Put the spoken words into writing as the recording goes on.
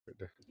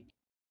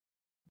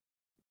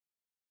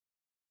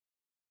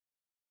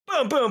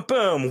Boom, boom,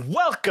 boom.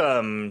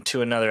 Welcome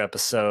to another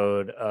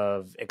episode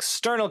of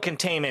External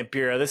Containment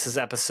Bureau. This is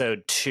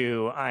episode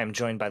 2. I am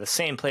joined by the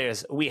same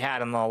players we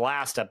had in the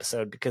last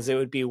episode because it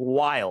would be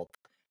wild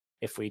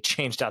if we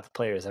changed out the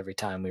players every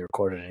time we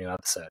recorded a new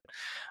episode.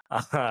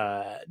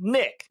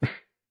 Nick,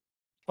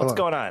 what's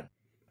going on?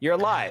 You're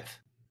alive.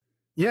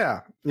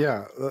 Yeah.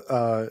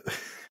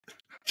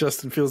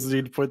 Justin feels the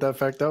need to point that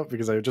fact out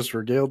because I just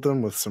regaled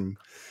them with some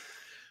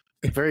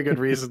very good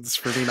reasons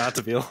for me not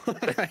to be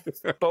alive.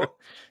 But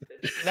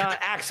not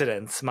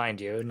accidents, mind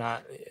you.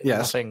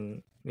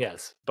 Nothing.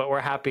 Yes, but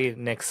we're happy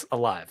Nick's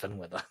alive and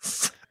with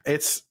us.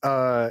 It's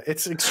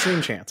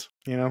extreme chance,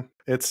 you know.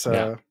 It's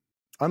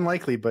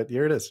unlikely, but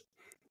here it is.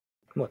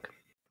 Look,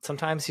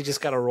 sometimes you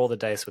just got to roll the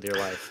dice with your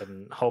life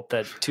and hope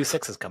that 2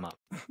 6s come up.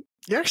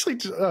 You actually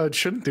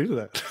shouldn't do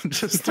that.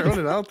 Just throwing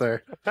it out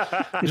there.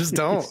 Just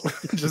don't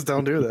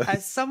do that.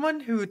 As someone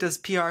who does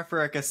PR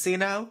for a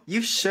casino,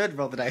 you should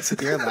roll the dice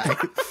with your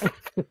life.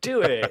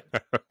 Do it.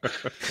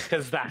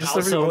 Because that Just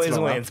house every once in always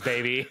a while. wins,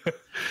 baby.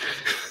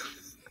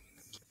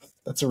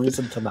 That's a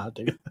reason to not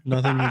do it.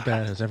 Nothing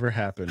bad has ever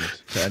happened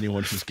to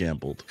anyone who's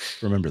gambled.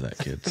 Remember that,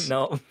 kids.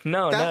 No.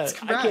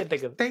 That's I correct. can't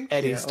think of Thank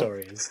any you.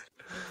 stories.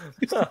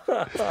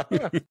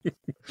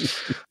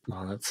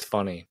 Oh, that's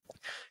funny.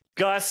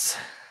 Gus,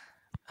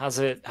 how's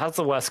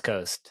the West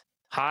Coast?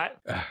 Hot?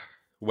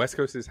 West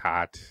Coast is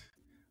hot.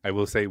 I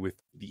will say, with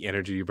the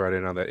energy you brought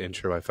in on that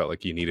intro, I felt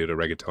like you needed a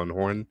reggaeton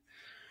horn.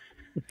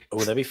 Oh,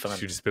 that'd be fun.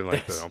 You've just been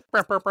like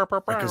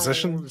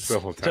Acquisitions? the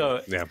whole time.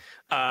 So-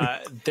 Yeah.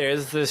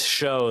 There's this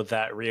show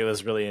that Rio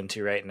is really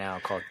into right now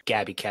called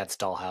Gabby Cat's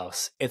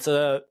Dollhouse. It's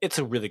a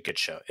really good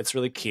show. It's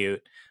really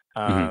cute.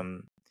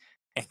 And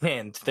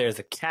there's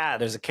a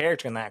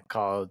character in that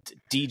called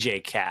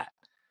DJ Cat.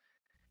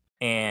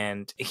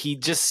 And he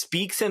just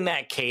speaks in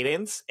that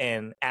cadence,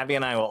 and Abby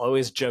and I will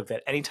always joke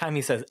that anytime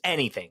he says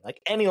anything,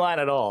 like any line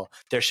at all,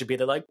 there should be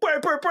the like, "Brr,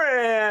 brr,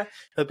 brr."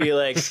 He'll be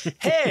like,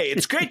 "Hey,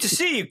 it's great to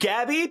see you,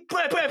 Gabby."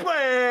 Brr, brr,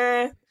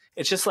 brr.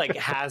 It's just like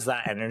has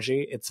that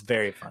energy. It's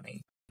very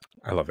funny.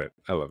 I love it.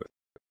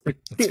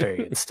 It's very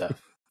good stuff.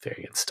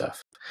 Very good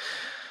stuff.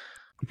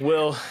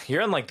 Will,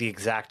 you're on like the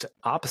exact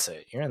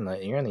opposite. You're in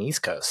the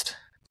East Coast.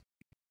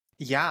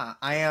 Yeah,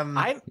 I am.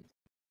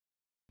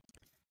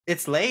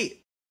 It's late.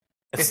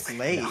 It's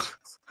late.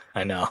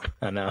 I know.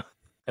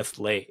 It's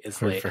late. I'm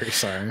very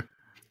sorry.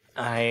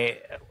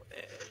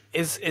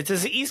 Does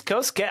the East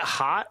Coast get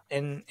hot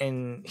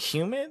and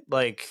humid?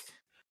 Like,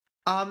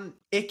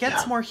 It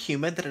gets more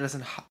humid than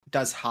it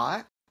does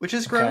hot, which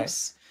is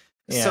gross.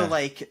 Yeah. So,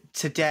 like,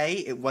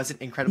 today it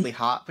wasn't incredibly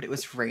hot, but it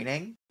was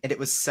raining, and it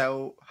was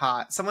so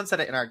hot. Someone said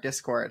it in our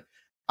Discord,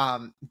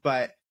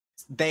 but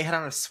they had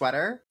on a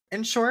sweater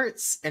and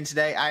shorts, and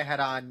today I had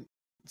on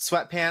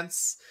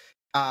sweatpants,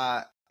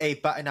 a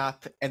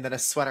button-up, and then a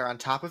sweater on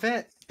top of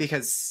it,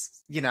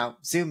 because, you know,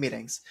 Zoom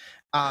meetings.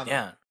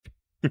 yeah.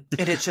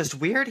 And it's just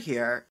weird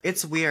here.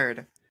 It's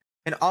weird.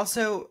 And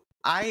also,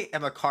 I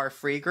am a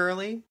car-free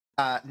girly,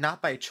 not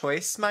by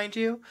choice, mind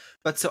you,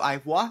 but so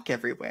I walk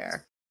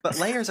everywhere. But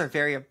layers are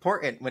very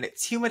important when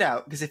it's humid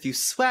out, because if you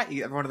sweat,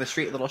 you everyone on the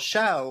street a little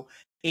show,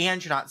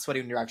 and you're not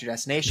sweating when you're at your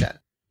destination.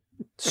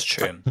 It's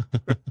true.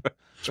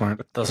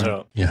 Smart. Those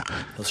are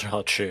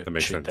all true. That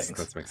makes true sense. things.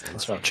 That makes sense.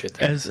 Those are all true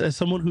things. As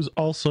someone who's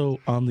also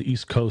on the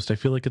East Coast, I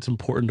feel like it's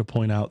important to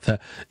point out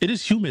that it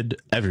is humid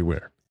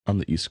everywhere on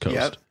the East Coast.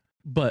 Yep.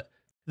 But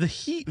the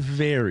heat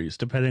varies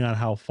depending on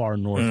how far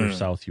north or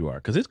south you are,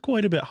 because it's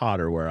quite a bit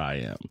hotter where I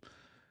am.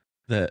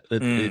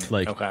 It's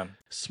like okay.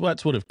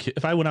 sweats would have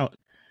if I went out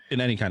in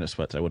any kind of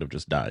sweats, I would have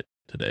just died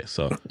today.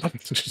 So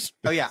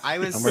Oh yeah, I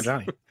was. I'm where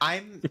Johnny.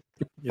 I'm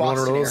You want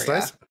to Boston roll those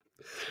area, dice?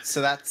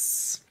 so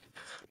that's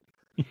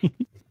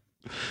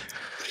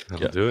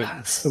That'll do it.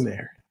 I'm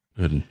there.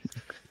 good.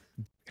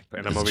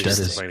 And I'm over here That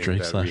is complaining Drake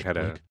that slash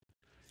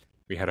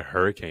we had a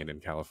hurricane in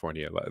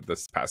California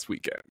this past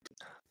weekend.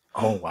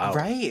 Oh wow.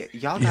 right.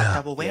 Y'all got Yeah.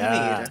 double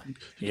whammied.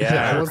 Yeah. Yeah.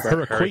 Yeah. was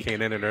a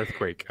Hurricane and an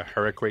earthquake. A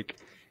hurricane.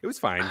 It was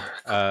fine.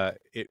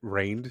 It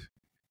rained.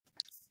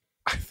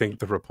 I think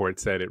the report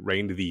said it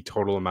rained the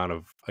total amount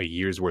of a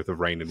year's worth of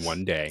rain in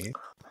one day,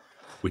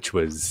 which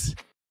was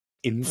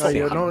insane.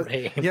 you know,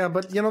 Rain. yeah,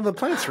 but you know the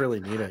plants really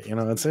need it. You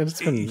know, it's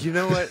been. You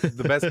know what?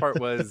 The best part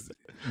was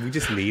we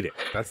just need it.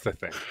 That's the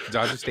thing.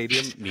 Dodger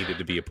Stadium needed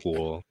to be a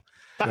pool.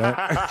 Did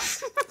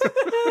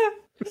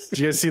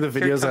you guys see the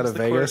videos out comes of the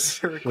Vegas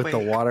quirk with the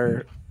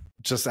water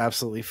just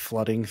absolutely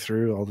flooding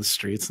through all the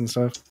streets and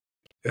stuff?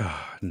 Ugh,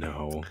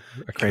 no,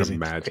 I can't Crazy.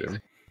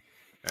 imagine.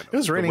 It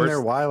was raining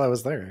there while I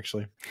was there,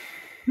 actually.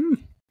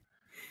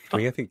 I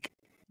mean, I think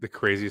the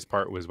craziest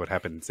part was what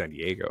happened in San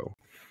Diego.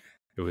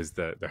 It was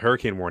the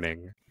hurricane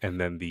warning,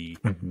 and then the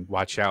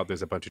watch out.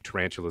 There's a bunch of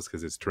tarantulas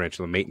because it's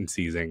tarantula mating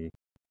season.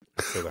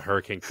 So the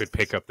hurricane could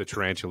pick up the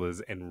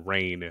tarantulas and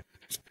rain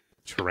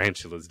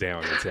tarantulas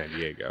down in San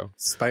Diego.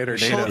 Spider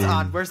Hold data.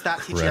 on, where's that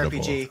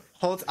TTRPG?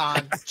 Hold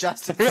on,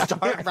 Justin,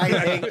 start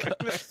writing.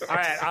 All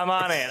right, I'm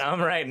on it.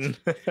 I'm writing.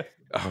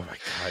 Oh my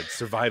god!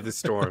 Survive the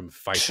storm,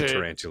 fight the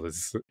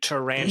tarantulas.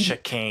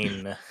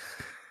 Tarantucane.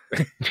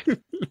 Like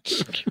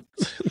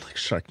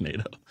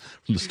Sharknado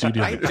from the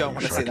studio. I don't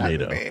want to see that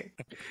Sharknado. movie.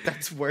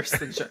 That's worse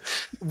than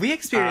we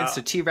experienced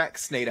a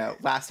T-Rex NATO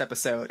last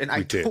episode, and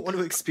I don't want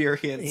to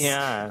experience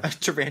a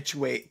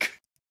tarantula wake.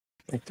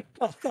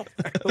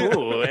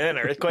 Ooh, and an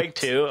earthquake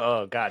too.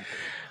 Oh God.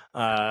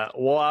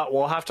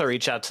 We'll have to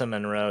reach out to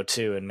Monroe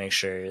too and make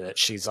sure that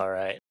she's all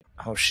right.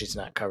 I hope she's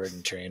not covered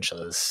in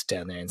tarantulas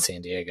down there in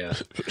San Diego.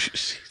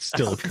 She's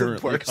still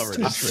currently covered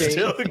in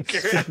Still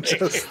currently.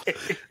 Just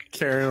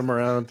carrying them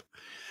around.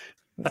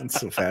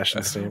 That's a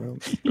fashion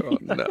statement. Oh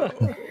no!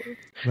 No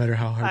matter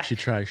how hard she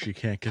tries, she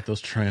can't get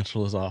those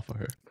tarantulas off of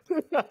her.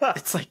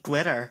 It's like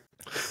glitter.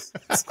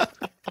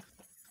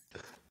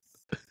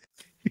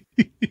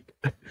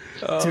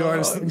 2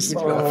 hardest things to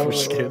get off your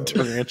skin: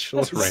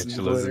 tarantulas,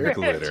 Tarantulas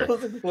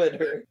and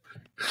glitter.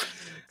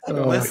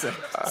 Listen,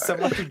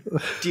 someone who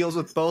deals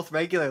with both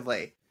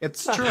regularly.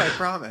 It's true, I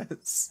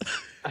promise.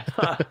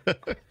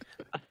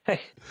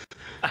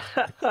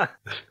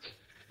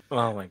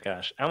 Oh my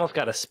gosh! I almost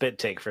got a spit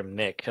take from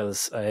Nick. I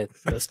was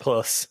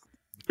close.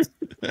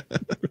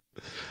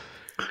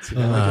 See,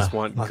 now I just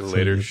want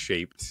glitter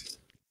shaped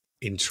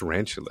in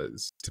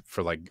tarantulas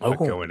for like a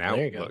going out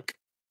there you go. look.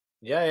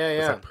 Yeah.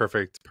 It's like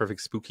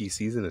perfect spooky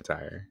season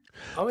attire.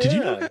 Oh, Did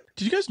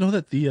you guys know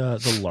that the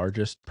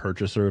largest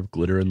purchaser of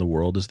glitter in the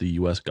world is the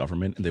U.S.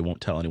 government, and they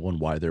won't tell anyone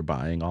why they're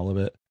buying all of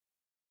it?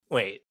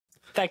 Wait,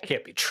 that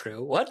can't be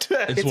true. What?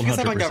 It's because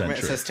I'm on 100% government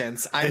true.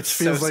 assistance. I'm It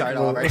so feels like sorry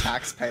to all of our Will.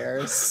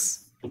 taxpayers.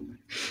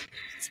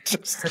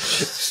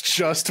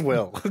 just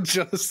Will.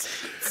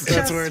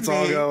 That's where it's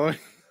all me. going.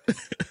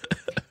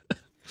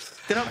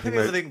 They don't pay me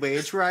a living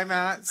wage where I'm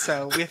at,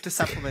 so we have to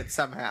supplement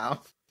somehow.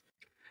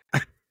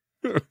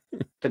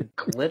 The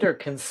glitter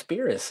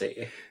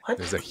conspiracy. What?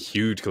 There's a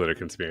huge glitter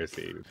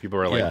conspiracy. People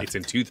are like, Yeah. it's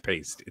in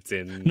toothpaste. It's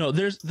in No,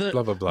 there's the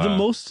blah blah blah. the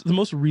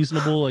most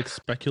reasonable, like,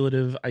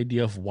 speculative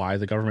idea of why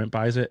the government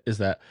buys it is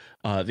that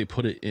they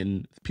put it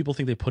in. People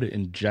think they put it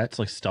in jets,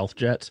 like stealth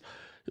jets,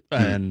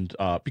 and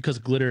because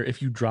glitter,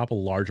 if you drop a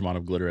large amount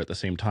of glitter at the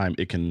same time,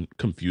 it can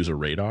confuse a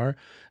radar,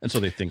 and so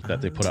they think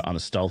that they put it on the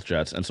stealth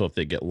jets, and so if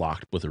they get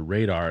locked with a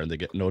radar and they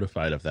get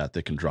notified of that,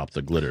 they can drop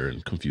the glitter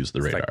and confuse the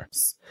It's like radar.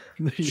 So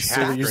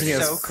they're using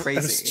it So as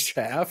crazy.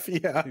 chaff.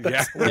 Yeah,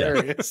 that's Yeah.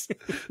 hilarious.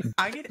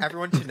 I need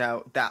everyone to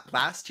know that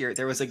last year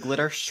there was a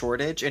glitter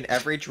shortage, and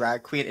every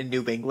drag queen in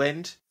New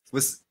England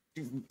was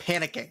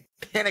panicking.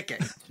 I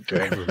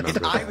remember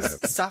And I was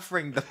that.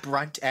 suffering the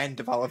brunt end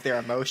of all of their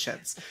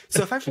emotions.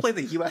 So if I blame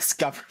the U.S.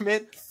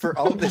 government for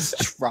all this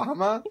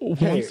trauma,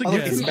 Once all of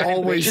again, these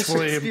Always religious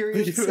blame the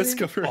experiences- U.S.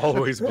 government.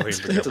 Always blame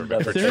the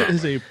government. if there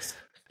is a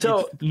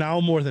So now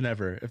more than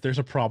ever, if there's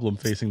a problem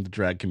facing the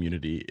drag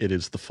community, it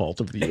is the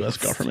fault of the U.S.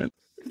 government.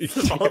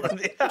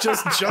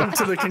 Just jump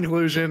to the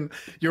conclusion.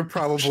 You're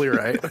probably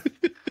right.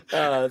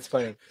 that's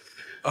funny.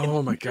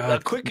 Oh my A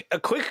god!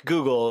 quick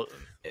Google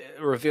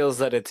reveals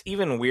that it's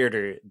even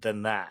weirder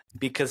than that,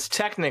 because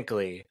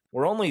technically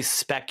we're only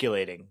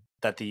speculating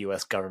that the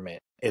U.S.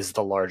 government is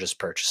the largest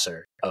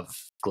purchaser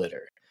of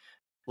glitter.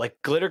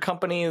 Like, glitter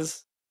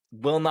companies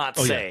will not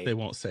Oh say, yeah, they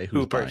won't say who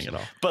who's buying purchased- it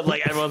all. but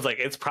like everyone's like,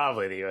 it's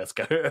probably the U.S.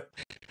 government.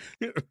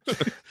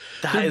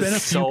 That There's is been a few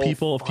so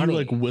people, a few funny.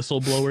 like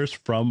whistleblowers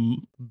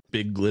from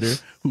Big Glitter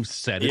who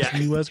said it's Yeah.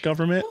 the U.S.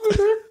 government.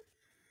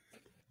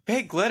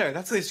 Big glitter.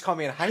 That's what they used to call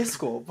me in high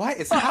school. What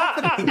is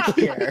happening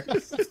here?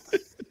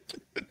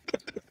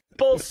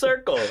 Full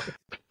circle.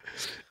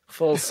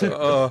 Full circle.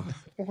 Oh,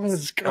 What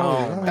is going Oh,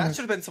 on? That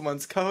should have been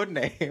someone's code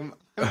name.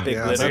 Big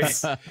Yeah, glitter.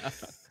 that's-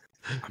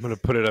 I'm gonna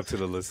put it up to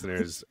the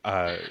listeners. Hit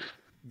a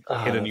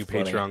new that's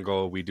funny. Patreon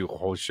goal. We do a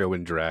whole show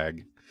in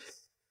drag.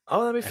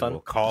 Oh, that'd be And fun.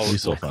 We'll call Be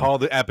so we'll fun. call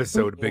the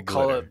episode We'll Big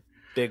call Glitter. it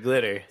Big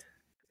Glitter.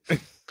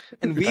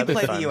 And we That'd be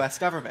play fun. the U.S.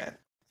 government.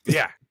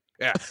 Yeah,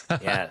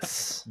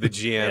 Yes. the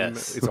GM.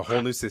 Yes. It's a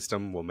whole new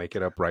system. We'll make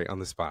it up right on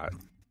the spot.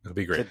 It'll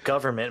be The great.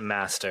 government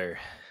master.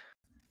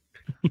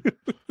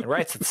 It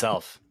writes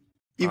itself.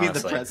 You mean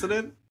Honestly. the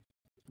president?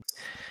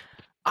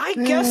 I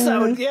guess that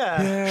would,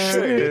 yeah, Yeah.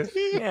 sure.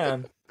 Yeah.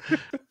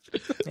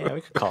 Yeah,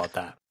 we could call it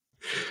that.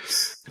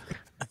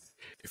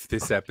 If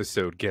this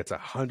episode gets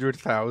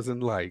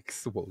 100,000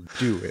 likes, we'll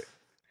do it.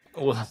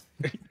 Well,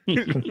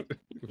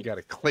 We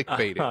gotta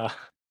clickbait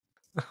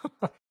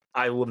it.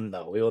 I will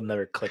know. We will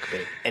never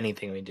clickbait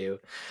anything we do.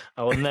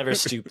 I will never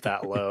stoop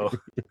that low.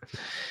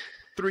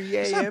 3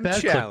 It's not a.m.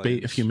 bad challenge.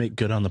 clickbait if you make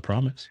good on the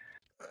promise.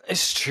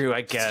 It's true,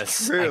 I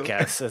guess. true. I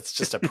guess it's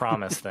just a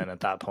promise then at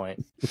that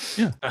point.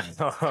 Yeah.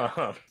 or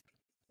a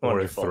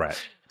Wonderful. threat,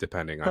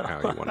 depending on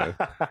how you want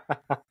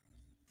to.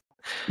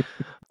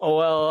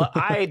 Well,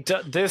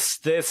 this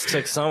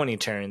took so many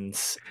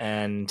turns,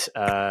 and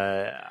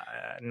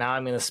now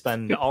I'm going to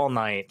spend all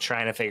night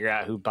trying to figure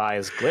out who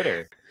buys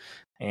glitter,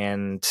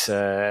 and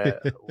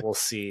we'll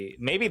see.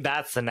 Maybe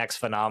that's the next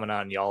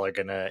phenomenon y'all are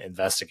going to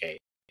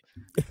investigate: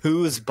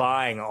 who's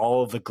buying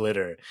all of the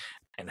glitter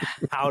and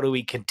how do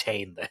we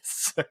contain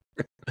this?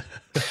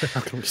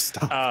 How can we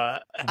stop?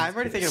 I'm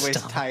already thinking of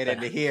ways to tie it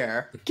into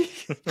here.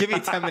 Give me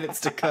 10 minutes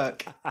to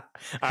cook. All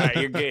right,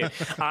 you're good.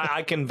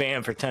 I can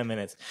ban for 10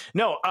 minutes.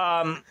 No,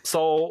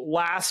 so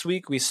last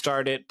week we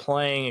started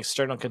playing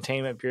External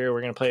Containment Bureau.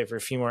 We're going to play it for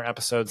a few more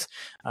episodes.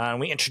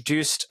 We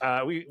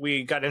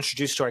got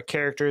introduced to our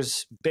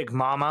characters: Big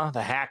Mama,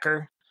 the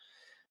hacker;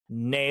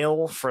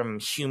 Nail from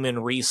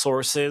Human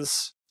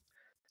Resources;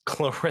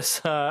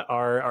 Clarissa,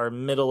 our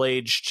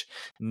middle-aged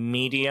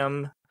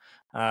medium.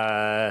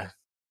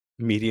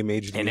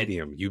 Medium-aged And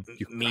medium. You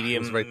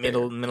medium, right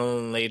there.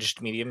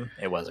 middle-aged medium.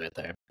 It was right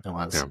there. It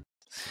was.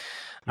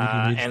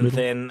 Yeah. And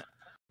then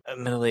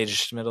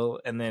middle-aged middle,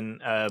 and then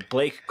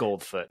Blake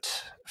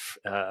Goldfoot,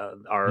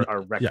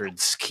 our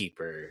records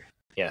keeper.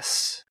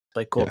 Yes,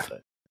 Blake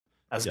Goldfoot,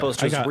 as opposed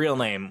to his real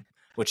name,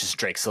 which is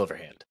Drake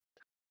Silverhand.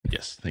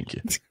 Yes, thank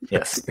you.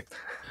 Yes.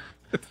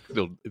 It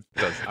does.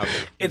 I'm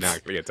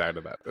not gonna get tired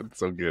of that. That's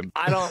so good.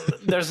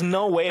 There's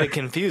no way to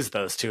confuse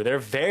those two. They're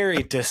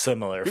very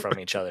dissimilar from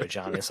each other,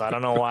 Johnny. So I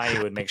don't know why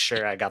you would make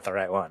sure I got the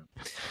right one.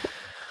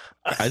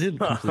 I didn't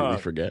completely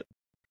forget.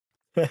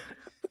 That's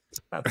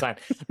fine.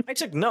 I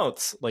took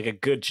notes like a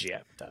good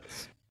GM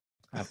does.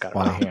 I've got it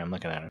right here. I'm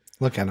looking at it.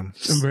 Look at him.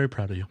 I'm very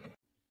proud of you.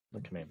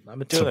 Look at me. I've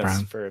been doing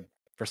this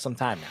for some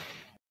time now.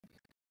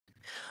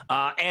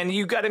 And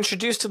you got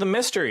introduced to the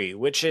mystery,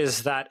 which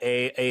is that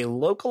a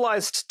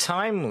localized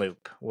time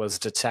loop was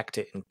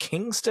detected in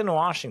Kingston,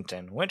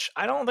 Washington, which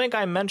I don't think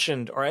I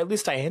mentioned, or at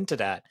least I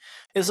hinted at,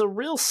 is a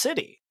real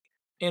city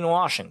in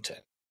Washington.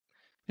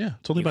 Yeah,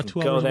 it's only about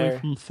 2 hours away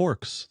from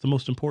Forks, the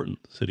most important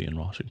city in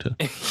Washington.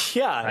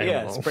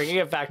 Yes, bringing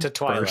it back to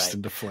Twilight. Burst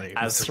into flames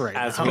as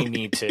we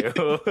need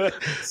to.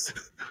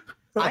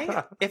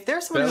 If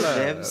there's someone who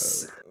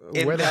lives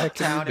in that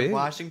town in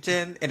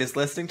Washington and is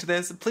listening to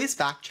this, please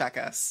fact check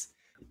us.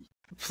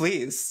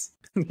 Please.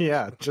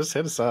 Yeah, just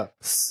hit us up.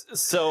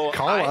 So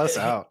call us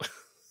out.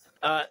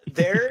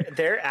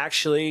 They're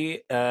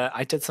actually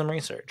I did some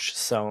research,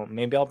 so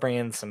maybe I'll bring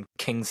in some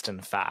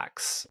Kingston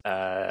facts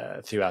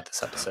throughout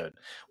this episode,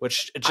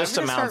 which just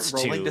amounts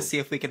start rolling to see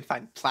if we can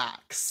find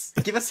plaques.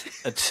 Give us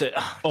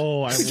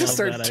Oh, I we just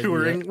start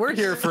touring. Idea. We're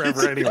here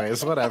forever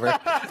anyways, whatever.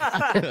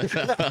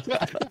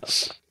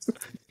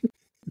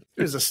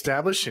 It was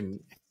established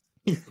in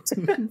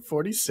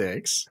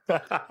 1846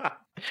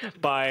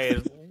 by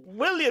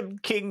William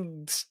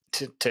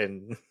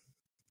Kingston.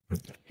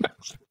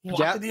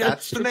 Yeah,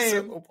 that's the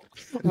name.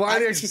 Why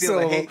did you feel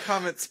the hate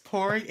comments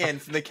pouring in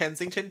from the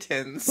Kensington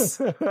Tins?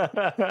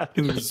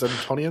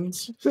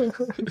 Kensingtonians?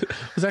 It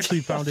was actually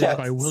founded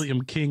by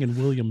William King and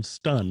William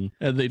Stunn,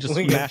 and they just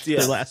mashed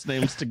their last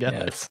names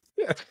together.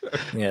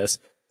 Yes.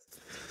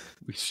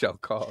 We shall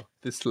call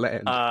this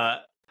land.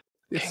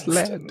 This Kingston.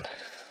 land.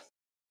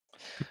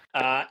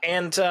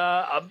 And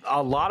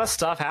a lot of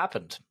stuff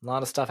happened.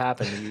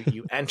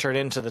 You entered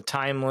into the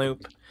time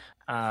loop.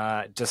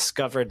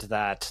 Discovered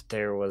that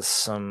there was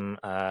some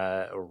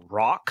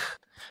rock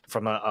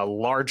from a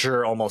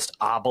larger, almost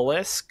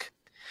obelisk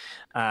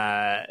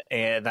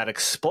and that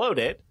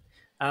exploded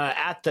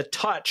at the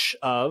touch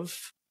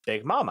of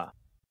Big Mama.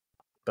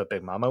 But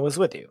Big Mama was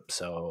with you,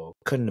 so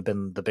couldn't have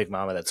been the Big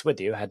Mama that's with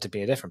you. It had to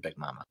be a different Big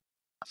Mama.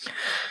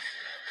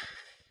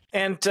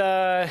 And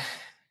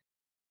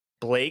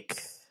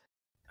Blake,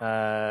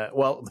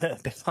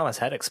 Big Mama's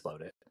head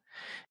exploded,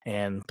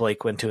 and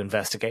Blake went to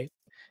investigate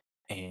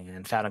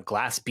and found a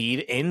glass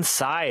bead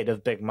inside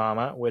of Big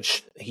Mama,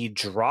 which he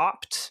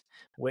dropped,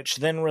 which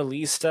then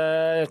released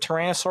a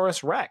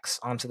Tyrannosaurus Rex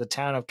onto the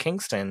town of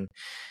Kingston.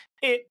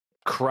 It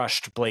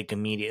crushed Blake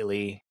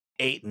immediately,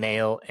 ate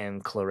Nail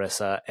and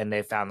Clarissa, and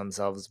they found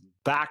themselves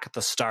back at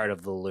the start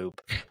of the loop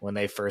when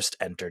they first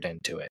entered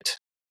into it.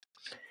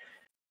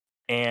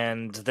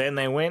 And then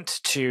they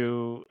went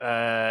to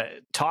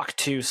talk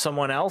to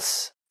someone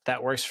else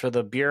that works for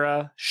the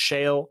Bureau,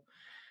 Shale,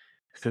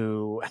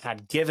 who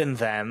had given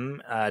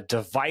them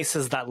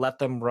devices that let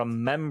them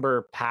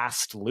remember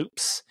past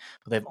loops.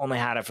 But they've only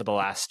had it for the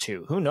last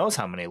 2. Who knows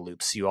how many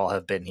loops you all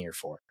have been here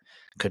for?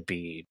 Could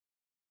be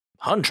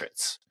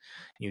hundreds.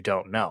 You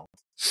don't know.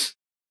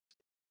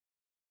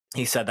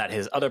 He said that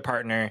his other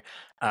partner,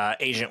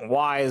 Agent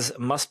Wise,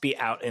 must be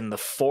out in the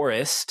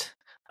forest,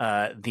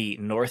 the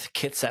North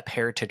Kitsap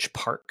Heritage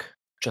Park,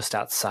 just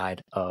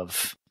outside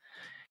of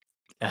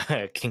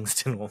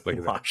Kingston,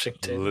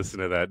 Washington. Listen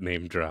to that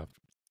name drop.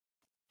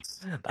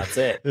 That's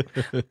it.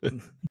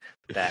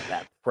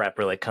 that prep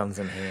really comes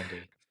in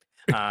handy.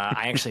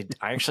 I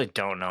actually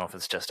don't know if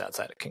it's just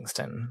outside of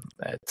Kingston.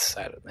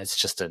 It's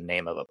just a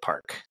name of a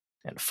park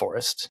and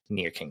forest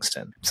near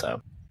Kingston.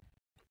 So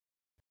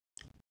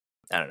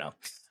I don't know.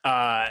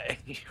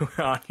 You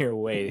were on your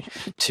way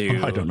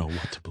to. I don't know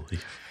what to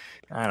believe.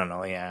 I don't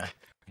know. Yeah.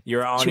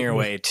 You're on your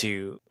way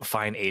to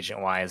find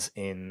Agent Wise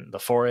in the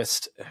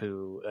forest,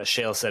 who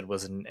Shale said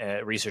was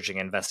researching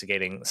and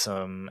investigating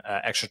some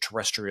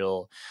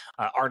extraterrestrial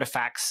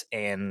artifacts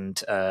and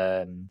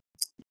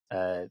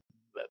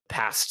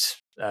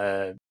past.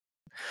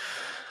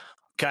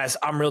 Guys,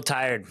 I'm real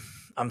tired.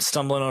 I'm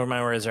stumbling over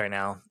my words right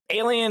now.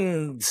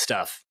 Alien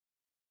stuff.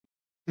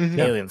 Mhm.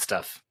 Alien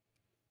stuff.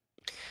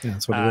 Yeah,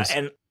 that's what it is.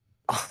 And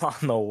on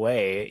the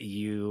way,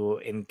 you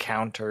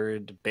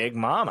encountered Big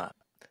Mama.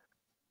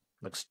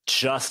 Looks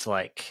just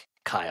like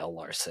Kyle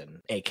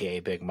Larson, aka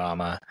Big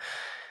Mama.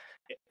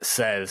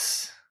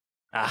 Says,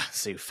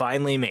 so you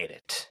finally made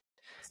it.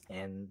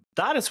 And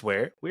that is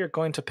where we are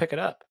going to pick it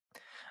up.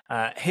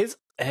 His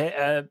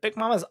Big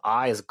Mama's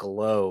eyes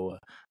glow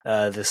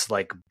this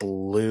like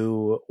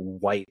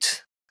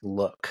blue-white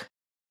look.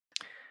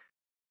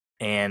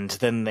 And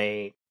then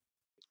they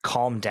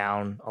calm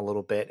down a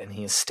little bit, and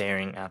he is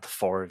staring at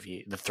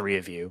the three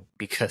of you,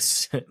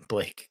 because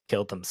Blake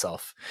killed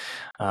himself.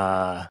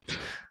 And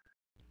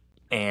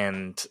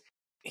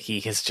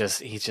he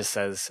just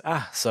says,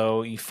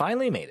 so you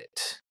finally made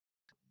it.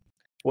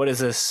 What is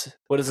this?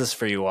 What is this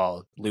for you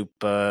all? Loop,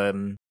 I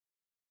don't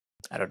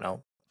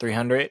know,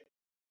 300?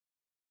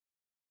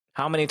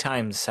 How many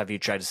times have you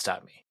tried to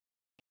stop me?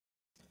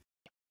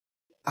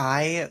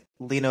 I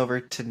lean over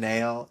to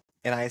Nail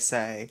and I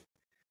say,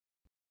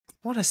 I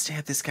want to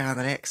stab this guy on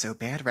the neck so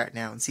bad right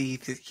now and see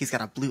if he's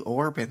got a blue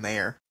orb in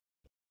there.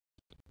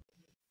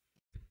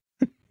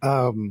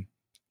 Are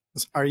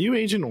you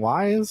Agent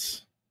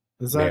Wise?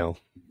 Is that Male.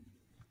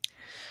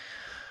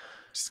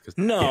 Just 'cause-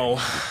 No.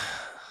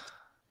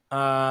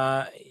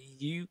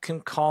 You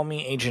can call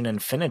me Agent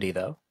Infinity,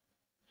 though.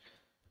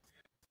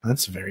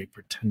 That's very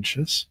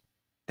pretentious.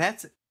 I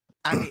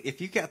mean, if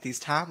you got these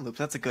time loops,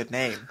 that's a good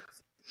name.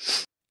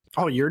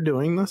 Oh, you're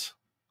doing this?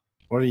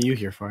 What are you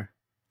here for?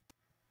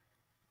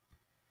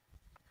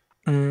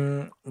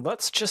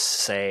 Let's just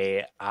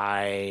say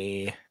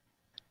I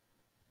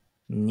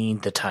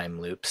need the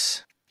time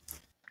loops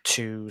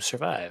to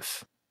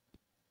survive.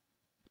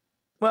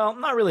 Well,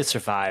 not really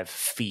survive.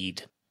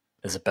 Feed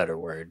is a better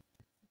word.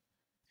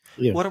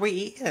 Yeah. What are we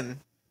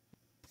eating?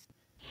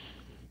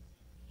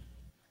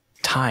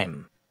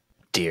 Time,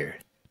 dear.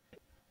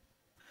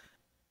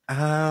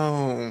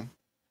 Oh,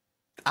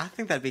 I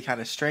think that'd be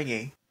kind of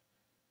stringy.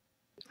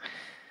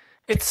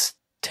 It's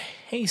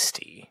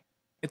tasty.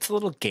 It's a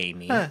little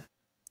gamey. Huh.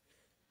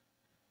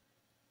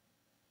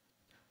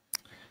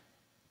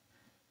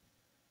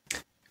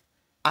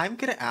 I'm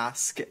gonna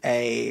ask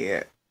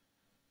a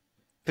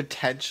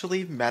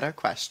potentially meta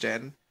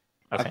question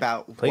Okay,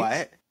 about please.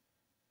 what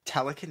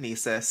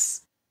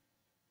telekinesis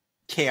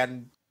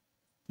can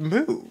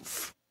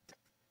move.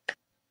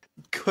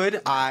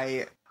 Could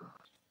I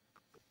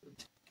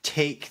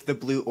take the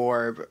blue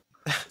orb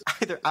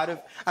either out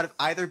of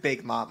either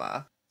Big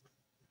Mama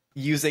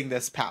using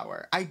this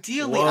power?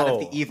 Ideally out of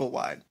the Whoa. evil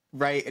one,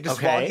 right? And just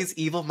Okay. while he's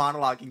evil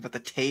monologuing about the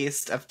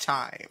taste of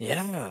time.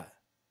 Yeah.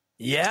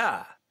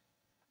 Yeah.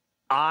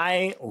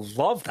 I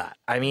love that.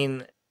 I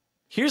mean,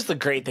 here's the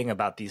great thing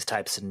about these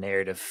types of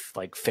narrative,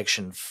 like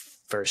fiction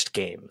first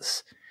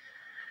games.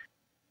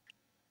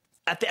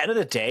 At the end of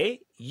the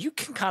day, you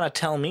can kind of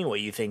tell me what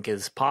you think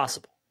is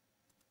possible.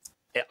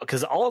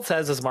 Because all it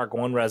says is mark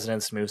one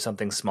resonance to move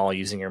something small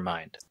using your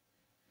mind.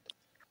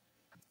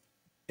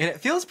 And it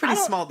feels pretty I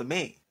don't- small to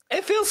me.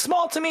 It feels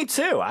small to me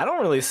too. I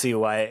don't really see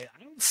why. I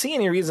don't see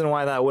any reason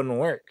why that wouldn't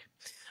work.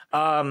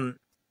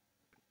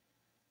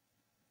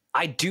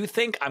 I do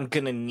think I'm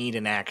gonna need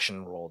an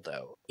action roll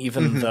though,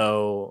 even Mhm.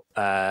 though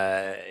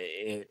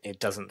it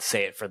doesn't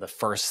say it for the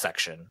first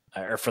section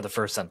or for the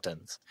first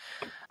sentence.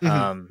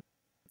 Mhm.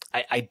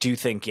 I do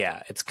think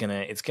it's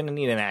gonna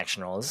need an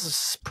action roll. This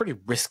is pretty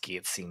risky,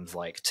 it seems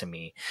like to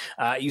me.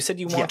 You said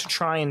you want to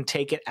try and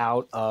take it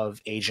out of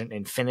Agent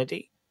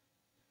Infinity.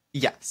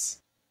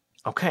 Yes.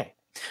 Okay.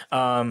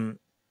 Wow.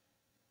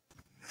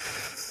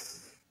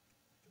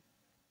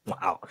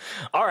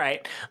 All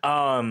right.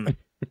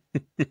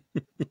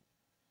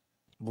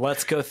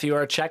 Let's go through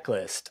our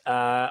checklist.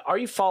 Are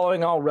you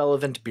following all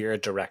relevant bureau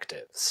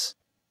directives?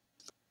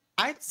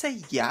 I'd say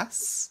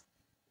yes.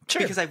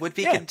 Sure. Because I would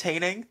be Yeah.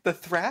 containing the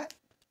threat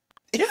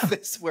if Yeah.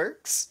 this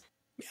works.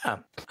 Yeah,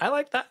 I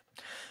like that.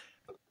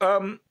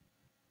 Do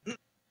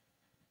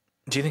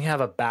you think you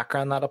have a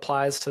background that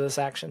applies to this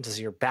action? Does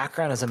your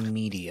background as a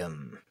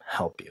medium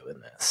help you in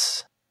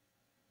this?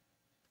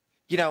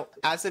 You know,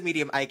 as a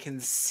medium, I can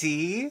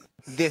see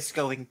this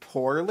going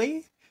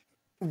poorly.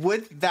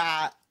 Would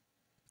that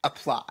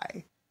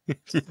apply?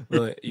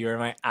 Really, you're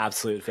my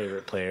absolute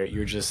favorite player.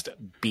 You're just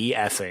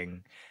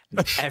BSing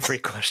every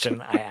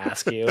question I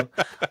ask you.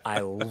 I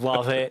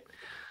love it.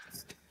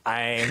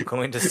 I am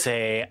going to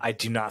say I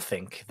do not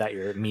think that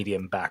your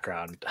medium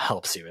background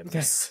helps you in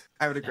this.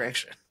 I would agree.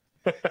 action.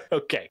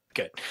 Okay,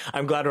 good.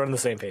 I'm glad we're on the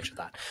same page with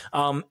that.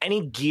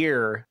 Any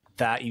gear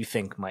that you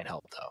think might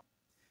help, though?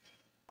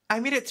 I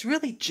mean, it's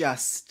really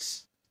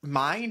just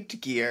mind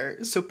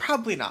gear, so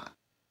probably not.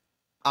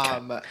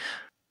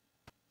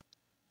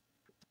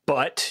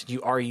 But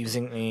you are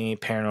using a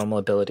paranormal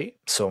ability,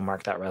 so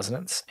mark that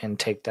resonance and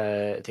take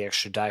the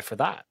extra die for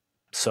that.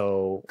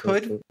 So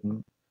Could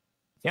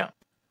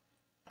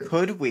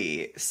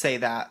we say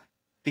that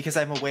because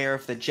I'm aware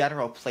of the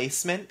general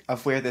placement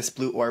of where this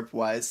blue orb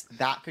was,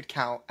 that could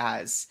count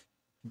as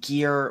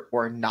gear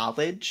or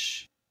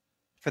knowledge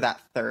for that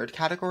third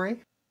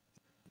category.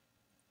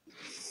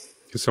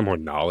 Some more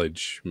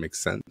knowledge makes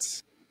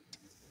sense.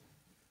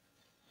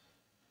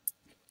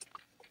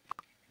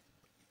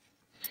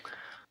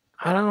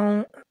 I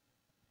don't.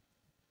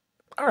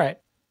 All right.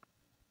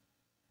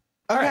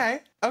 Okay.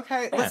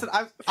 Okay. Yeah. Listen,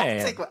 I'll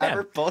Yeah, take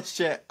whatever yeah.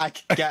 bullshit I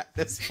can get at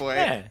this point.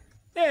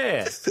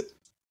 Yeah.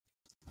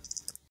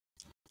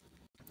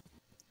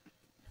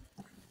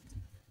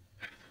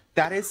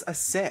 That is a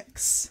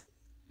 6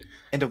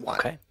 and a 1.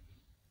 Okay.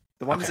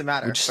 The one Okay. doesn't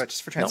matter, We just- but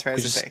just for no, we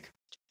transparency's just- sake.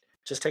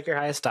 Just take your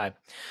highest die.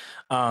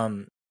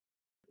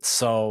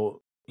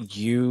 So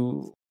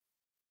you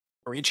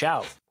reach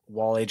out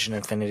while Agent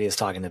Infinity is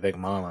talking to Big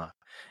Mama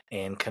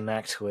and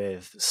connect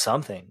with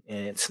something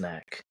in its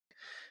neck.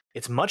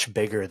 It's much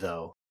bigger,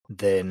 though,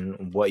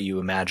 than what you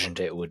imagined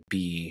it would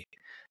be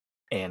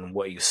and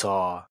what you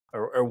saw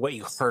or what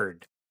you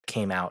heard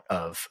came out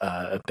of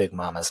Big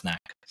Mama's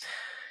neck.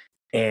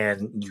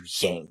 And you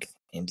yank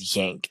and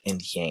yank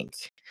and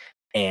yank.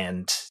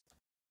 And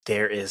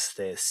there is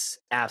this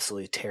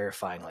absolutely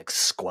terrifying, like,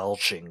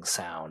 squelching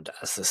sound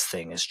as this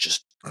thing is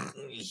just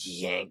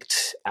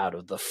yanked out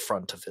of the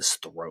front of his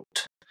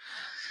throat.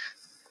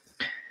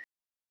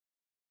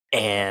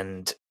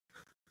 And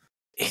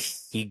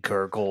he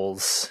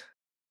gurgles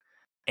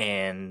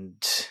and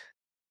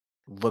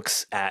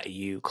looks at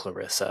you,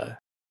 Clarissa,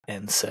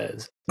 and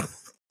says,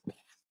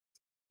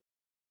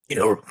 "You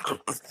know,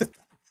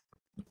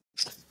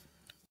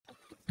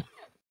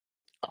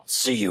 I'll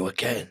see you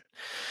again."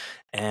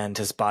 And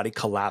his body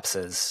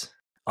collapses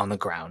on the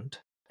ground,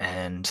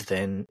 and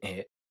then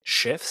it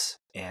shifts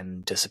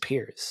and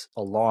disappears,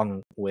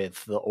 along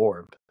with the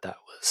orb that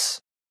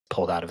was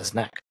pulled out of his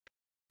neck.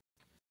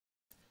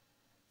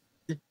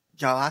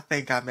 Y'all, I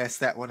think I messed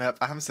that one up.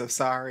 I'm so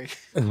sorry.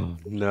 Oh,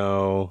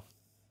 no.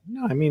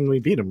 No, I mean we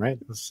beat him, right?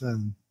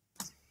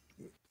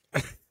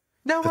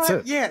 No, That's what?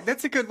 it. Yeah,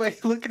 that's a good way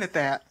of looking at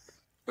that.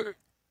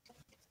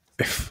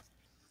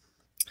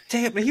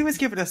 Damn, but he was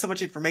giving us so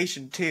much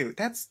information too.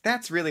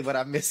 That's really what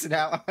I'm missing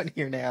out on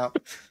here now.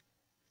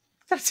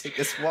 Gotta take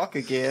this walk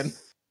again.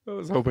 I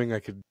was hoping I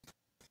could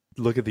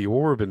look at the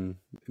orb and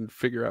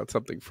figure out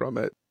something from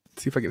it.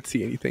 See if I can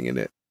see anything in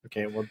it.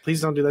 Okay, well,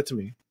 please don't do that to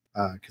me,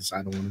 because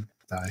I don't want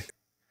to die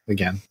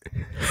again.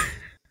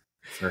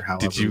 For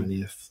however you-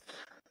 many.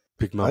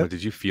 Big Mama, What?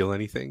 did you feel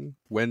anything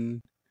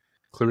when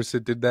Clarissa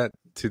did that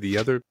to the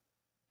other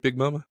Big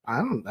Mama?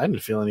 I didn't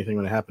feel anything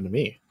when it happened to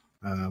me.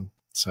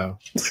 So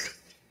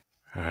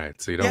All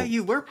right, so you Yeah, don't.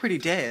 you were pretty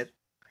dead.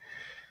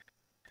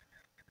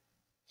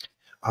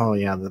 oh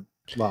yeah,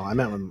 I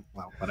meant when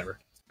whatever.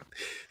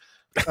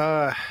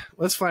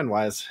 Let's find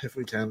Wise if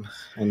we can,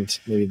 and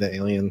maybe the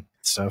alien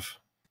stuff.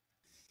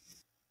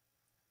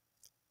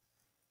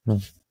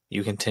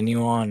 You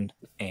continue on,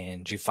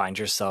 and you find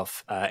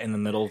yourself in the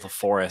middle of the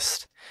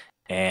forest,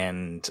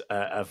 and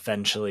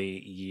eventually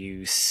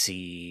you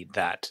see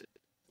that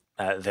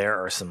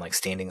there are some like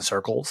standing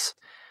circles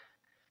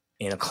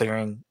in a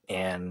clearing,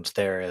 and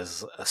there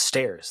is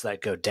stairs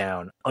that go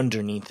down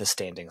underneath the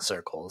standing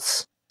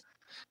circles.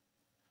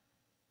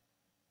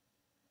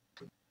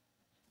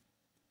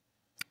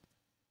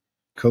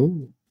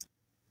 Cool.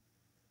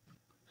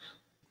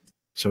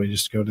 So we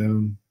just go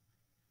down.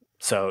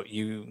 So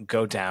you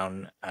go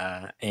down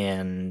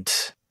and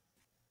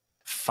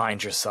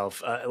find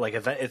yourself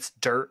it's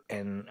dirt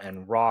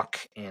and rock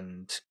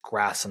and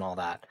grass and all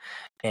that,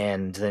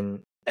 and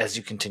then as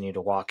you continue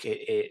to walk,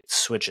 it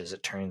switches.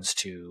 It turns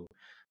to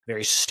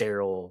very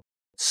sterile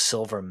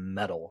silver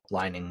metal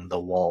lining the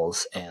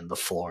walls and the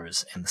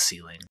floors and the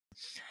ceiling,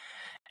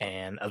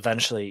 and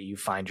eventually you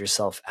find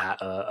yourself at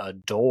a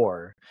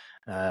door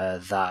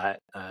that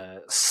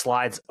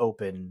slides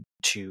open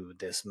to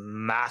this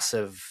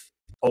massive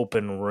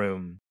open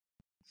room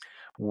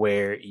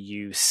where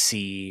you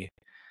see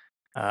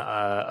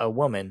a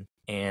woman,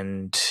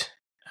 and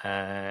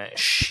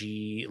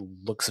she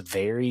looks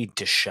very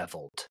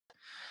disheveled.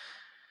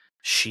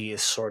 She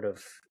is sort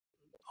of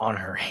on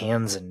her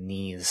hands and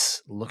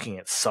knees looking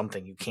at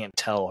something. You can't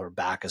tell. Her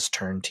back is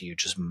turned to you,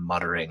 just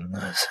muttering.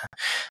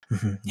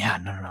 Yeah,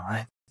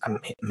 no,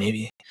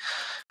 maybe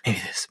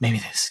this.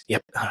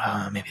 Yep,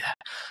 maybe that.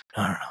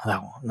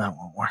 No, that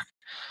won't work.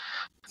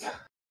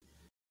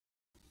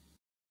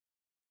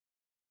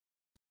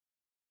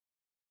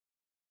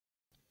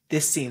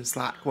 This seems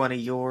like one of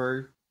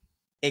your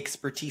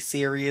expertise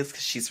areas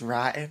because she's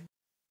writing.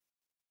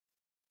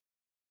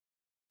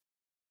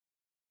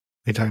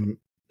 Are you talking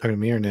to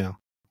me or now?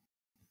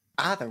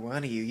 Either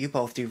one of you. You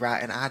both do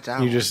writing. I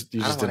don't. You just I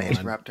don't want to didn't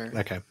interrupt her.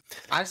 Okay.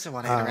 I just don't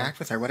want to interact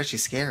with her. What if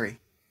she's scary?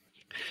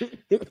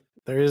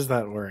 There is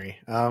that worry.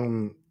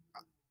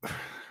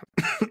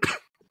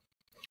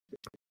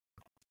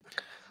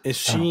 Is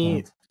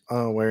she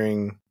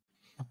wearing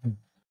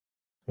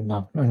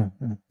No.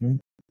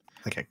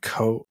 like a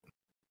coat?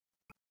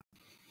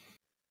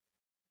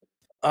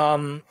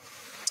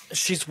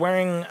 She's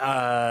wearing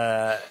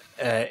a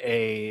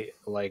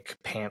like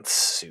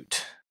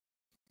pantsuit.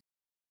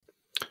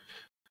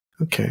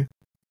 Okay.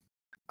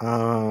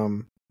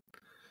 I'm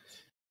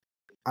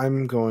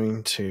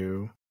going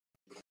to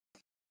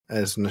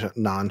as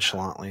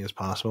nonchalantly as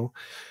possible.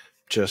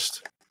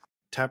 Just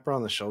tap her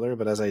on the shoulder,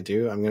 but as I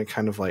do, I'm going to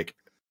kind of like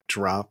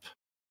drop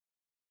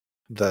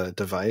the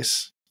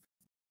device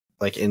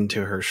like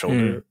into her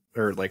shoulder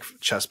or like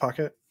chest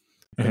pocket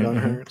on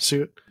her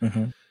suit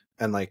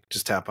and like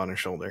just tap on her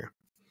shoulder.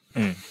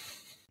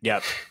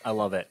 Yep, I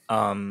love it.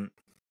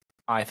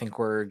 I think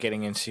we're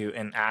getting into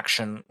an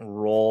action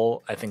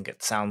roll. I think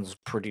it sounds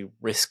pretty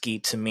risky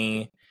to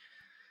me.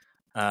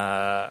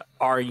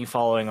 Are you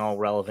following all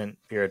relevant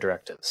bureau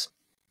directives?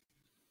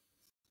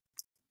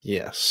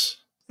 Yes.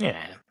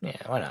 Yeah,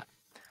 why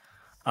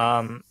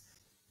not?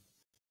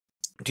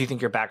 Do you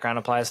think your background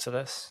applies to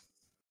this?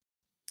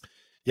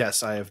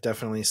 Yes, I have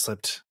definitely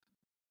slipped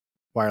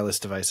wireless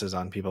devices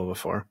on people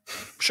before.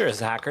 Sure,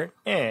 as a hacker.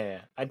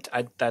 Yeah.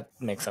 I that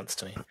makes sense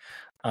to me.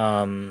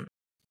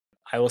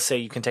 I will say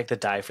you can take the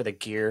die for the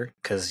gear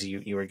because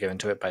you were given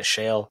to it by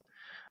Shale.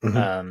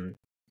 Paranormal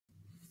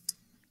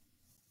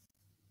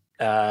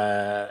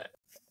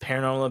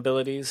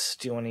abilities.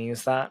 Do you want to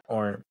use that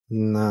or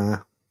Nah.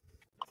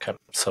 Okay,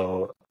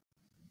 so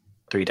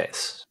 3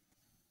 dice.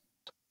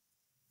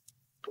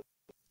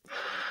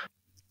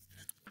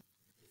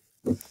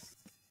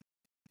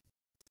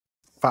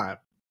 Five.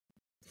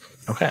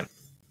 Okay.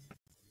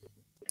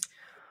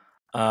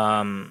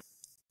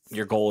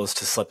 Your goal is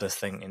to slip this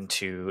thing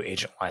into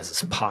Agent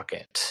Wise's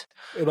pocket.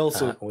 And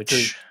also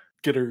which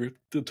get her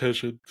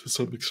attention to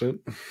some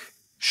extent.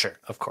 Sure,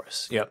 of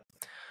course. Yep.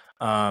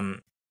 I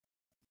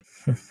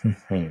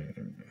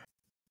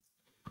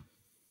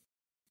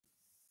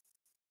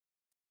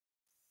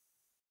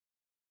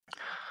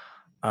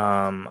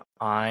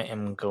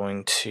am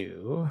going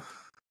to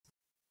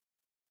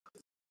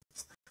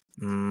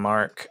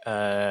mark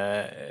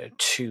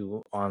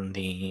 2 on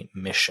the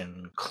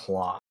mission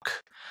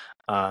clock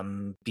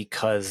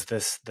because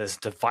this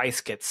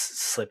device gets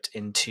slipped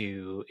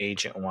into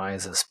Agent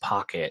Wise's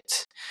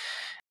pocket,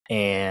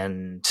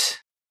 and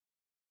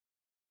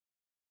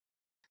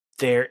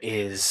there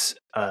is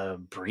a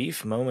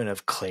brief moment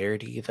of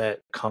clarity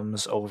that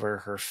comes over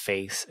her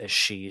face as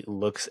she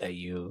looks at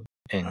you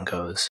and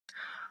goes,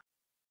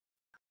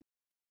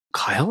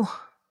 Kyle?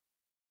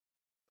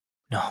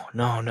 No.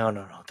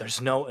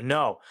 There's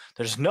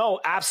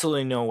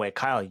absolutely no way.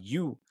 Kyle,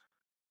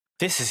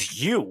 this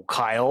is you,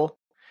 Kyle.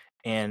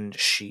 And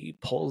she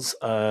pulls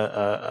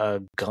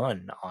a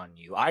gun on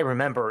you. I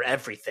remember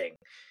everything.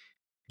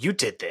 You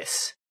did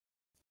this.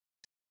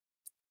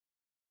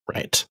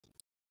 Right.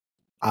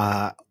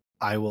 I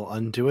will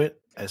undo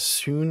it as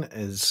soon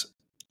as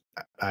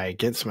I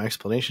get some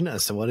explanation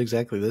as to what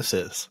exactly this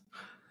is.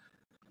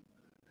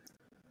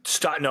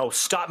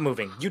 Stop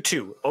moving. You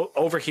two,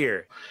 over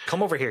here.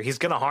 Come over here. He's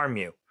going to harm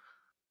you.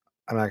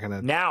 I'm not going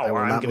to. Now,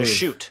 or I'm going to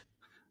shoot.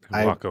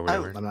 Walk over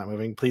to her. I'm not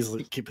moving. Please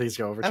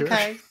go over to her.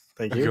 Okay.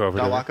 Thank you. Go over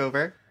to I'll her. walk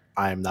over.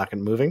 I'm not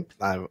going to moving.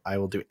 I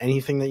will do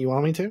anything that you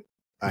want me to.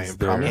 I Is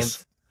there-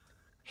 promise.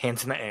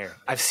 Hands in the air.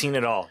 I've seen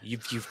it all.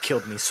 You've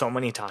killed me so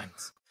many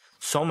times.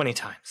 So many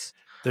times.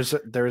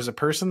 There is a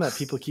person that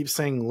people keep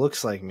saying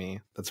looks like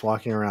me that's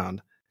walking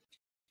around.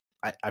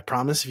 I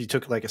promise if you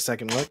took like a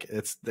second look,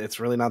 it's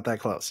really not that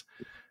close.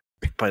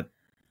 But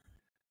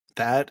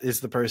that is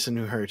the person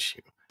who hurt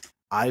you.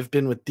 I've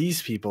been with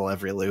these people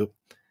every loop,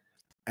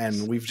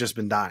 and we've just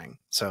been dying.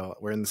 So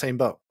we're in the same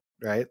boat,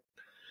 right?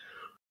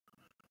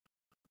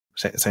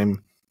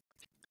 Same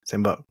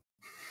boat.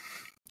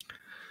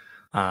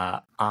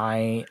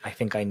 I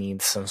think I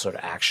need some sort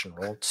of action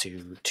roll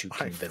to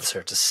convince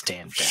her to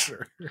stand down.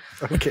 Sure.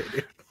 Okay,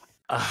 dude.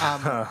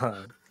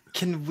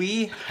 Can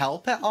we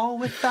help at all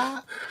with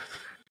that?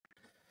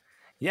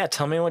 Yeah,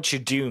 tell me what you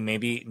do.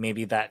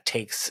 Maybe that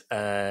takes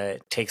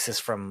us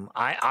from.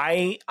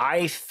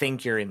 I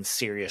think you're in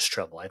serious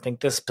trouble. I think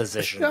this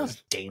position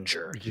is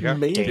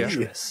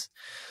dangerous.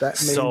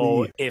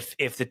 So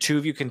if the two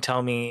of you can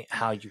tell me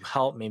how you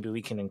help, maybe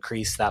we can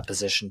increase that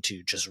position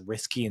to just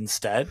risky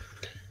instead,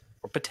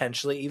 or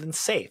potentially even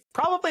safe.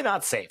 Probably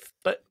not safe,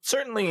 but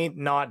certainly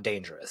not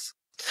dangerous.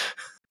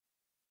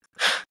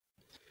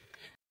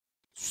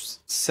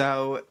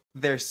 So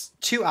there's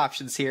 2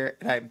 options here,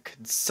 and I'm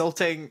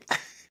consulting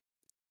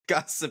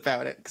Gus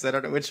about it because I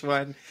don't know which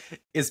one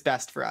is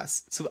best for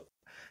us. So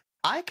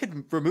I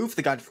could remove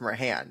the gun from her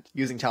hand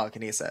using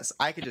telekinesis.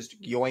 I could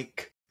just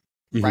yoink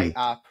right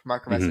up,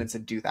 mark a resonance,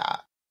 and do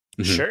that.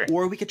 Sure.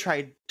 Or we could try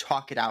and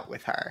talk it out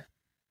with her.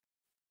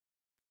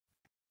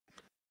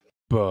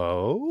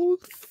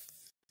 Both.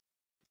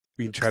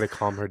 We can try to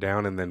calm her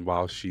down, and then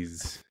while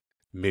she's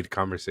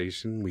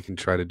mid-conversation, we can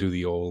try to do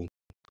the old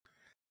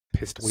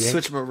pistol yank.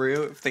 Switch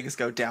Maru if things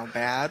go down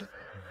bad.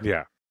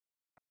 Yeah.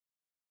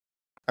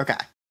 Okay.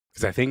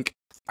 Because I think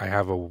I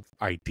have an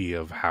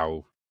idea of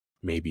how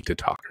maybe to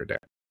talk her down.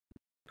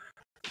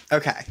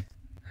 Okay.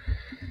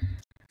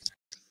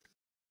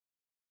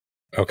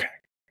 Okay.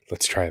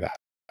 Let's try that.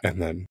 And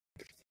then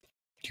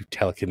you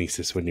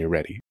telekinesis when you're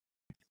ready.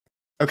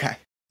 Okay.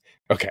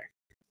 Okay.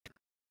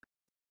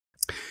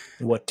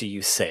 What do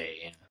you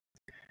say?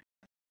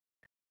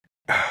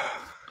 I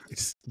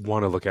just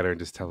want to look at her and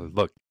just tell her,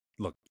 look,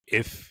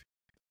 if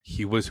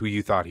He was who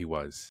you thought he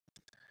was.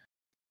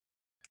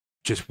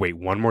 Just wait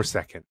one more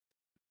second.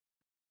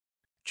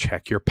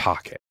 Check your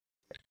pocket.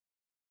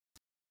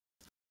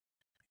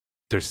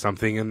 There's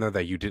something in there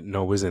that you didn't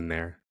know was in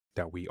there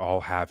that we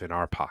all have in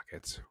our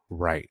pockets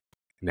right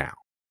now.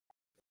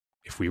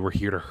 If we were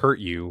here to hurt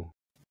you,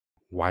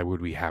 why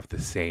would we have the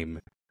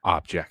same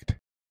object?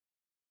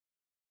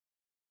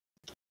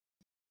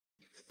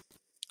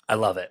 I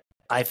love it.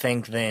 I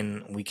think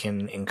then we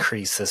can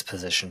increase this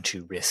position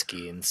to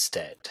risky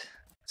instead.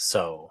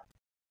 So,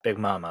 Big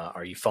Mama,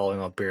 are you following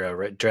all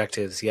Bureau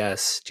directives?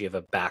 Yes. Do you have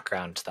a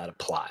background that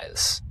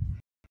applies?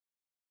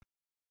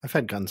 I've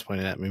had guns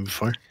pointed at me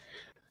before.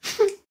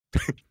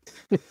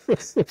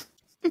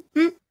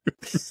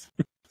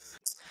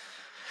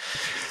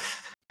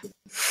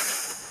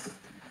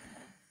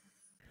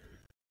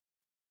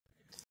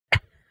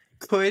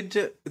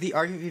 Could the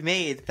argument be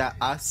made that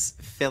us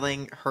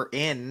filling her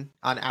in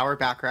on our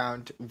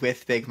background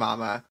with Big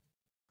Mama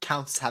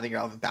counts as having a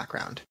relevant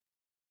background?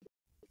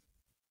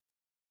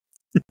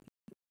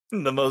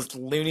 The most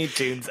Looney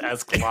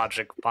Tunes-esque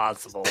logic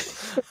possible.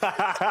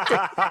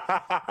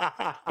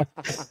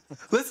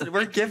 Listen,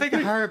 we're giving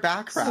her a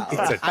background.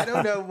 I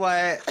don't know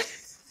what...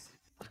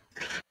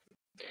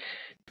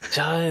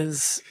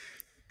 Does...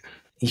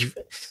 You...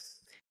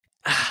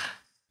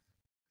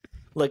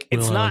 Look,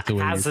 it's Well, I not like the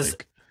way as you this...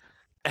 think.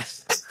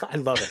 I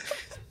love it.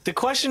 The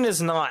question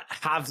is not,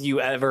 have you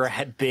ever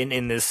been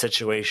in this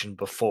situation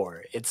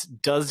before? It's,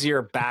 does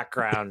your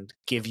background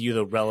give you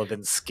the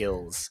relevant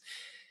skills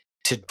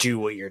to do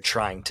what you're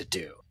trying to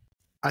do?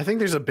 I think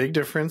there's a big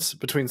difference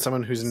between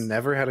someone who's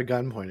never had a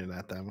gun pointed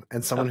at them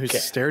and someone Okay.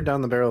 who's stared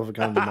down the barrel of a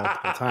gun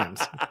multiple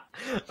times.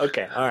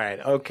 Okay, all right,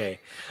 okay.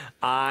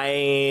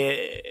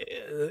 I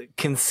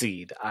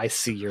concede. I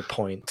see your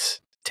point.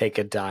 Take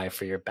a die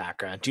for your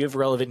background. Do you have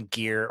relevant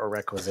gear or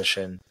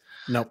requisition?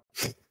 Nope.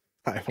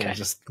 I will Okay.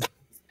 just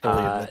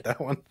fully admit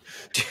that one.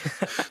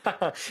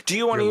 Do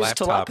you want to Your use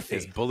laptop telepathy?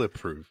 is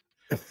bulletproof.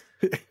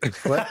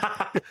 What?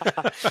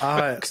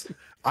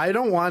 I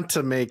don't want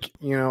to make,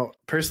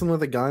 person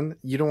with a gun,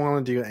 you don't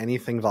want to do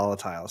anything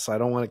volatile. So I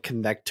don't want to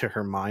connect to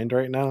her mind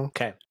right now.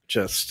 Okay,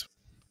 Just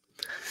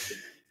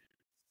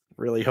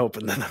really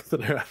hoping that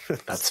nothing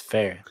happens. that's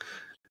fair.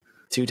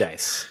 2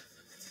 dice.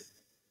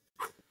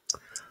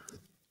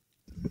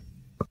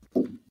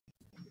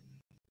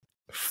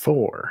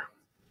 Four.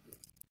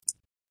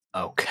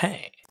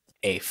 Okay,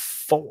 a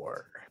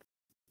 4.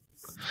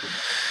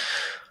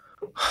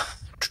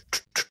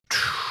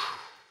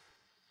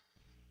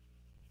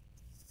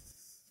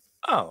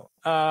 Oh,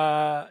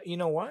 you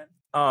know what?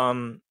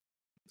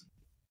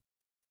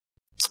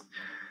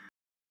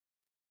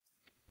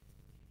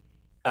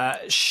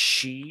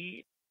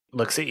 She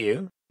looks at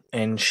you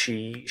and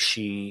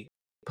she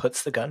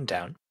puts the gun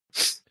down.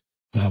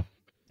 Oh.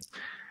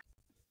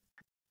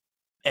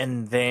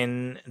 And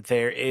then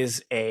there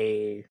is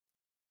a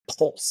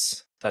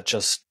pulse that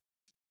just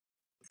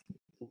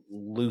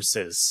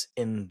looses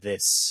in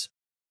this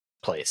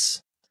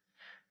place.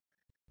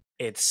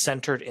 It's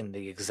centered in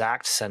the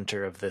exact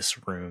center of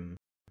this room.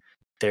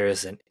 There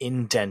is an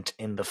indent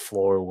in the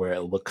floor where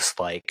it looks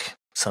like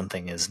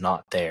something is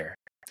not there.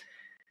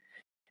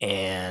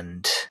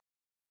 And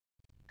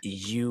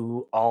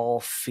you all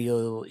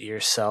feel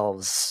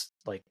yourselves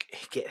like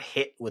get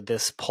hit with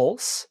this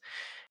pulse,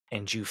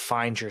 and you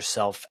find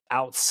yourself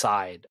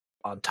outside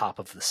on top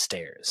of the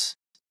stairs.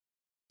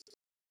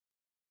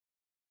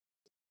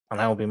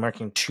 And I will be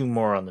marking 2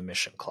 more on the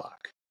mission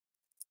clock.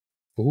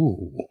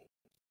 Ooh.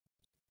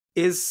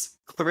 Is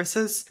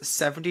Clarissa's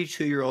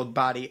 72-year-old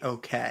body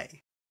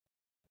okay?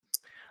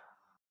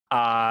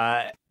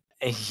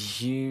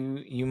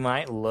 You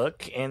might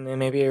look, and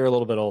maybe you're a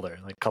little bit older,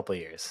 like a couple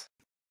of years.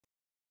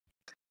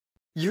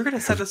 You're going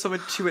to send this woman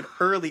to an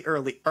early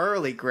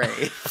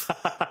grave.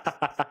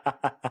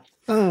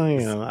 Oh,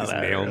 Is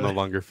Nail no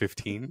longer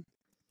 15?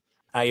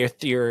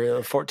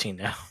 You're 14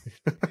 now.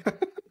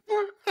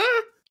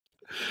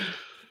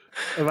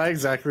 Am I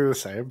exactly the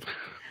same?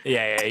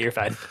 Yeah, you're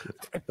fine.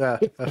 Yeah,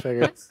 I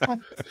figured.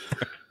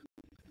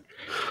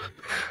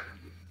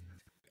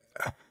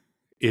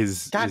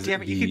 God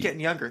damn it, you keep getting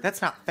younger.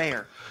 That's not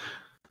fair.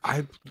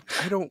 I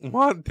don't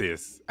want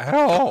this at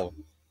all.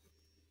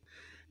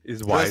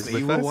 Is Wise Listen,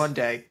 with you will us? one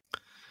day.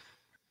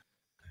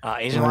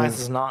 Agent Wise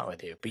is not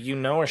with you, but you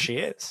know where she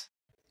is.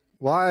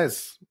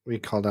 Wise. We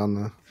call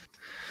down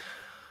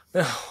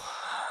the...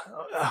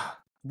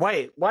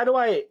 Wait, why do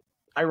I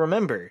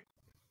remember?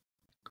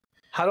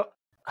 How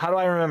do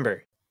I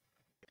remember?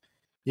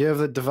 You have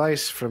the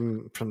device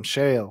from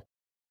Shale.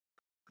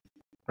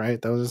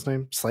 Right? That was his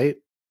name?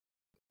 Slate?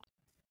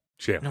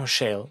 Shale. No,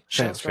 Shale.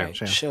 Shale, Shale's right.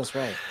 Shale. Shale's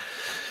right.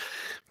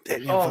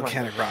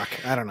 Volcanic rock.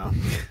 I don't know.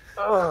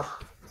 Oh,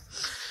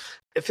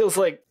 it feels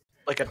like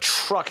a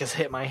truck has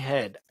hit my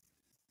head.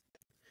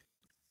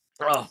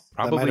 Oh,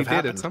 That might Probably have did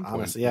happened, at some point.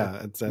 honestly.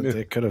 Yeah,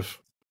 it could have.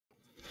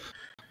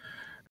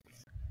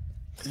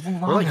 how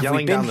long We're like have we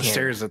yelling been down the here?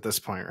 stairs at this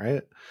point,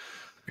 right?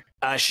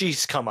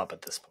 She's come up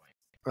at this point.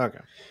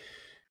 Okay.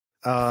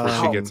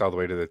 Before she gets all the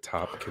way to the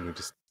top, can we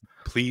just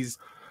please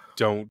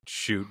don't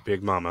shoot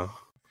Big Mama.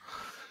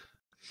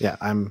 Yeah,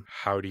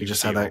 How do you we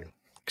just feel? had that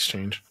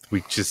exchange. I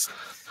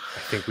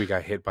think we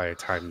got hit by a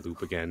time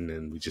loop again,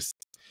 and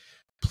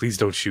please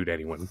don't shoot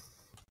anyone.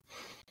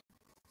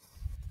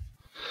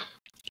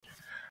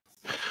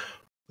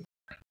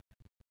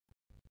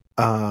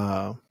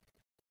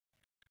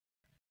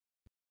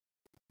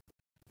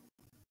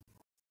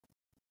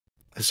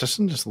 Is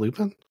Justin just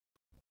looping?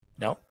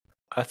 No,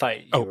 I thought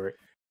you were.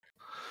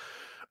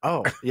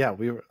 Oh, yeah,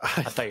 we were.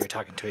 I thought you were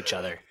talking to each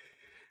other.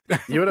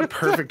 You had a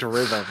perfect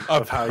rhythm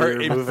of how you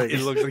were moving.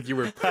 It looked like you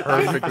were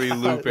perfectly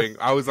looping.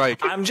 I was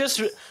like, I'm just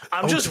did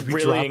we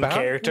really in drop out?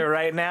 character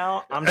right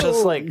now. I'm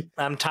just like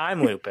I'm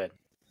time looping.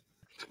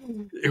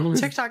 it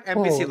was TikTok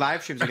NBC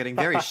live streams are getting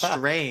very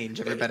strange,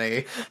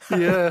 everybody.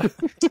 Yeah.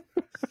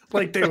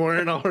 Like they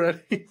weren't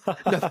already.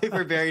 No, they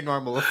were very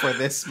normal for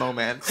this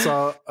moment.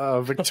 Saw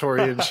a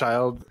Victorian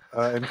child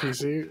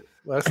NPC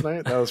last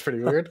night. That was pretty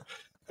weird.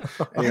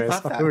 Anyways, I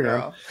love that moving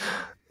girl.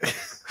 on.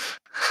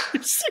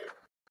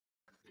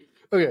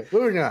 Okay,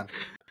 moving on.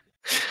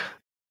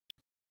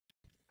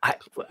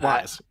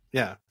 Wise.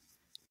 Yeah.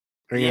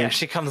 Are you Yeah, gonna-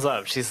 she comes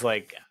up. She's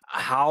like,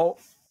 "How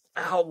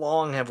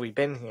long have we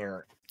been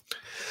here?"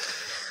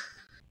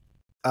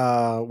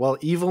 Well,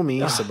 Evil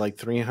Me said like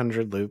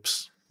 300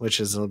 loops, which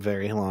is a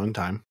very long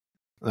time.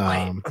 Wait,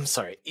 I'm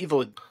sorry.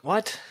 Evil.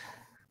 What?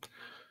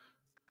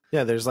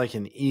 Yeah, there's like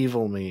an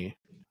Evil Me,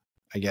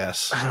 I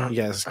guess. I don't-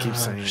 You guys I keep don't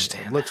saying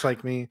understand. it looks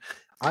like me.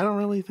 I don't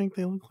really think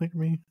they look like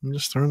me. I'm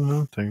just throwing it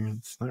out there.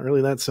 It's not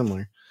really that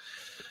similar.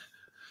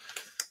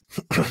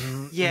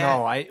 Yeah.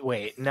 No,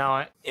 wait.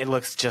 No, it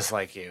looks just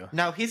like you.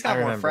 No, he's I got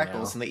more remember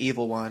freckles now. than the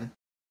evil one.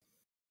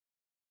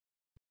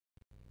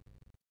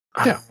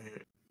 Yeah.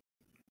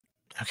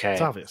 Okay.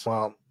 It's obvious.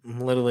 Well,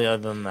 literally,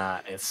 other than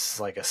that, it's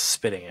like a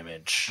spitting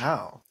image.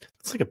 Oh.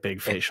 It's like a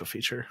big facial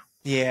feature.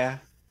 Yeah.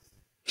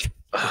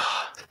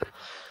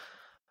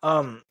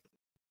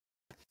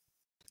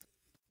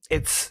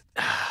 It's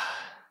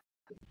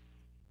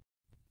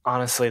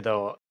honestly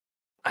though,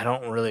 I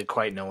don't really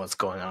quite know what's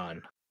going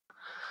on.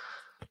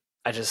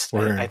 I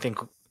think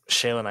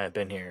Shayla and I have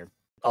been here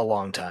a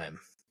long time.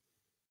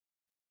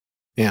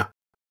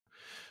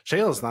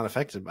 Shayla's not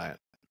affected by it.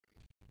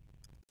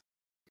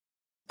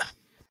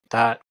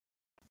 That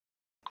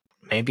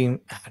maybe no,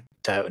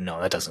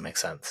 that doesn't make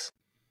sense.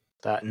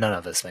 That none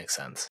of this makes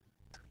sense.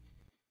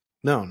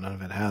 No, none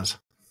of it has.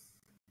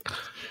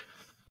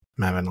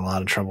 I'm having a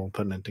lot of trouble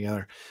putting it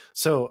together.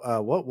 So,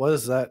 what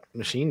was that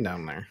machine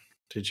down there?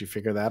 Did you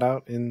figure that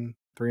out in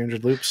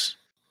 300 loops?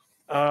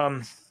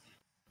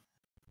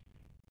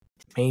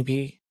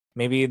 Maybe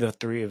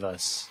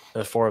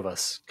the four of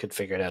us could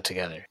figure it out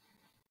together.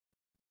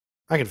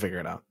 I can figure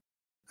it out.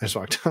 I just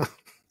walked out.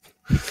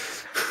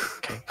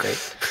 Okay,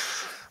 great.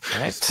 All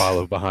right. just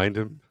follow behind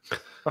him.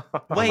 On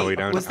the way Wait,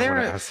 down, was I there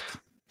wanna a- ask-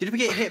 Did we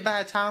get hit by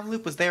a time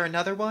loop? Was there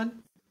another one?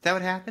 Is that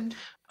what happened?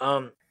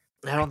 I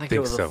don't think it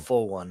think was so. a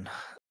full one.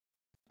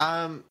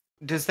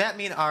 Does that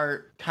mean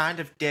our kind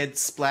of dead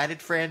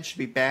splatted friend should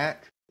be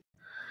back?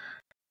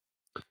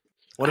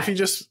 What if he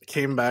just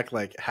came back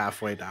like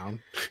halfway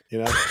down?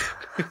 You know,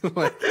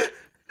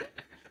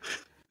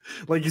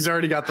 like he's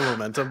already got the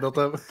momentum built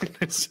up.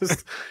 It's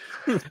just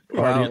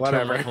Already at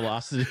whatever. terminal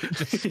velocity,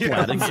 just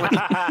Yeah, splatting.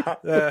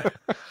 it's like,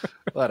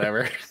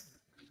 whatever.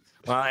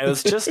 Well,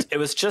 it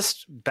was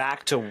just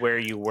back to where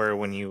you were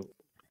when you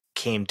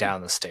came down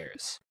the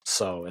stairs.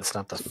 So it's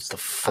not the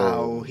full.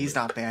 Oh, he's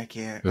not back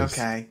yet. Yes.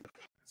 Okay.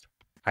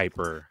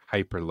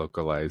 hyper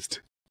localized.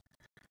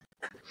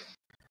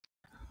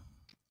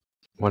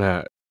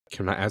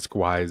 Can I ask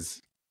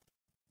Wise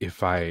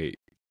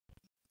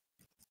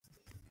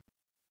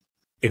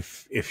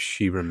if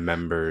she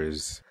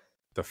remembers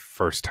the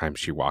first time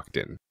she walked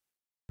in?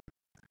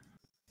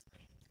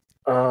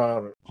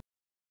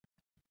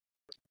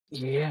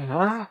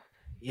 Yeah.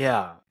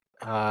 Yeah.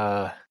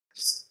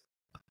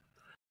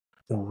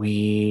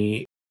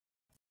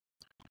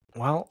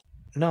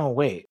 No,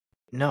 wait.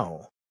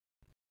 No.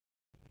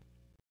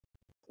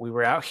 We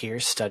were out here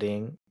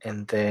studying,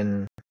 and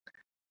then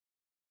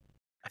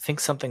I think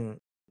something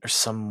or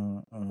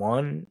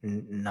someone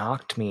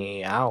knocked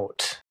me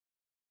out.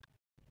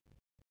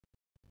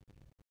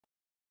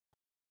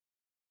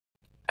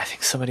 I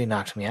think somebody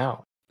knocked me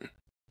out.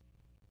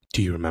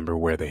 Do you remember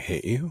where they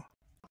hit you?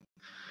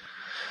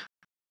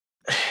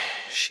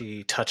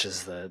 She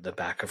touches the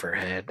back of her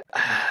head.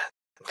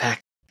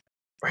 Back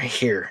right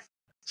here.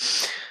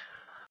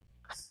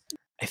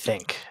 I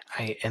think.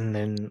 And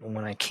then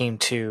when I came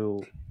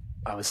to,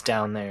 I was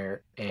down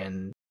there,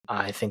 and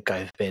I think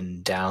I've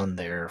been down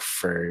there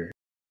for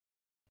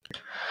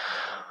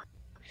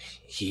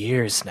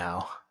years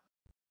now.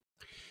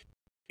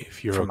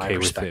 If you're from my okay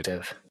with it,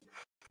 perspective.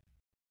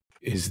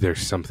 is there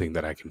something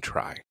that I can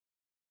try?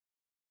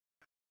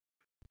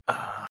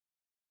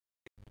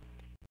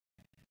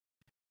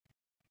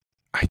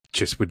 I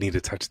just would need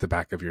to touch the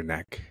back of your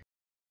neck.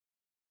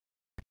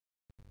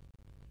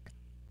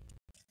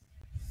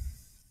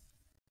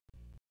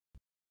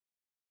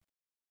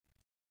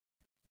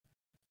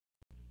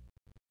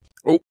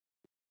 Oh,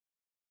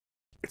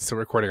 It's still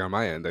recording on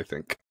my end, I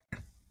think.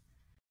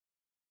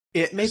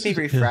 It made me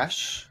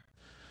refresh.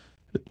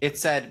 It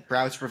said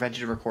browse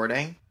prevented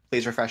recording.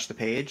 Please refresh the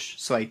page.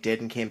 So I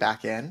did and came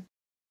back in.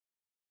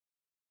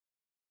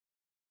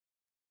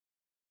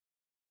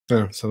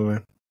 Oh, so do I.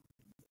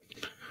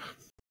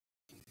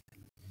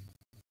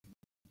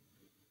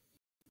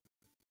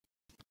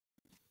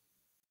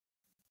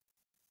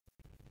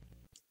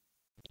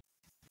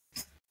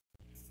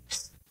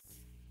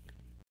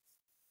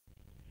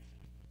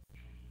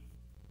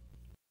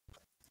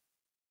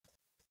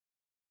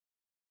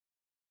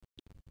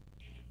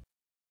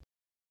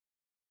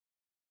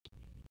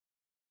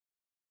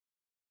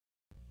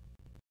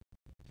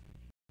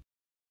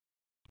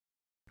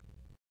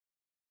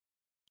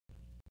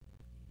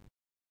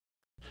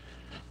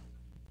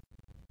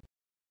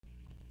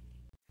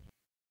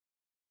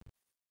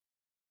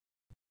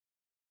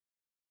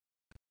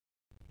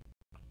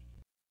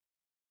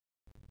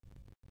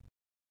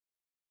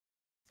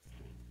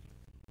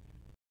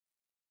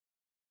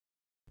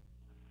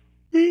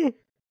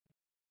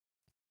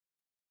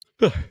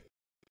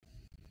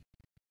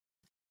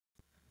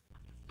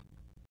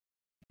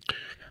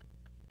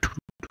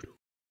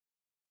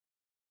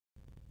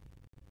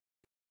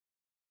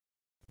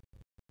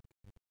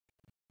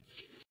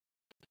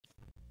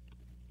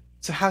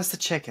 So how's the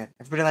chicken?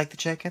 Everybody like the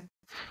chicken?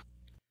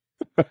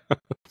 It's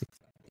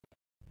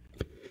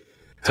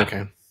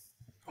okay.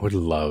 I would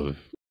love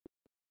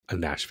a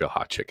Nashville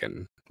hot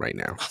chicken right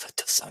now. Oh, that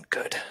does sound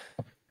good.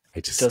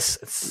 It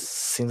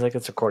Seems like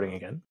it's recording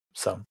again.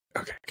 So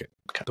okay, good.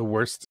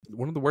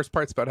 One of the worst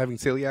parts about having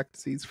celiac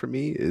disease for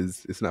me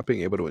is not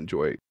being able to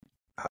enjoy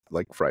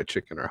like fried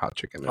chicken or hot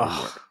chicken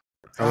anymore.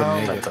 I wouldn't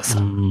make that it. does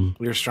sound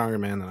You're a stronger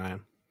man than I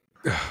am.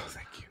 Oh,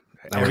 thank you.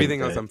 I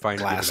Everything wouldn't else I'm fine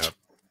giving last. up.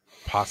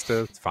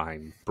 Pasta,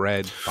 fine.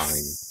 Bread,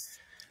 fine.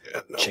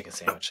 Yeah, no. chicken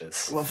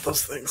sandwiches. Love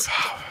those things.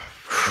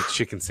 The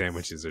chicken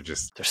sandwiches are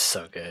just. They're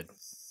so good.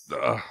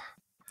 Ugh.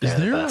 Is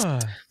They're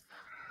the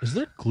is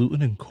there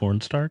gluten in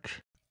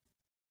cornstarch?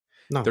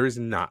 No. There is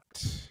not.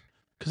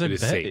 Because It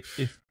is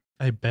safe.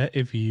 I bet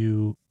if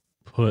you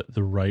put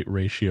the right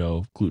ratio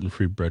of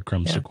gluten-free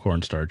breadcrumbs to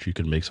cornstarch, you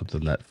can make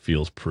something that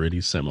feels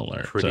pretty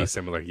similar. Pretty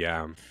similar,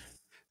 yeah.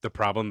 The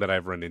problem that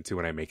I've run into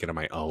when I make it on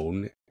my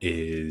own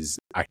is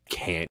I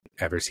can't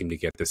ever seem to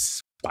get the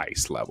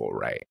spice level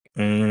right.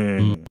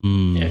 Yeah,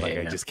 Like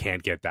I just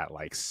can't get that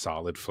like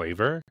solid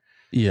flavor.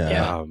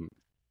 Yeah.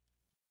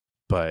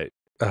 But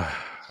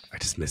I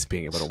just miss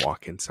being able to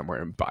walk in somewhere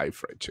and buy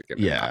fried chicken.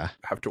 And not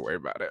have to worry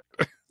about it.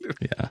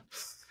 Yeah.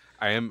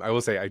 I will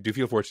say I do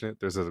feel fortunate.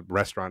 There's a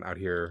restaurant out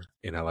here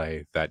in LA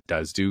that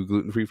does do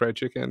gluten-free fried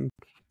chicken,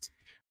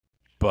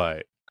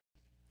 but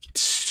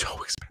it's so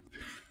expensive.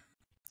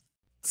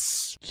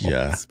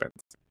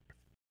 Expensive.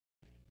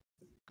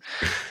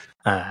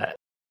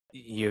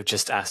 You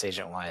just asked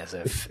Agent Y as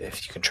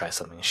if you can try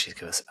something, and she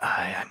goes,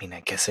 I mean,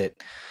 I guess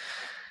it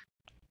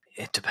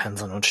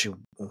depends on what you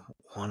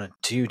want to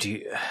do. Do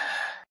you?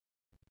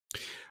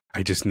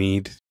 I just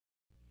need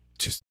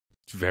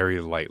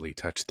very lightly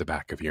touch the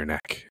back of your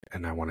neck,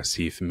 and I want to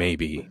see if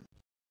maybe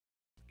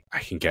I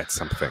can get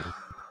something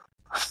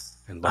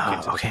and look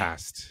into the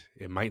past.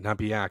 It might not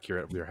be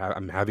accurate.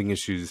 I'm having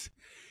issues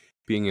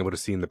being able to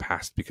see in the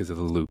past because of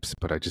the loops,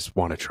 but I just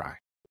want to try.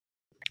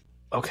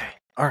 Okay.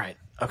 All right.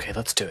 Okay,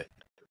 let's do it.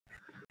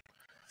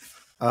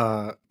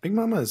 Big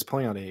Mama is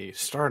pulling out a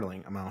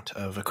startling amount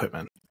of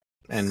equipment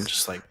and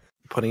just like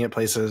putting it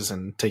places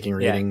and taking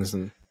readings,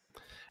 and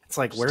it's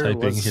like Just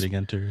typing, hitting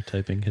enter,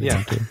 typing, hitting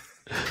enter.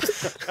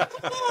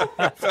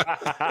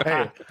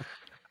 Hey,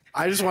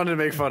 I just wanted to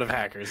make fun of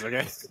hackers,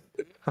 okay?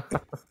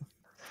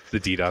 The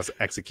DDoS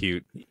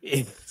execute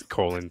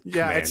colon.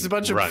 Yeah, command, it's a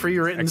bunch of run,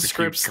 pre-written execute,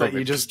 scripts command. that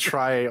you just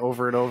try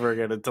over and over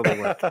again until they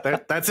work.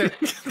 That's it.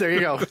 There you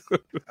go.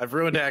 I've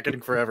ruined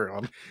hacking for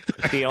everyone.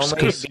 The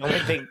only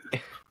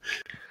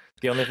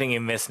thing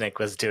you missed, Nick,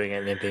 was doing it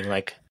and then being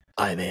like,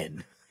 "I'm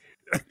in."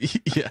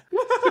 Yeah.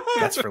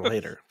 That's for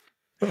later.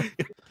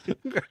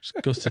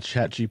 Goes to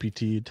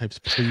ChatGPT, types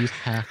please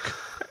hack.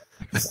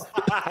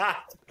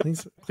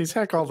 Please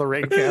hack all the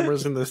rain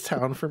cameras in this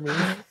town for me.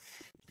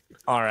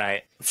 All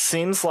right.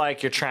 Seems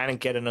like you're trying to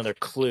get another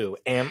clue.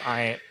 Am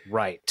I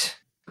right?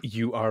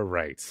 You are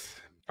right.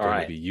 All Going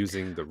right. to be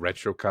using the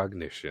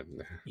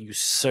retrocognition. You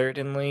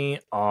certainly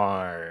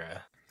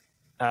are.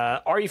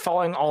 Are you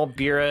following all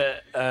Bira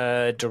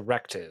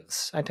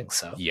directives? I think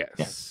so.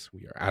 Yes,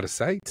 we are out of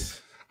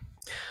sight.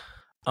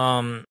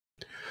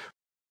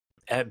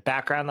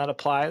 Background that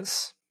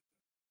applies.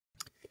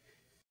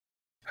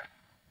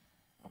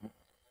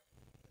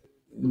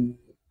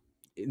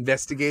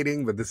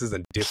 Investigating, but this is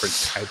a different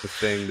type of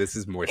thing. This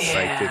is more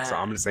psychic, so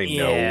I'm going to say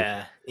no.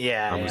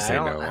 Yeah. I'm going to say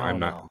no. I'm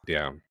not.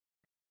 know.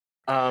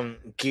 Yeah.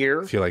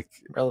 Gear. I feel like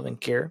Relevant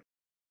gear.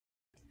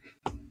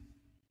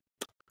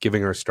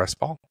 giving her a stress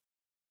ball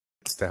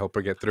to help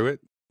her get through it.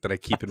 That I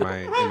keep in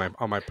my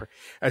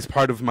as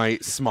part of my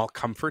small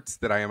comforts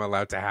that I am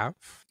allowed to have.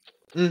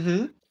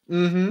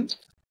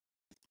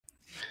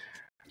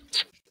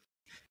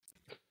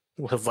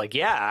 was like,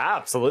 yeah,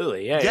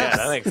 absolutely. Yeah, Yes.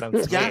 that makes sense. to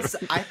me. Yes,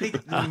 I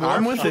think more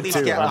I'm with it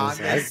people too, get on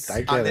honestly. this, I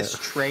get on this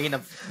it. train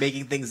of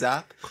making things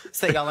up,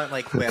 so y'all aren't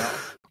like, well,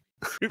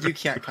 you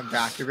can't come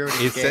back. You're ruining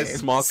It says games.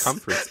 small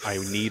comforts. I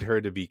need her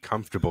to be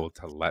comfortable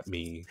to let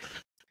me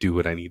do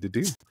what I need to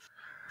do.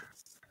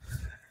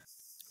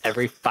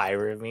 Every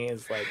fiber of me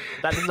is like,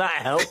 that does not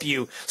help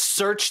you.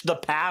 Search the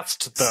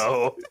past,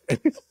 though. Do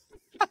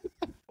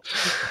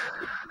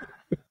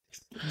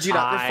you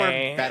not I-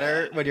 perform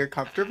better when you're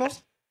comfortable?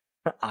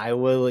 I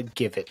will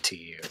give it to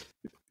you.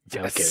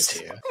 I'll give it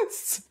to you.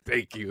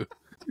 Thank you.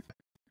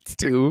 It's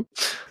 2.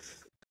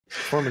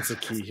 Performance is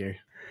key here.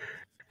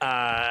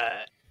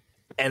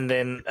 And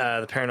then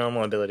the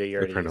paranormal ability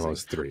you're The already paranormal using.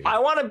 is 3. I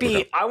want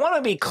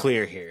to be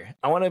clear here.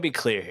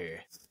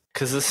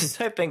 Because this is,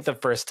 I think, the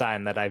first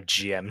time that I've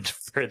GM'd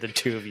for the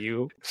two of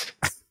you.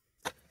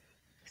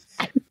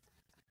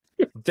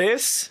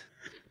 This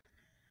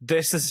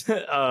is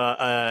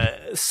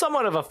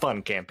somewhat of a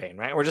fun campaign,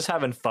 right? We're just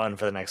having fun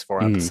for the next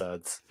 4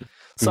 episodes.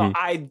 So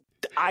I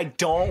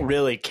don't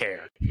really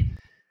care.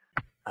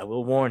 I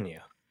will warn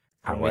you.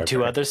 When we do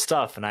However. other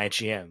stuff in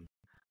IGM,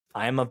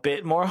 I am a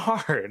bit more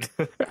hard.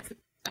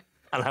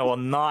 And I will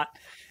not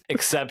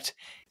accept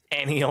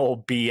any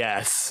old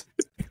BS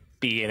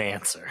be an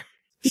answer.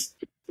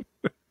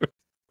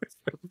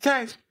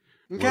 Okay.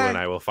 Will Okay. and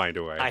I will find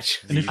a way. I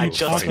And if I you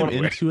just talk him want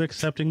to. into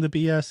accepting the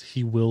BS,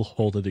 he will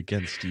hold it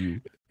against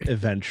you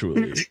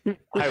eventually.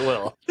 I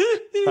will.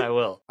 I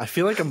will. I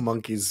feel like a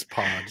monkey's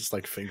paw, just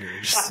like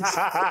fingers.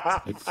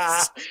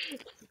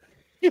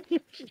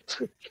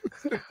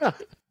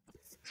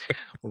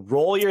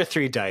 Roll your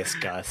 3 dice,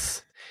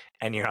 Gus,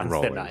 and you're on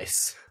Rolling. thin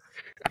ice.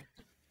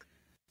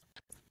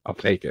 I'll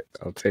take it.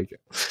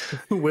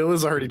 Will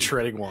is already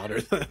treading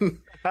water. Then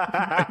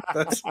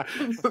that's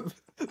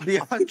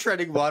Beyond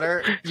treading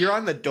water, you're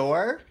on the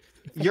door.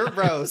 You're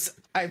Rose.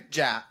 I'm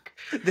Jack.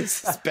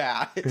 This is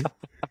bad.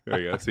 There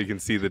you go. So you can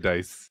see the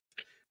dice.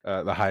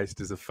 The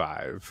highest is a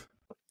 5.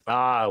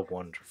 Ah,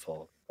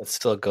 wonderful. It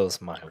still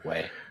goes my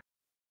way.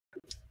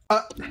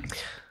 Wow.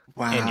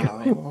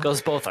 Anyway,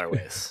 goes both our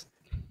ways.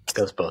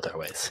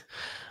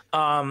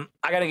 I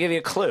gotta give you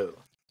a clue.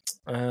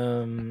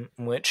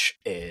 Which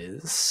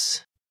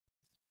is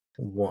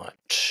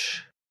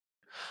what?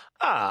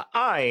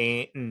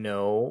 I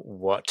know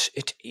what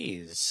it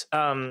is.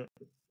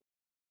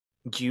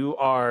 You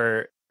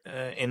are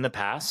in the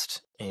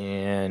past,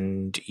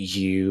 and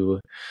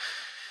you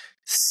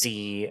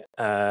see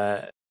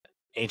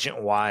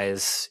Agent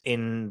Wise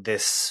in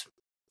this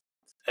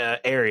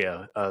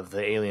area of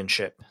the alien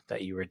ship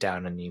that you were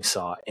down and you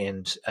saw,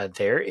 and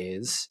there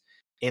is,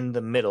 in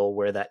the middle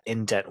where that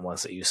indent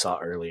was that you saw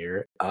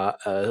earlier,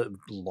 a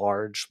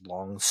large,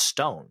 long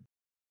stone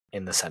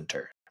in the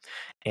center.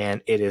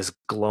 And it is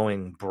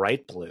glowing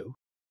bright blue.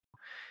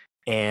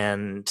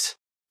 And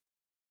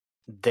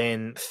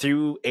then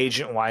through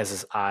Agent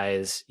Wise's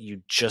eyes,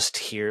 you just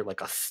hear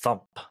like a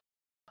thump.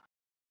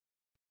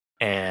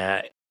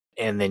 And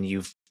then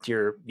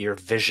your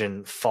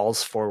vision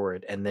falls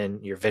forward, and then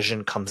your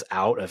vision comes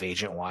out of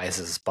Agent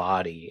Wise's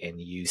body,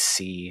 and you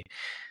see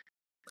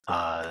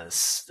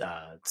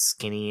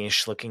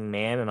skinny-ish looking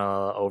man in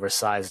a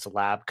oversized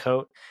lab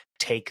coat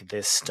take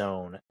this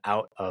stone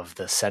out of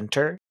the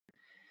center,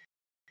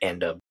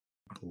 and a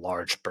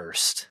large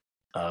burst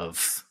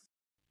of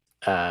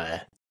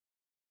like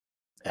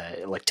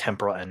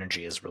temporal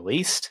energy is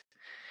released,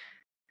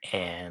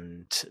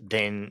 and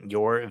then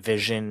your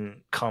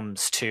vision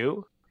comes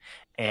to,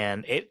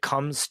 and it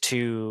comes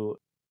to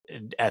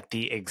at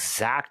the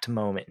exact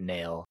moment,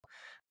 Nail,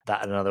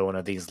 that another one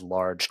of these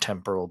large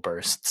temporal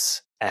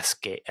bursts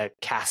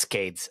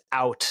cascades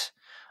out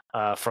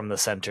from the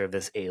center of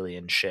this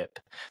alien ship.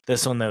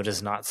 This one, though,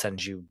 does not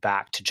send you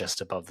back to just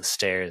above the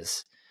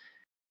stairs.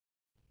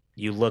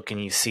 You look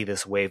and you see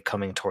this wave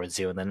coming towards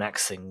you, and the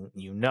next thing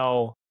you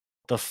know,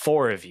 the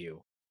 4 of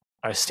you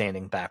are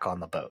standing back on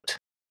the boat.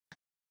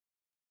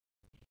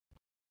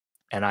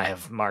 And I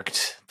have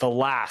marked the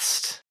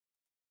last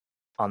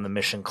on the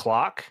mission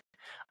clock.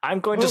 I'm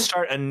going to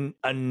start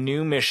a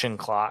new mission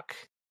clock.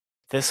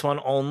 This one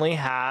only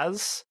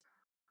has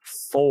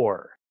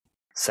 4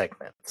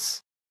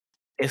 segments.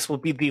 This will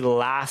be the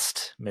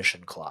last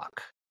mission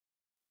clock.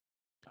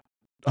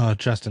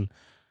 Justin,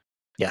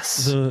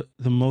 Yes. the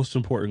most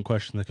important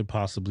question that could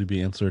possibly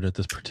be answered at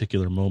this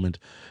particular moment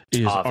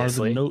is: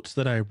 Obviously. Are the notes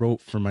that I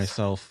wrote for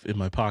myself in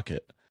my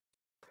pocket?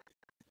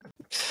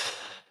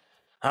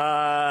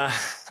 All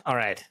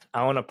right.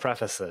 I want to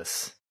preface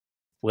this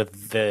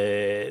with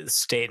the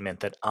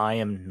statement that I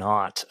am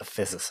not a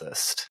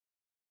physicist.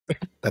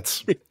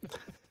 that's.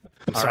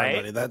 I'm All sorry,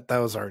 right. buddy. That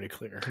was already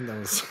clear. That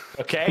was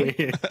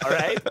Okay. All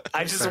right.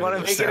 I just Sorry, want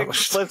to make it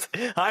established.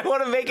 explicit. I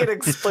want to make it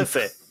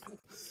explicit.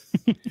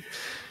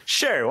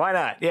 Sure. Why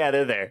not? Yeah,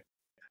 they're there.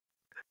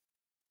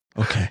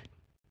 Okay.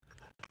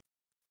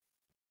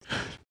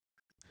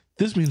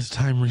 This means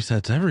time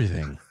resets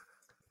everything.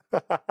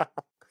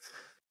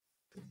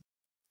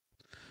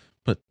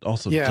 But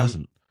also Yeah.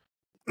 doesn't.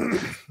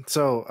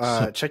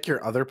 So check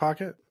your other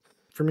pocket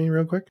for me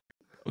real quick.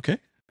 Okay.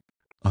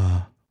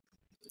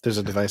 There's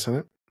a device in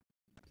it.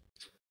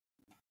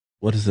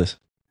 What is this?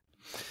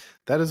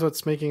 That is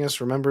what's making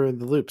us remember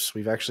the loops.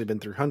 We've actually been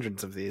through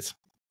hundreds of these.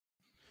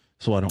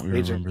 So why don't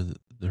we remember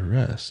the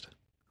rest?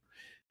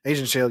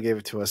 Agent Shale gave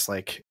it to us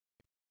like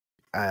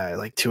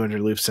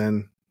 200 loops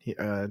in.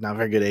 Not a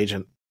very good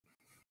agent.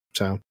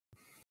 So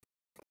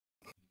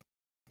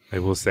I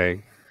will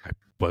say, I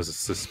was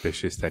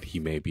suspicious that he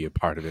may be a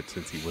part of it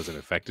since he wasn't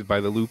affected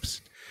by the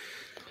loops.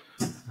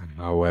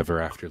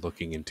 However, after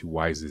looking into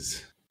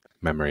Wise's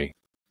memory,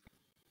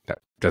 that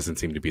doesn't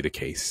seem to be the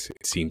case.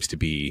 It seems to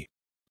be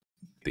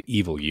the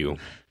evil you,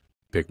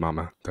 Big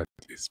Mama, that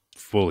is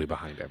fully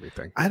behind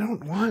everything. I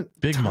don't want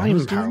Big time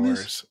Mama's doing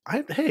powers.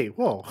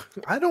 Whoa!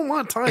 I don't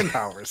want time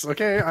powers.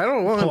 Okay, I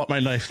don't want. Pull out my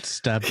knife and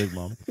stab Big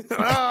Mom. We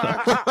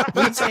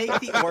take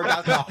the orb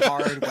out the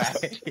hard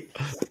way.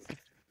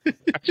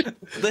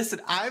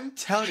 Listen, I'm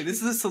telling you, this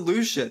is the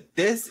solution.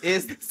 This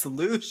is the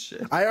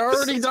solution. I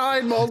already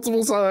died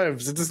multiple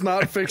times. It does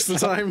not fix the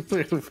time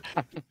loop.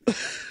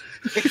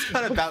 It's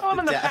not about On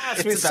the in the death. past,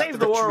 It's we about saved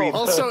the world. retrieval.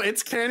 Also,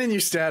 it's canon. You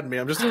stabbed me.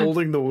 I'm just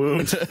holding the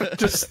wound.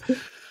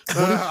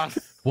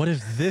 What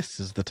if this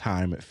is the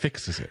time it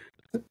fixes it?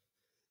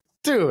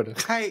 Dude.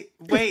 Hey,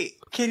 wait,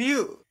 can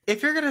you,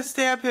 if you're gonna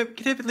stab him,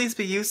 can it at least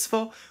be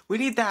useful? We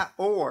need that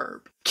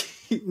orb.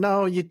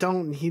 No, you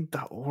don't need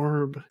the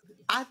orb.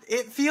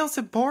 It feels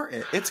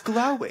important. It's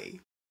glowy.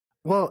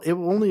 Well, it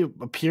only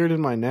appeared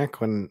in my neck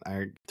when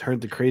I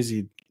heard the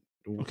crazy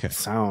Okay.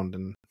 sound.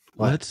 And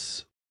what?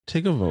 Let's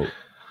take a vote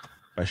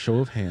by show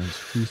of hands.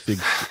 Who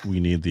thinks we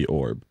need the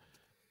orb?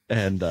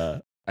 And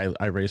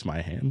I raise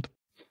my hand.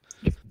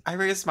 I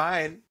raised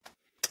mine.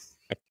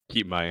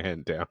 Keep my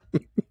hand down.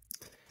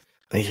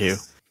 Thank you.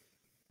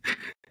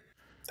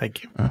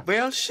 Thank you.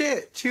 Well,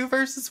 shit. 2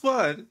 versus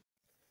 1.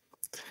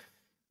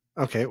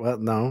 Okay, well,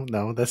 no,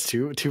 that's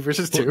two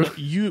versus two. Well, no,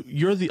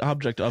 you're the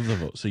object of the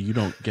vote, so you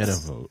don't get a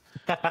vote.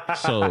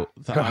 So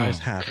the ayes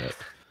have it.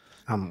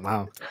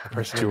 Wow, the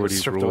person will be Majority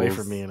stripped away rules.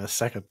 from me in a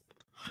second.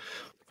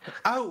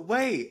 Oh,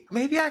 wait.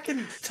 Maybe I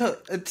can to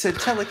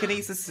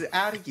telekinesis it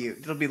out of you.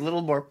 It'll be a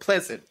little more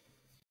pleasant.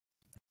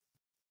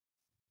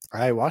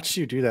 I watched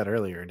you do that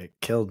earlier, and it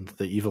killed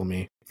the evil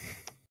me.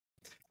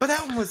 But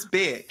that one was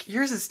big.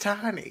 Yours is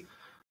tiny.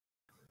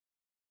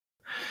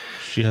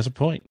 She has a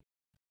point.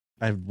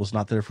 I was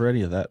not there for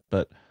any of that,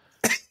 but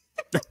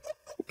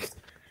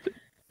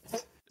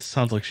it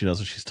sounds like she knows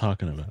what she's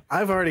talking about.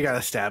 I've already got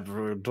a stab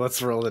wound.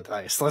 Let's roll the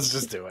dice. Let's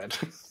just do it.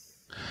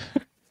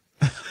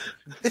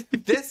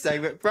 This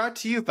segment brought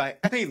to you by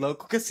any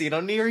local casino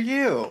near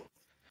you.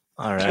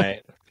 All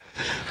right.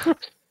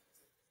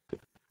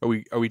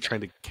 Are we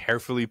trying to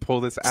carefully pull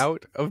this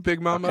out of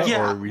Big Mama?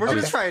 Yeah, or are we we're just...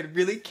 just trying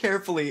really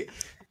carefully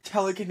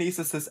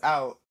telekinesis this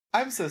out.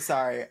 I'm so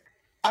sorry.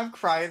 I'm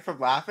crying from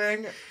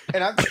laughing,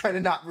 and I'm trying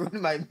to not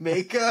ruin my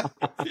makeup.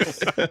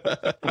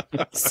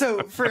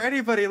 So, for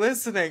anybody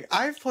listening,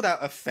 I've pulled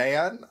out a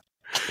fan.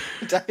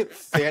 I'm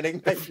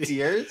fanning my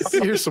tears.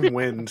 Here's some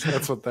wind.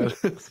 That's what that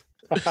is.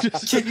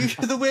 Can you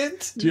hear the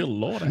wind? Dear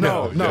Lord.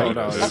 No.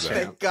 Oh, it's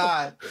thank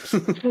God.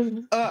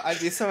 I'd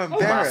be so Oh, my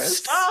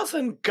embarrassed. stars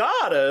and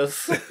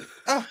goddess.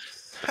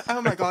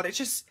 Oh my God,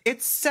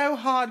 it's so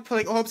hard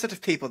pulling orbs out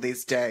of people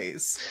these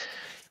days.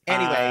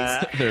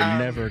 Anyways, They're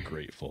never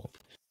grateful.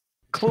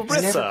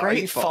 Clarissa, Never are you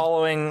grateful.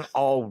 following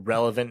all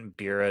relevant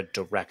Bureau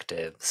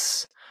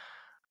directives?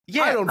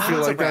 yeah, I don't feel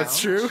miles like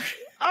that's around. true.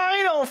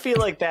 I don't feel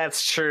like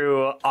that's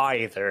true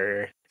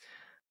either.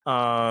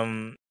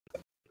 I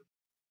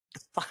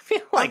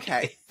feel like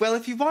Okay, well,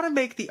 if you want to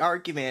make the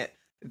argument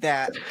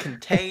that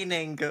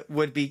containing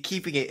would be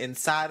keeping it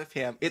inside of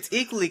him, it's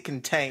equally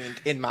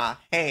contained in my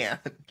hand.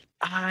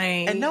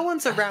 And no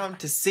one's around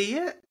to see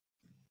it.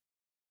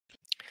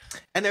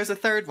 And there's a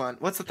third one.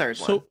 What's the third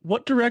one? So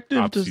what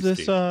directive does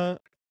this Obfuscate.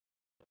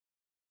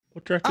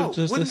 what directive Oh,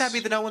 does wouldn't this that be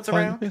the no one's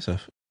apply around? based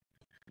off?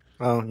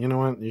 Well, you know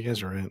what? You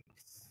guys are right.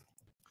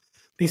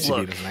 DCB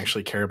Look. doesn't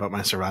actually care about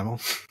my survival.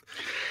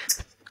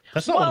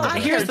 That's not Well, one of the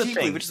here's Here's the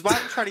deeply, thing. which is why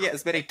I'm trying to get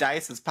as many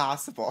dice as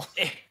possible.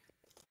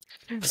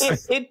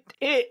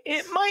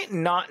 it might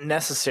not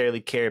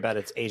necessarily care about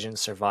its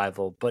agent's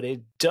survival, but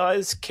it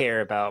does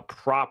care about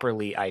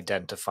properly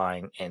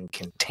identifying and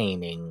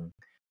containing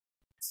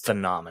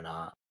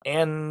phenomena.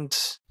 And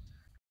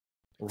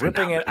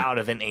ripping it out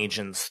of an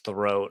agent's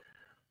throat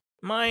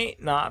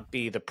might not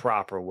be the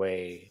proper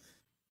way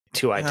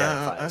to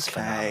identify this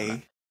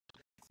phenomena.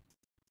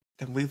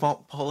 Then we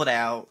won't pull it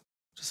out.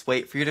 Just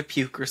wait for you to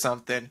puke or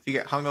something. If you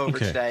get hungover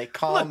Okay. today,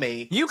 call Look,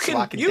 me. You so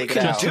I can dig it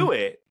out. do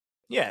it.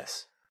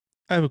 Yes.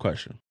 I have a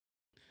question.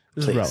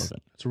 This Please. is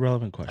relevant. It's a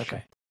relevant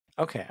question.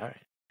 Okay. All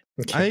right.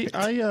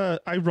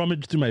 I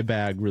rummaged through my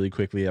bag really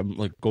quickly. I'm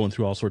like going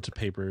through all sorts of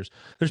papers.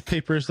 There's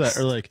papers that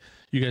are like,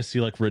 you guys see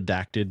like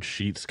redacted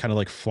sheets kind of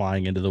like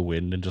flying into the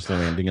wind and just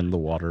landing in the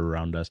water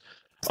around us.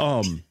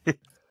 And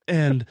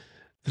then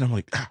I'm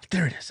like,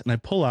 there it is. And I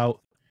pull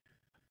out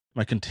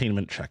my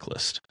containment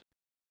checklist.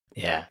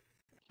 Yeah.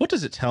 What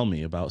does it tell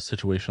me about a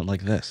situation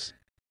like this?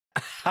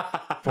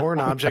 Foreign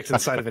object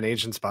inside of an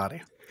agent's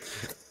body.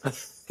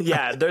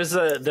 Yeah, there's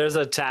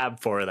a tab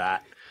for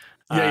that.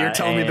 Yeah, you're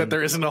telling me that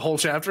there isn't a whole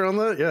chapter on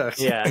that?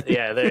 Yeah.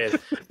 Yeah, there is.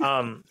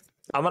 I'm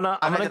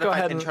gonna go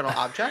ahead and internal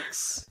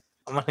objects.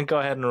 I'm gonna go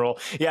ahead and roll.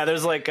 Yeah,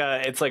 there's like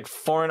it's like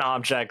foreign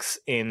objects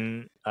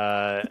in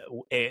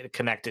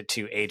connected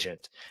to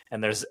agent,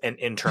 and there's an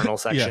internal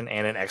section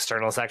and an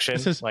external section.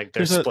 Like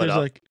they're split up.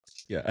 Like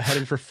a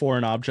heading for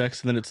foreign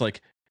objects, and then it's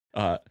like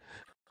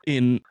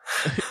in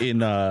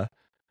like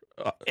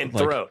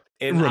throat,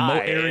 in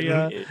remote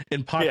area,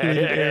 in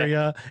populated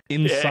area,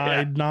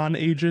 inside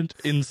non-agent,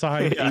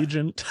 inside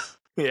agent.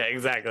 Yeah,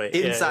 exactly.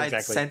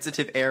 Inside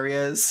sensitive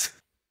areas.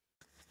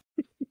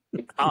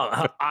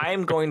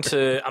 I'm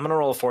gonna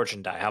roll a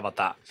fortune die. How about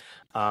that?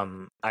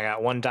 I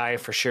got one die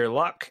for sheer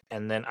luck,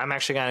 and then I'm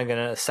actually gonna get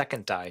a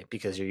second die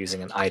because you're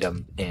using an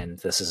item, and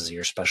this is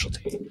your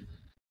specialty.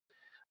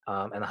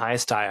 And the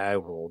highest die I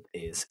rolled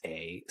is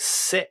a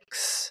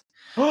 6.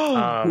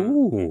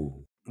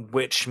 Ooh.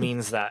 Which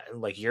means that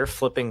like you're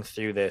flipping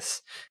through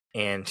this,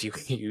 and you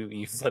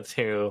flip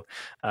through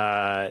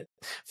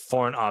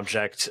foreign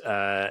object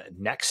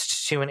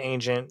next to an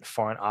agent,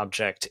 foreign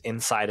object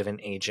inside of an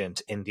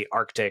agent in the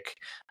Arctic.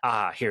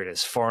 Here it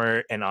is,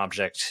 foreign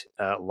object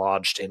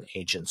lodged in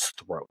agent's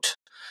throat,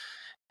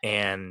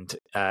 and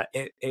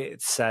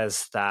it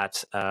says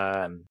that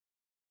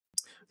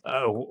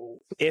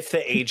if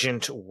the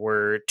agent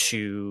were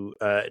to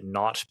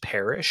not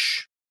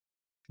perish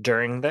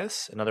during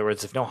this, in other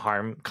words, if no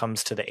harm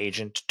comes to the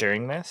agent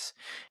during this,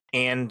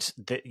 and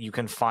that you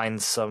can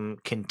find some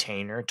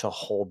container to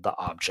hold the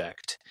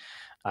object,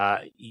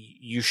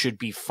 you should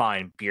be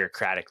fine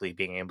bureaucratically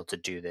being able to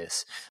do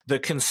this. The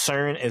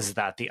concern is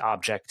that the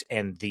object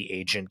and the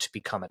agent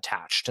become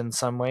attached in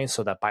some way,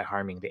 so that by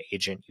harming the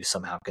agent, you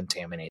somehow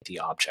contaminate the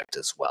object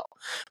as well.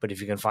 But if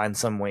you can find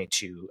some way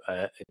to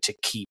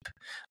keep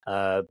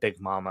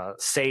Big Mama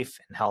safe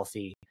and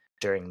healthy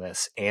during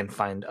this, and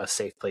find a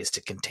safe place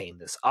to contain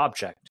this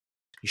object,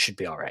 you should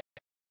be all right.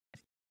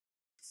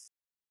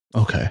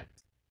 Okay.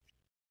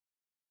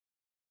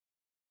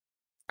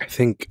 I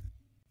think.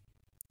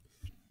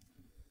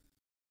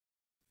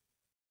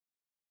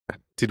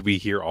 Did we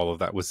hear all of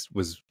that? Was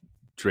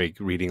Drake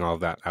reading all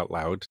of that out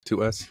loud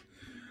to us?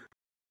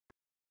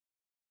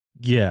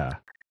 Yeah.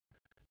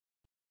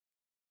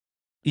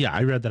 Yeah,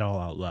 I read that all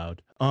out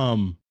loud.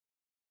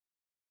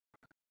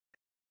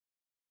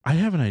 I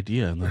have an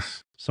idea,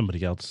 unless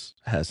somebody else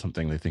has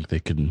something they think they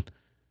can.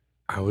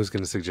 I was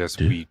going to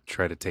suggest we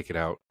try to take it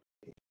out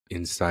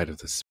inside of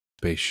the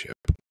spaceship,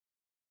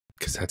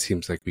 because that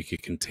seems like we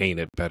could contain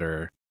it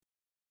better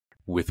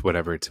with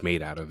whatever it's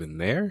made out of in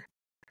there.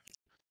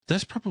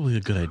 That's probably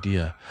a good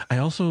idea. I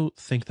also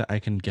think that I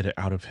can get it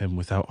out of him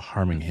without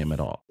harming him at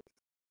all.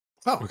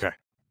 Oh, Okay.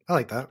 I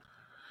like that.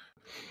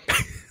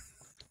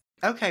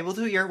 Okay, we'll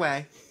do it your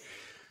way.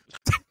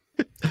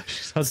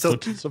 She sounds so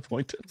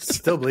disappointed.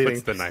 Still bleeding.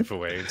 Puts the knife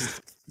away.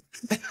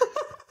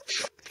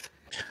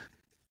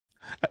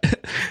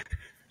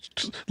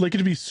 Like it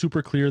to be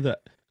super clear that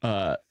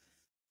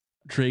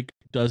Drake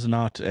does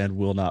not and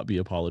will not be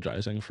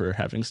apologizing for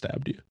having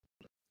stabbed you.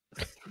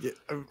 Yeah,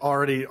 I've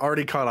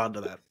already caught on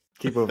to that.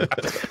 Keep moving.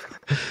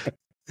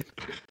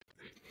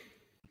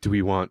 Do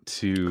we want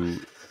to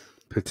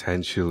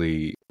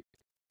potentially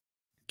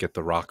get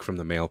the rock from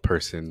the male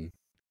person,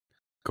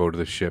 go to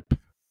the ship,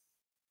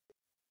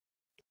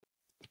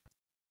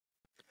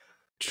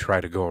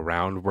 try to go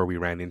around where we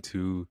ran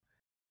into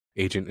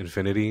Agent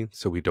Infinity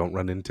so we don't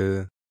run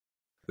into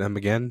them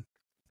again?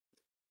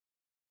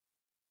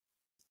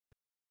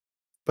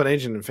 But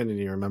Agent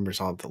Infinity remembers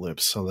all of the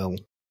loops, so they'll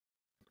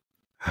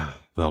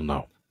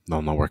know.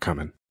 They'll know we're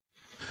coming.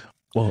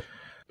 Well,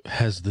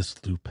 has this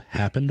loop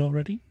happened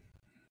already?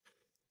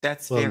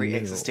 That's very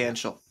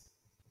existential.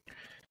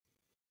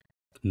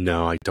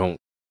 No, I don't.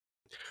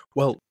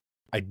 Well,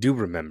 I do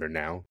remember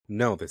now.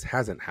 No, this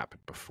hasn't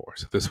happened before.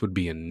 So this would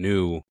be a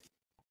new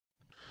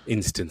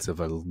instance of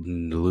a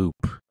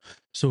loop.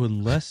 So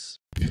unless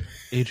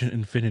Agent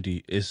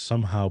Infinity is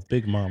somehow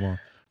Big Mama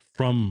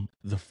from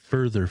the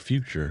further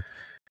future,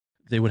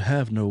 they would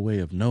have no way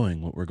of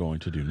knowing what we're going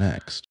to do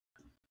next.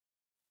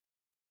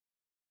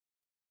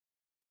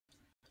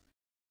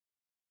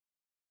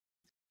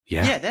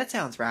 Yeah, that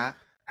sounds right.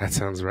 That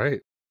sounds right.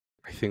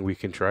 I think we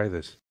can try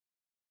this.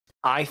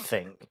 I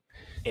think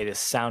it is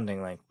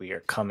sounding like we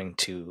are coming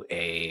to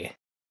a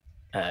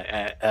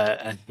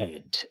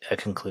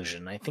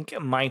conclusion. I think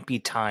it might be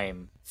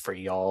time for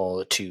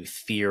y'all to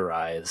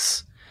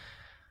theorize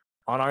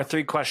on our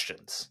 3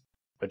 questions,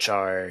 which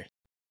are: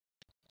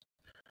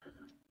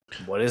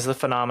 what is the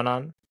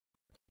phenomenon?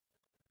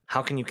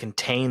 How can you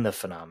contain the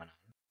phenomenon?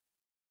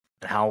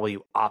 And how will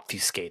you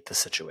obfuscate the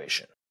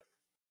situation?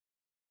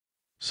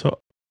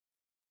 So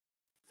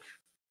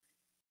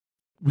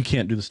we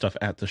can't do the stuff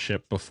at the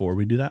ship before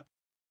we do that?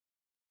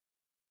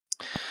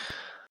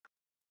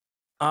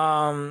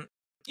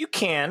 You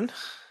can.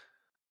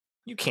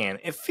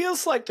 It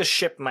feels like the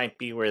ship might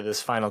be where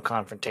this final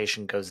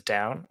confrontation goes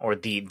down, or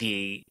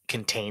the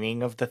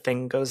containing of the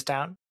thing goes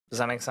down. Does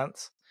that make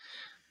sense?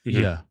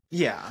 Yeah.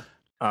 Yeah.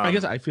 I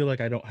guess I feel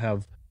like I don't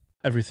have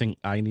everything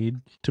I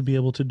need to be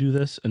able to do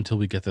this until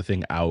we get the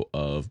thing out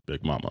of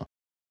Big Mama.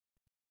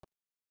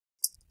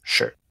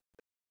 Sure.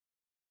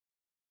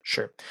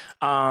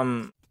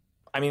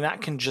 I mean,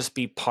 that can just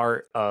be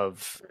part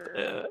of,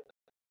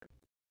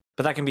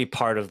 but that can be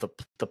part of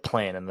the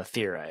plan and the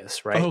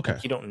theorize, right? Oh, okay.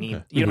 Like, you don't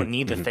need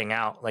Okay. the thing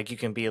out. Like, you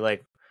can be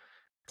like,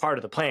 part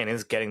of the plan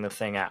is getting the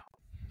thing out.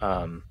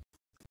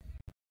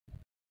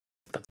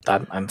 But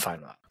that I'm fine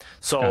with that.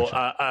 So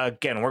Gotcha.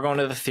 again, we're going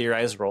to the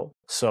theorize roll.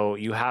 So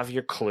you have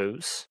your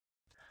clues.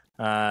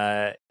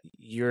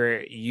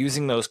 You're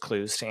using those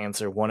clues to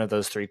answer one of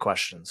those three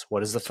questions.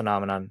 What is the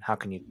phenomenon? How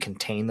can you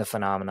contain the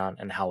phenomenon?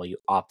 And how will you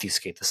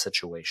obfuscate the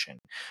situation?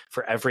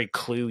 For every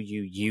clue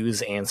you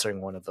use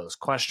answering one of those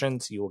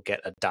questions, you will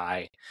get a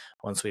die.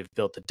 Once we've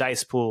built the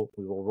dice pool,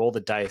 we will roll the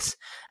dice,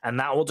 and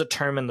that will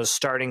determine the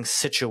starting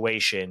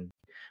situation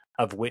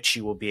of which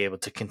you will be able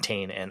to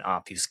contain and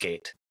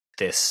obfuscate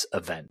this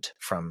event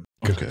from.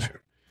 Okay.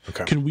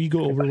 Can we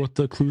go over what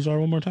the clues are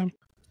one more time?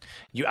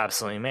 You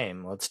absolutely may.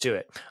 Let's do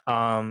it.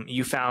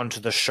 You found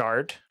the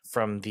shard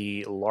from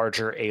the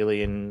larger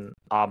alien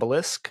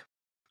obelisk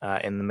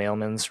in the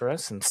mailman's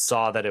rest and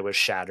saw that it was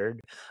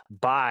shattered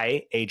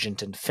by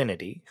Agent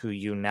Infinity, who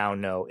you now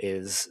know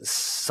is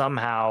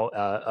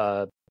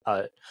somehow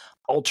a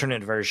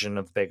alternate version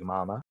of Big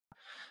Mama.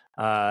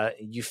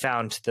 You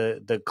found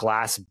the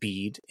glass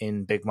bead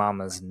in Big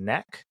Mama's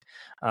neck,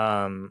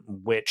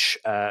 which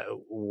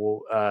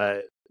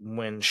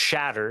when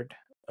shattered,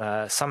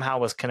 somehow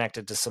was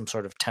connected to some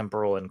sort of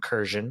temporal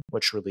incursion,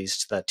 which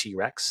released the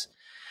T-Rex.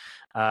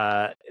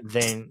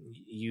 Then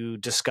you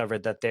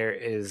discovered that there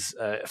is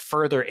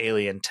further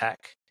alien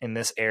tech in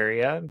this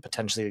area,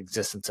 potentially the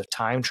existence of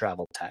time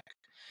travel tech.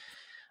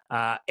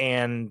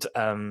 And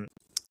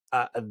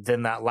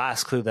then that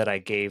last clue that I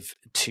gave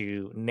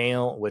to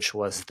Nail, which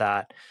was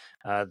that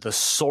the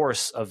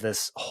source of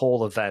this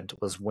whole event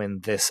was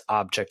when this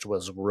object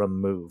was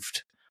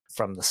removed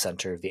from the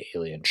center of the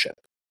alien ship.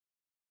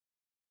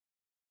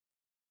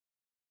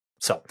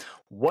 So,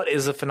 what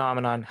is a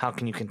phenomenon? How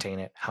can you contain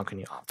it? How can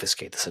you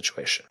obfuscate the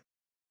situation?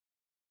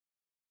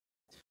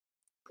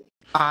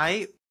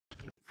 I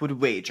would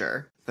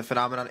wager the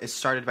phenomenon is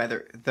started by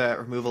the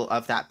removal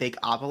of that big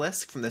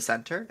obelisk from the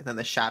center and then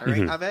the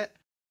shattering of it.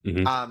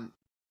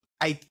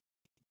 I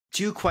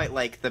do quite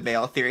like the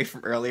mail theory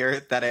from earlier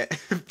that it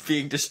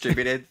being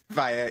distributed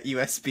via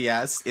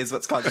USPS is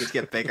what's causing it to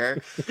get bigger.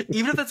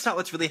 Even if that's not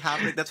what's really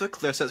happening, that's what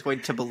Clarissa is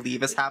going to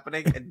believe is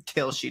happening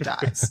until she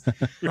dies.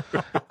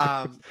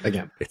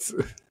 Again,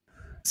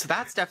 so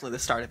that's definitely the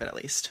start of it, at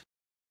least.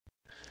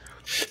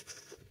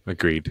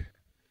 Agreed.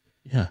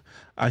 Yeah,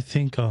 I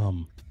think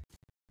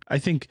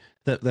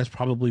that's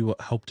probably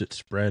what helped it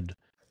spread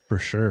for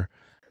sure.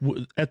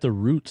 At the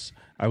roots,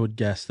 I would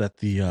guess that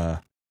the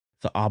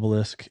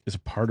obelisk is a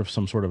part of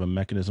some sort of a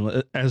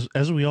mechanism.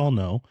 As we all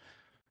know,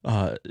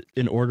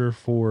 in order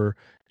for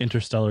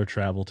interstellar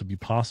travel to be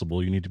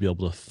possible, you need to be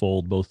able to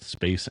fold both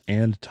space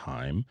and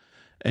time,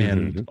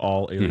 and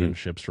all alien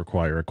ships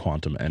require a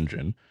quantum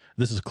engine.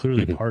 This is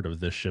clearly part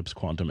of this ship's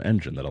quantum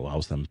engine that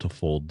allows them to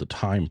fold the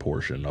time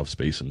portion of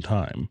space and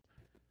time.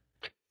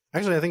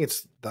 actually, I think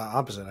it's the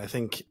opposite. I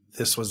think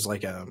this was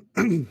like a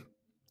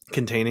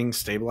containing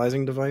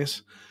stabilizing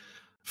device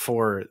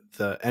for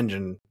the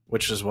engine,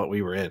 which is what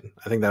we were in.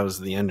 I think that was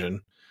the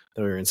engine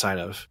that we were inside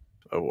of,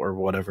 or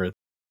whatever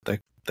the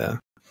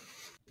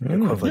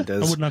equivalent I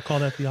is. would not call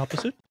that the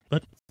opposite,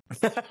 but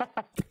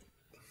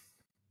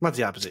Not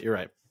the opposite. You're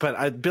right,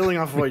 but building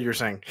off of what you're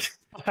saying,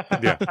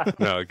 Yeah,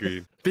 no,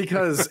 agreed.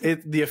 because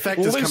the effect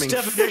is Loose coming.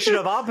 definition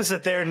of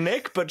opposite there,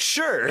 Nick, but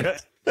sure.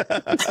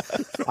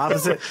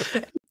 Opposite,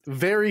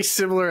 very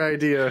similar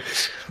idea.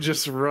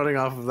 Just running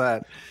off of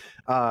that,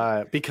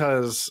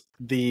 because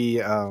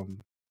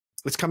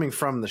it's coming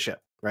from the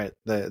ship, right?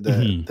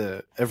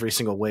 The every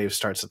single wave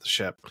starts at the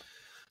ship,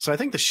 so I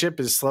think the ship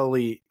is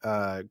slowly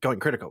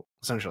going critical,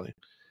 essentially.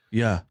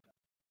 yeah.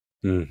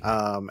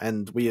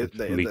 And we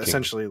Leaking.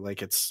 essentially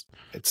like it's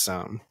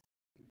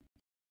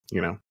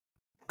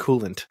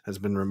coolant has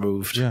been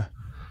removed. Yeah.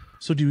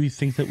 So do we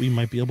think that we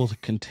might be able to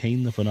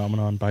contain the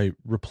phenomenon by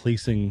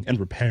replacing and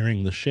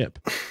repairing the ship,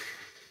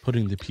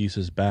 putting the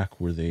pieces back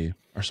where they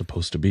are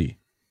supposed to be?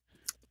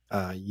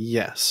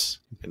 Yes,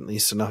 at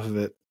least enough of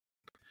it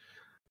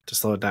to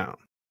slow it down,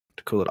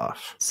 to cool it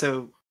off.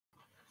 So,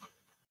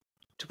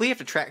 do we have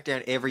to track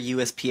down every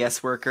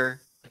USPS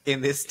worker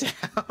in this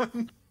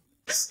town?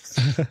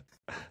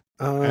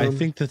 I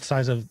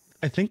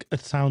think a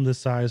sound this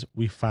size,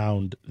 we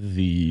found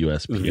the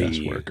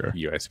USPS worker.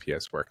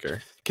 USPS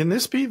worker. Can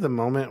this be the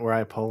moment where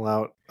I pull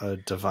out a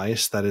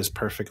device that is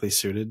perfectly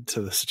suited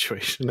to the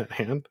situation at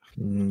hand?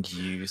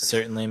 You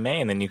certainly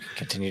may, and then you can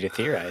continue to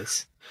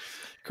theorize.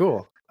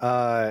 Cool.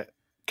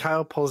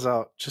 Kyle pulls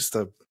out just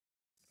a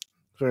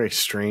very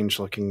strange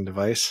looking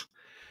device.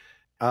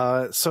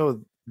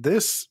 So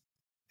this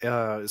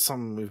is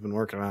something we've been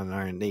working on in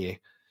R&D.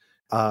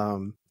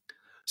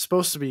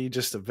 Supposed to be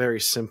just a very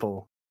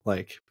simple,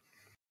 like,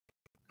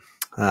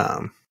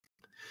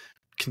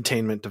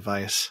 containment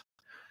device,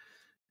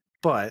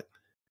 but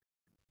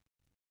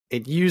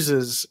it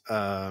uses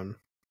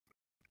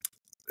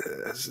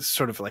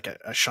sort of like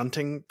a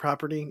shunting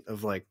property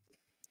of like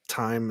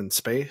time and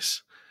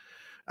space.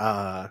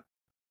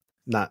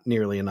 Not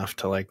nearly enough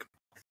to like,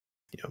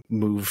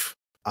 move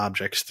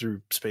objects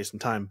through space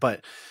and time,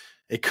 but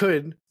it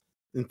could,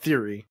 in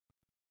theory,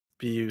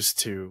 be used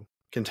to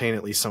contain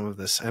at least some of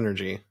this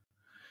energy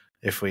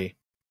if we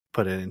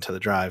put it into the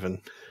drive.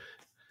 And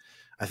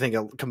I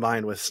think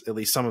combined with at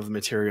least some of the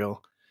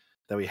material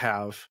that we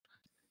have,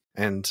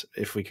 and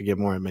if we could get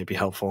more, it may be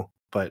helpful.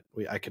 But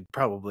I could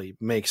probably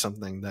make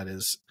something that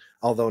is,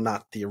 although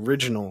not the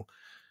original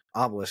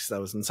obelisk that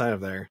was inside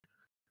of there,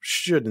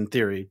 should in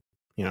theory,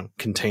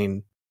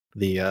 contain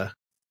the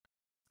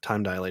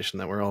time dilation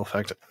that we're all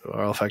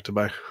affected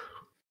by.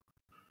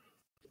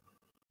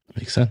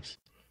 Makes sense.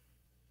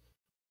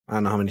 I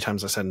don't know how many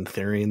times I said in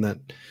theory and that.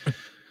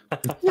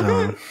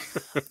 All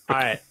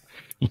right.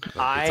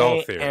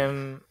 all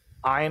theory.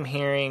 I am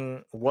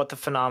hearing what the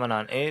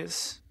phenomenon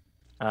is,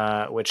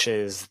 which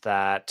is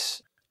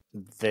that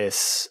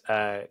this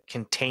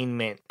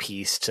containment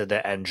piece to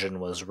the engine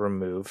was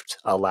removed,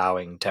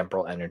 allowing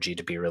temporal energy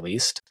to be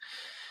released.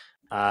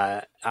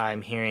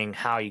 I'm hearing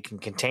how you can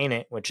contain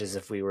it, which is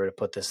if we were to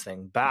put this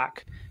thing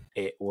back,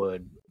 it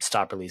would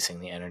stop releasing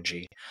the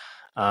energy.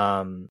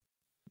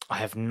 I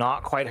have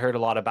not quite heard a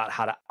lot about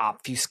how to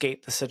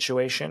obfuscate the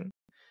situation.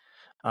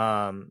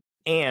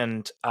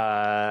 And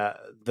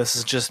this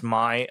is just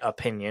my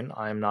opinion.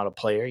 I'm not a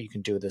player. You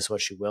can do with this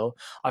what you will.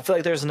 I feel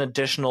like there's an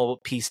additional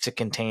piece to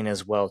contain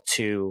as well,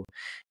 too,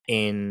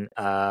 in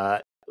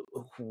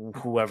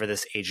whoever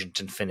this Agent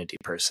Infinity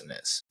person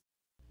is.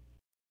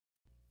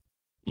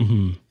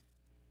 Mm-hmm.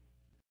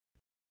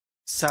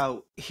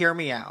 So, hear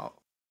me out.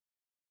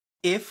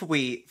 If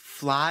we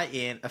fly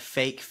in a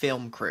fake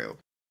film crew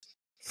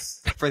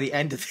for the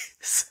end of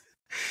this,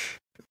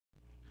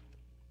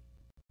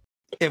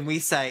 and we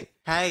say,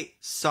 hey,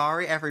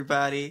 sorry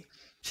everybody,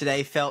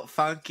 today felt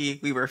funky,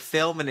 we were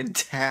filming in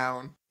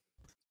town.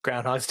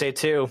 Groundhog's Day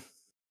 2.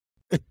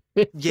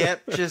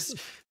 Yep, just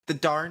the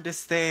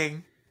darndest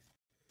thing.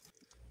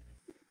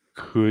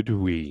 Could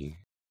we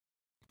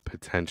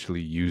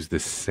potentially use the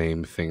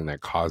same thing that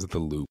caused the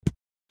loop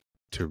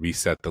to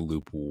reset the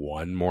loop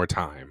one more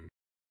time?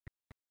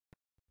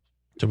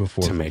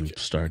 Before To the make loop it.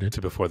 started.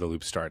 To before the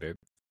loop started.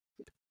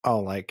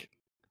 Oh,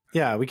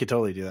 yeah, we could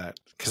totally do that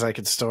because I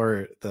could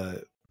store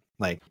the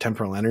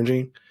temporal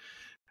energy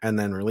and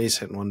then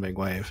release it in one big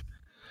wave.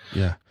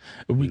 Yeah.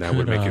 And that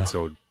would make it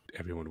so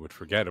everyone would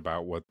forget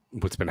about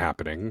what's been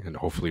happening and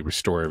hopefully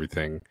restore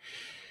everything.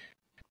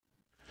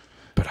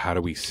 But how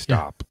do we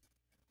stop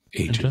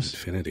Agent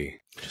Infinity?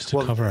 Just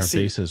to cover our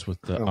bases with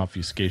the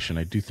obfuscation,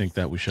 I do think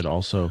that we should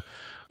also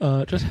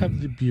just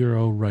have the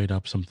Bureau write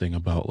up something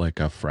about like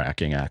a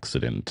fracking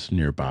accident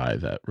nearby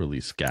that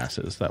released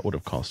gases that would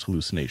have caused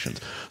hallucinations.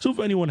 So if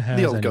anyone has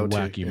any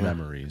wacky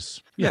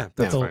memories,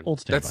 that's fine.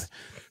 Old standby.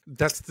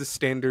 That's the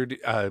standard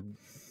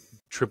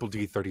triple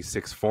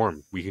D36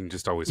 form. We can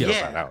just always fill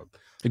that out.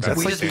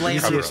 Exactly. We just lay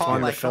it on the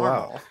phone like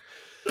normal.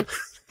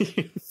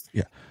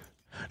 Yeah.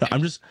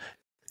 No,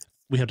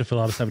 we have to fill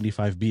out a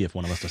 75B if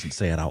one of us doesn't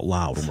say it out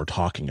loud when we're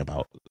talking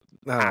about.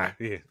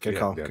 Good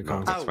call.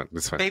 No,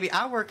 that's fine. Baby,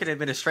 I work in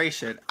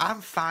administration.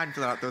 I'm fine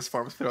filling out those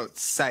forms if we don't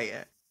say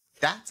it.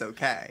 That's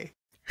okay.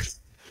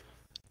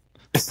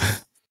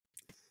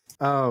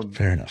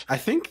 Fair enough. I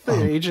think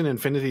the Agent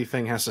Infinity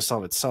thing has to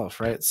solve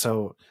itself, right?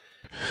 So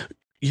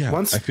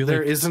once I feel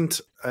there isn't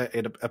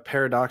a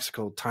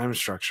paradoxical time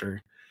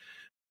structure,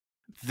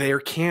 there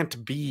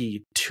can't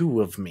be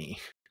two of me,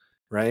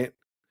 right?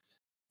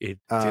 It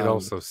did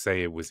also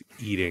say it was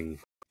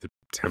eating the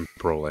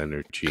temporal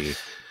energy.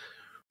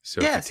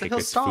 So if you take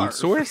its food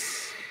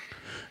source.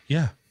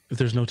 Yeah. If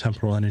there's no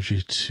temporal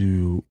energy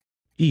to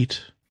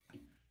eat.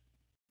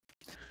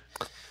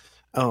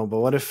 Oh, but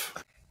what if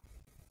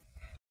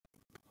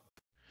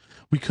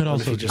we could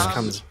also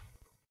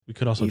we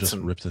could also just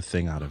rip the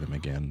thing out of him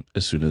again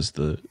as soon as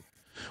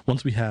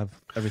once we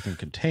have everything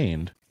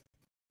contained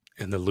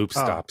and the loop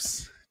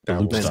stops. The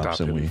loop will stops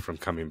stop and him from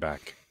coming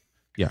back.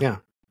 Yeah.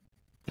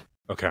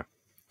 Okay.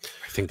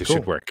 I think this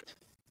should work.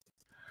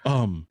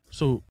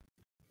 So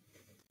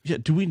yeah,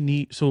 do we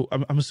need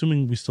I'm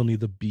assuming we still need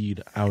the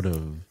bead out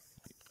of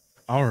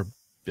our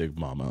Big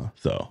Mama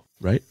though,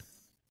 right?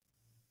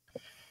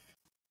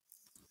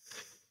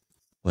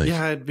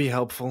 Yeah, it'd be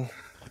helpful.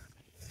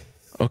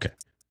 Okay.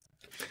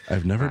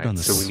 I've never done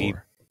this before. So we need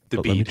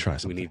the bead, let me try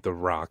something. we need the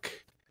rock,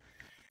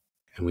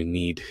 and we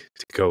need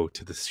to go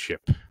to the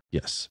ship.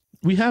 Yes.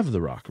 We have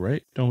the rock,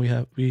 right? Don't we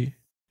have You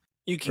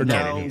can No,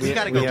 get it. we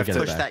gotta go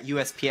push back. that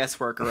USPS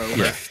worker over.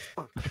 Yeah.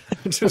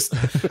 Just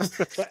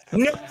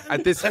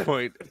At this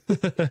point,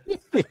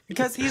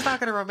 Because he's not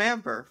gonna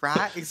remember,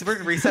 right? Because we're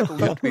gonna reset the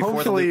loop before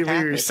hopefully the loop we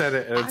happens. reset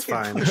it and it's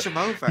I can fine. push him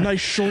over.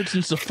 nice shorts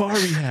and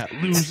safari hat,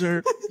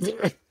 loser.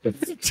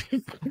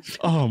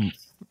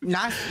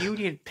 Nice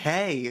union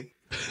pay.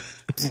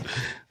 I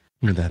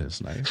mean, that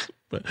is nice.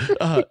 But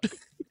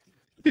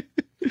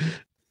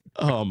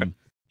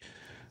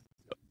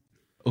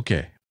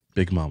okay,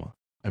 Big Mama.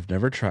 I've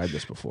never tried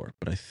this before,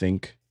 but I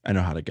think I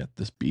know how to get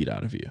this bead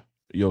out of you.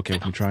 Are you okay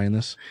with me trying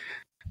this?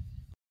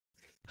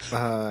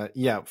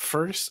 Yeah.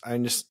 First, I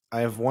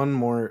have one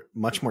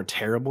much more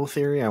terrible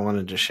theory I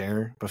wanted to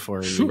share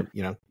before Sure.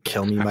 you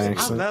kill me by I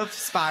accident. love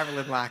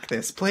spiraling like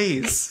this,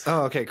 please.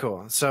 Oh, okay,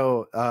 cool.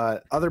 So,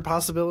 other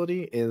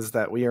possibility is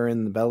that we are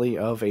in the belly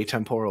of a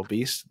temporal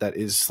beast that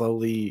is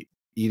slowly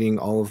eating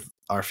all of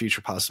our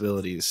future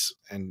possibilities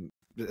and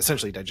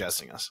essentially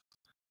digesting us.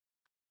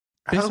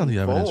 Based on the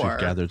evidence Lord. we've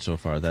gathered so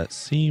far, that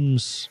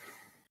seems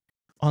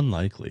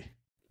unlikely.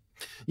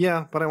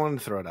 Yeah, but I wanted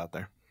to throw it out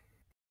there.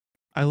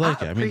 I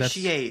like it. I mean,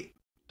 appreciate.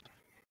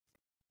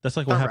 that's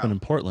like what happened in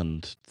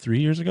Portland 3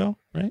 years ago,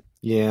 right?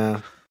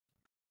 Yeah,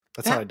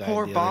 that's how I That died.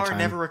 poor the other bar time.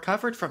 never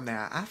recovered from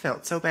that. I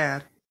felt so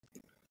bad.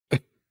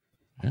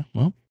 Yeah.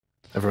 Well,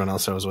 Everyone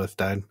else I was with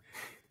died.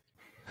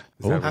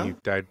 Is that Oh. when you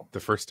died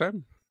the first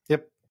time?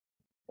 Yep.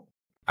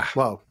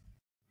 Well,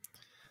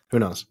 who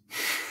knows?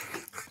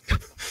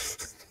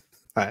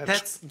 That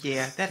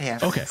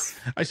happens. okay.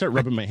 I start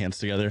rubbing my hands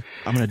together.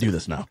 I'm gonna do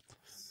this now.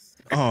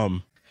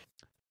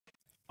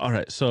 All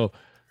right. So,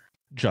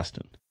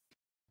 Justin,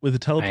 with the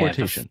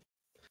teleportation,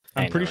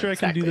 I'm pretty sure I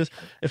can do this.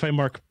 If I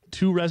mark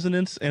 2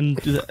 resonance and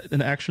do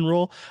an action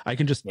roll, I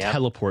can just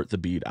teleport the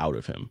bead out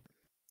of him.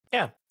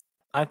 Yeah,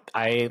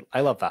 I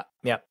love that.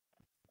 Yeah,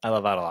 I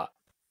love that a lot.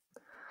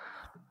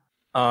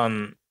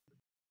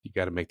 You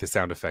got to make the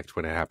sound effect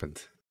when it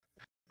happens.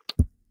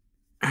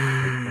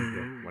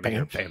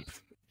 Bam.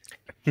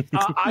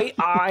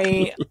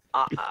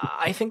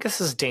 I think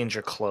this is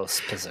danger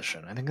close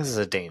position. I think this is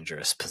a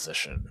dangerous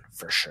position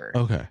for sure.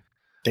 Okay.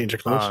 Danger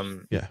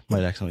close. Yeah,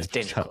 might accidentally It's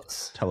danger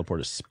close. teleport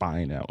his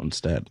spine out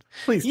instead.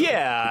 Please. don't.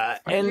 Yeah,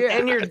 and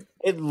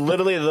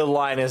literally the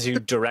line is you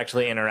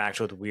directly interact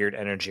with weird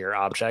energy or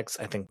objects.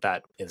 I think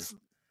that is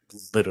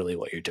literally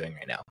what you're doing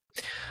right now.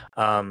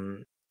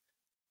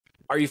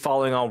 Are you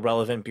following all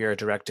relevant bureau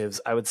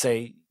directives? I would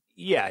say,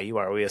 yeah, you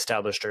are. We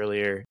established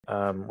earlier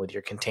with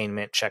your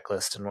containment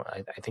checklist, and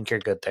I think you're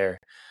good there.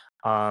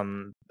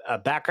 A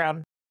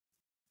background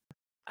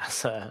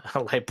as a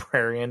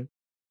librarian.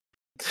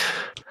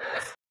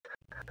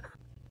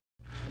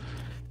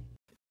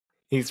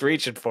 He's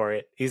reaching for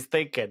it. He's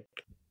thinking.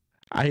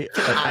 I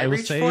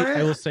reach for it?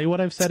 I will say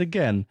what I've said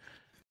again.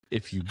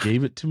 If you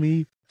gave it to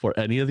me for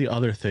any of the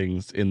other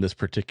things in this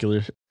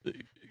particular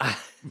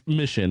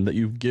mission that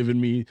you've given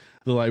me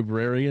the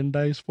librarian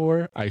dice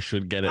for, I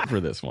should get it for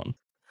this one.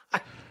 I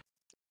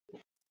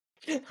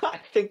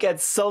think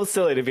it's so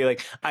silly to be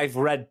like, I've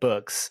read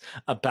books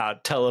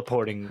about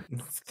teleporting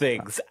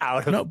things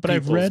out of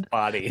people's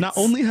bodies. Not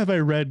only have I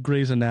read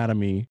Grey's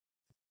Anatomy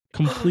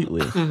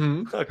completely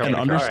Okay, and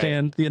all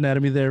understand the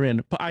anatomy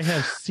therein, but I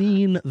have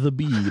seen the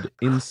bead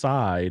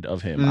inside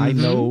of him. Mm-hmm. I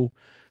know,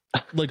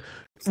 like,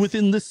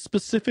 within this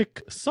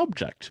specific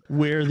subject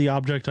where the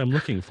object I'm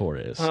looking for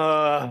is.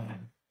 right.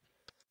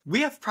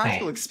 We have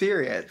practical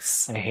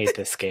experience. I hate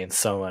this game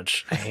so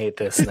much. I hate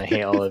this, and I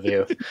hate all of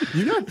you.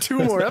 You got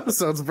 2 more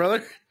episodes,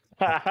 brother.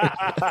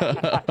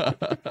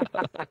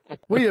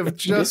 We have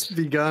just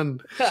begun.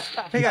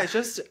 Hey guys,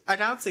 just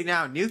announcing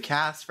now, new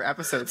cast for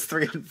episodes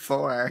 3 and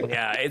 4.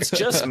 Yeah, it's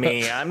just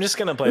me. I'm just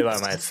gonna play by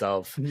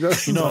myself. You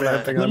know,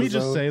 let me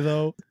just say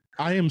though,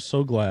 I am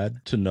so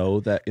glad to know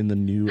that in the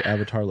new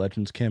Avatar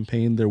Legends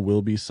campaign, there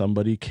will be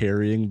somebody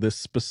carrying this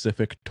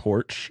specific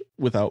torch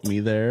without me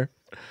there.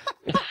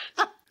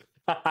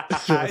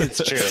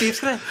 It's true. Steve's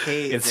gonna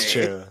hate It's me.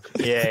 true.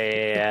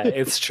 Yeah.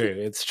 It's true.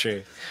 It's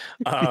true.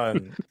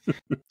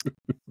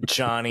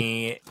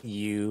 Johnny,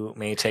 you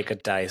may take a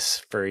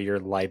dice for your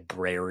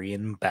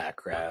librarian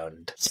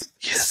background.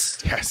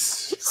 Yes.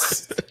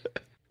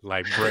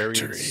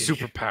 Librarian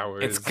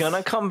superpowers. It's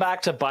gonna come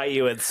back to bite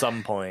you at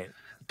some point.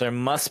 There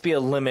must be a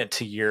limit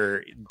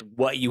to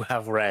what you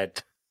have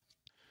read.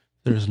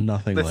 There's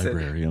nothing Listen.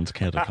 librarians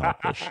can't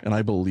accomplish, and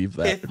I believe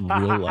that in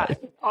real life.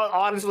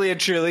 Honestly and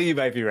truly, you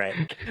might be right.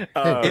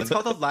 It's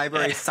called the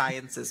Library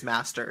Sciences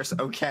Masters,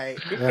 okay?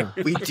 Yeah.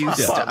 We do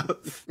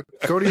stuff.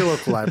 Go to your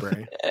local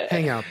library.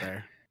 Hang out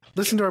there.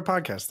 Listen to our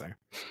podcast there.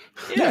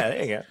 Yeah,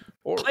 there you go.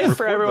 Or Play it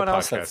for record everyone the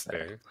else that's podcast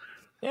there.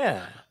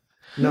 Yeah.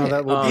 No,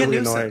 that will Be a really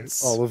annoy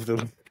nuisance. all of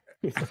them.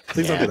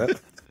 Please don't do that.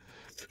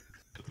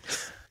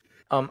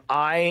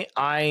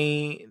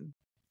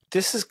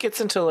 This gets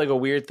into like a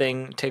weird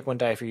thing. Take 1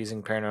 die for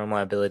using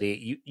paranormal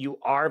ability. You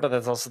are, but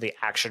that's also the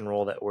action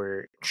roll that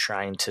we're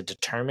trying to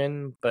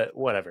determine. But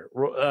whatever.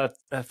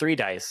 3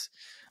 dice.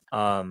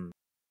 And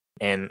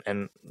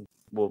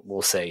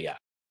we'll say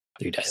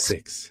 3 dice.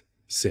 6,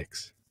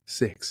 6,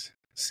 6,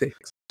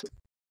 6.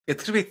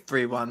 It's gonna be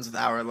 3 ones with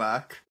our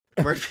luck.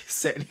 We're gonna be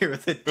sitting here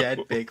with a dead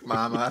Big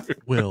Mama.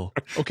 Will.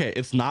 Okay,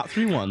 it's not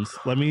 3 1s.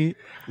 Let me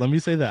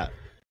say that.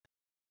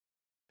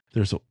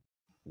 There's a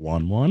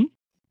 1-1.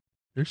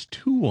 There's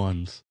 2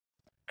 1s.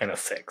 And a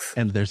 6.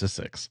 And there's a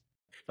 6.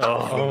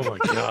 Oh my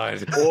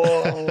god.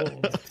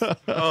 Whoa.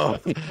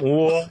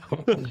 Whoa.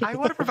 I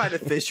want to provide a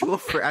visual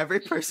for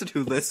every person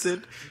who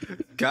listened.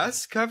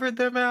 Gus covered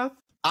their mouth.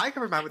 I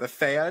covered mine with a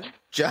fan.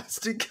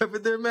 Justin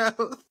covered their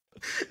mouth.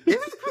 It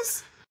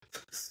was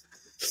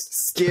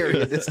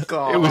scary. This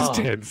call. It was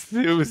tense.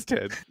 It was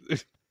tense.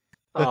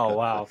 Oh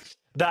wow.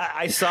 That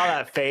I saw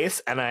that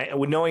face, and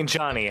knowing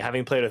Johnny,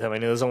 having played with him, I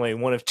knew there was only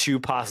one of two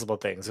possible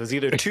things. It was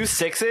either 2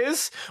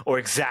 6s or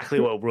exactly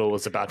what Rule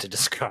was about to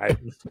describe.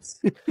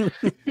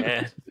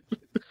 Yeah.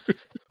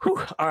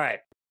 Whew. All right.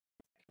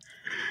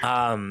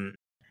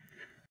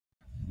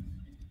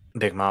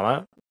 Big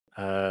Mama,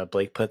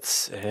 Blake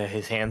puts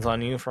his hands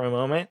on you for a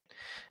moment,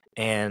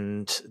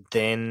 and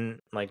then,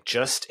 like,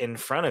 just in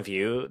front of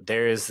you,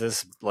 there is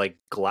this, like,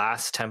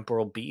 glass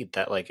temporal bead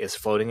that, like, is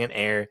floating in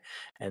air,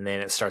 and then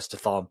it starts to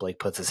fall, and Blake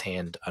puts his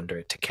hand under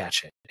it to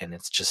catch it, and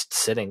it's just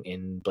sitting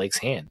in Blake's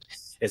hand.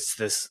 It's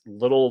this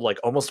little, like,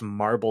 almost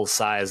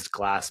marble-sized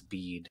glass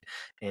bead,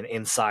 and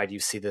inside you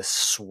see this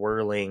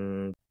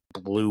swirling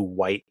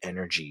blue-white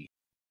energy.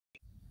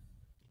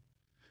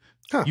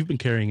 Huh. You've been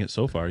carrying it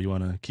so far. You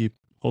want to keep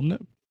holding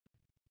it?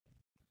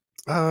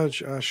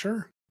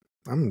 Sure.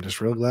 I'm just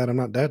real glad I'm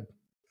not dead.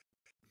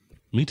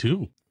 Me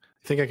too.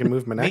 Think I can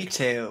move my neck? Me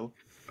too.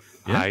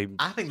 Yeah.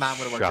 I think mine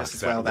would have worked just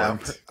as well, though.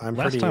 I'm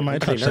Last time I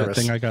touched that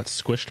thing, I got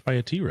squished by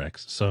a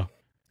T-Rex. So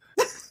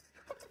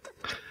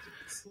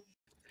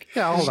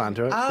yeah, I'll hold on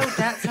to it. Oh,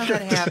 that's how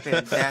that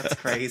happened. That's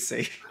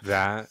crazy.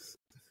 That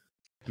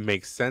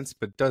makes sense,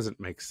 but doesn't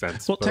make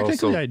sense. well, but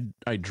technically, also,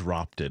 I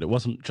dropped it. It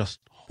wasn't just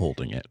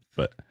holding it,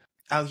 but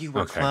Oh, you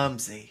were Okay.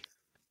 clumsy.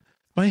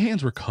 my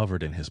hands were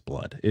covered in his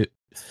blood. It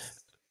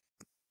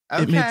makes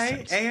Okay,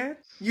 sense. and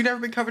you never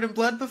been covered in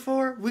blood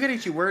before? We gotta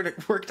get you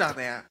worked on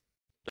that.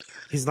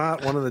 He's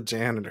not one of the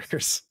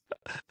janitors.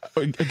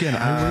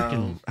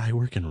 again. I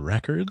work in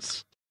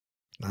records.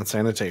 Not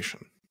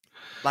sanitation.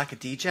 Like a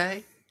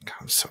DJ? God,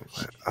 I'm so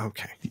glad.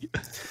 Okay.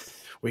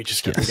 We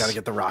Yes. gotta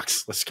get the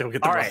rocks. Let's go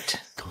get the All rocks.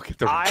 right. go get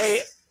the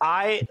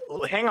I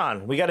hang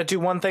on. We got to do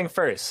one thing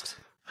first.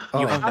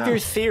 You Oh, have no. your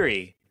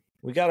theory.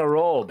 We got to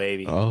roll,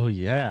 baby. Oh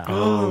yeah.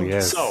 Oh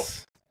yes. So,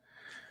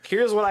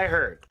 here's what I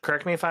heard.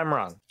 Correct me if I'm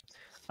wrong.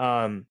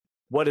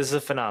 What is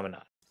the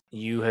phenomenon?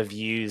 You have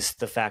used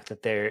the fact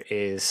that there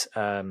is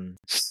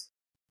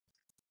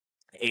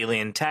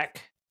alien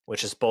tech,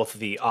 which is both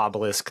the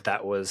obelisk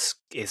that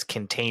is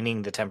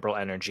containing the temporal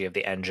energy of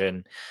the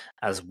engine,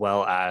 as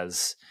well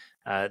as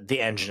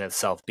the engine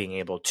itself being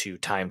able to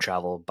time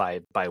travel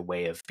by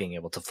way of being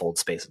able to fold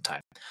space and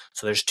time.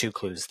 So there's 2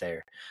 clues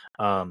there.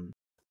 How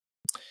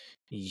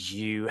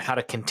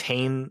to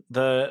contain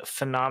the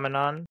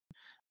phenomenon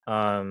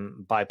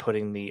by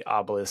putting the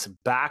obelisk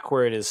back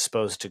where it is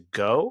supposed to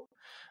go,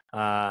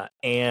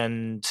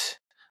 and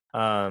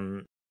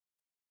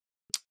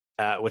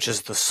which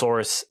is the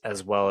source,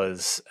 as well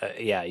as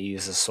you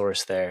use the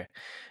source there,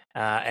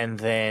 and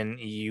then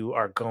you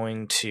are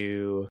going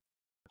to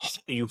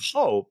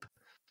hope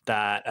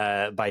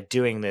that by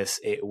doing this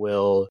it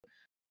will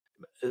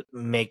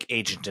make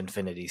Agent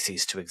Infinity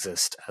cease to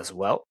exist as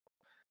well.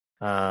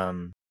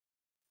 That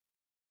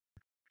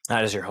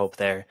is your hope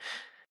there.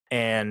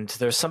 And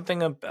there's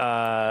something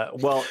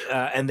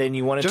and then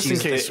you wanted just to in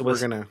use case we're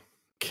gonna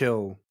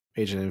kill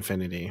Agent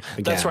Infinity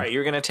again. That's right.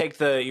 You're gonna take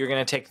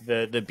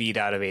the bead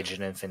out of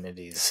Agent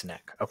Infinity's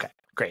neck. Okay,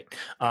 great.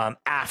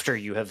 After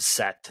you have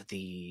set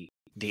the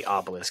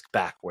obelisk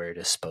back where it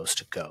is supposed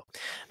to go,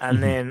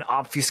 and then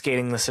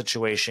obfuscating the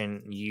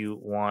situation, you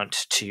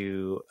want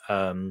to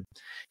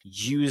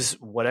use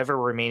whatever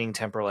remaining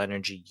temporal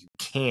energy you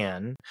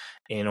can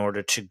in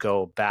order to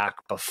go back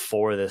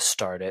before this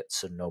started,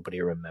 so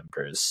nobody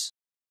remembers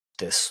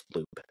this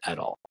loop at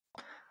all.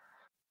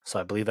 So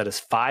I believe that is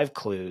 5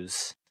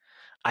 clues.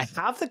 I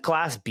have the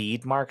glass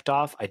bead marked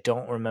off. I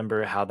don't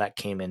remember how that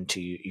came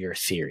into your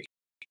theory.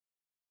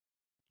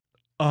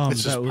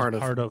 It's just that was part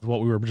of- what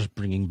we were just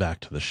bringing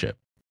back to the ship.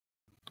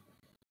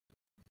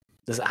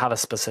 Does it have a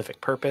specific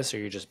purpose, or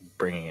you're just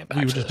bringing it back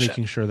We were to just the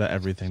making sure that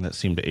everything that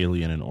seemed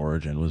alien in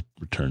origin was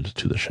returned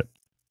to the ship. ship?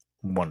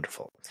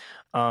 Wonderful.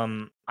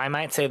 I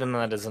might say then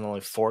that is only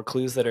 4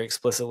 clues that are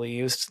explicitly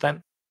used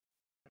then.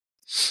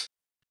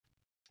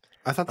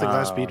 I thought the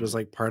glass bead was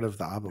like part of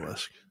the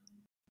obelisk.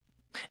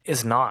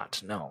 Is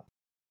not, no.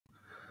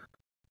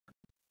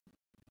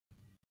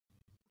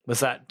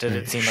 Did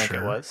it seem like it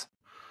Sure. was?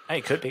 Hey,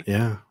 it could be.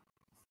 Yeah.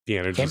 The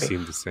energy Can be.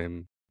 seemed the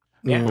same.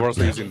 Yeah. We're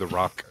also using the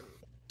rock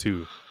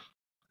too.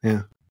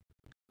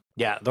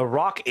 Yeah, the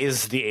rock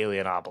is the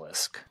alien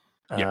obelisk.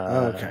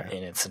 Yeah. Okay.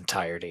 In its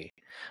entirety.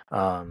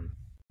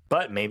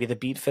 But maybe the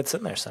bead fits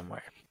in there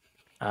somewhere.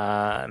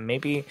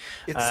 Maybe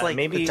It's like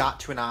maybe the dot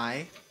to an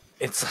eye.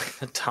 it's like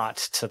the dot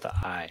to the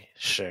eye.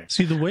 Sure.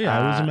 See, the way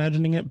I was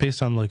imagining it,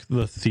 based on like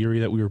the theory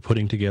that we were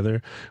putting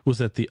together, was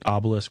that the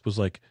obelisk was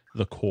like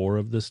the core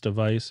of this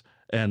device,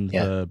 and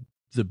Yeah.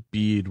 the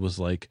bead was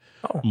like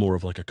Oh. more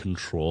of like a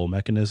control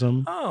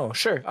mechanism. Oh,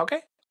 sure.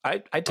 Okay. I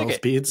dig Both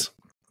it. beads.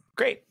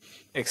 Great.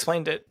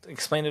 Explained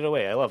it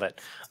away. I love it.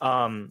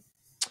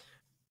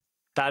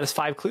 That is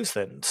 5 clues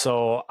then.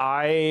 So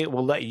I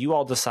will let you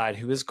all decide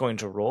who is going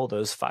to roll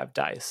those 5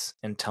 dice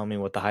and tell me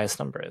what the highest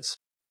number is.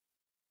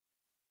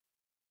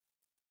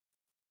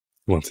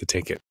 Who wants to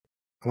take it?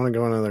 I want to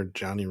go on another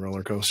Johnny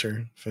roller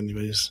coaster if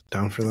anybody's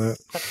down for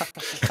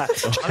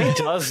that. Johnny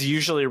does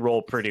usually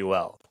roll pretty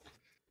well.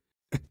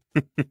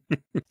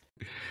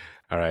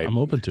 All right, I'm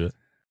open to it.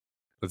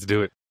 let's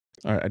do it.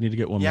 All right, I need to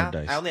get one Yeah, more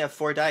dice. I only have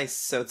 4 dice,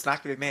 so it's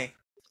not going to be me.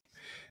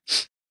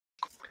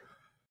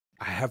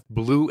 I have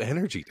blue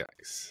energy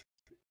dice.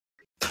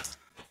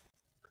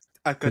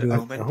 A good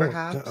omen,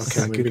 perhaps.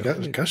 Okay, maybe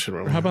Gus should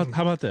roll. How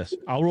about this?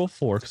 I'll roll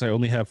 4 because I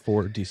only have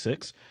 4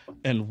 d6,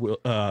 and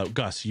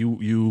Gus,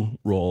 you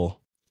roll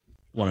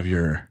one of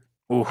your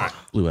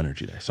blue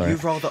energy dice. Sorry. You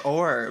roll the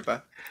orb.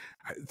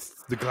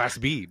 It's the glass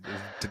bead.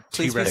 The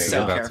Please be T-Rex is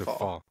so about careful. to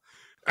fall.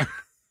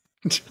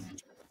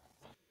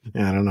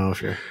 Yeah, I don't know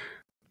if you're.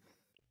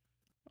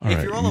 All If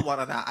right, you roll a 1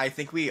 on that, I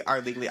think we are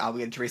legally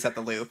obligated to reset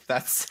the loop.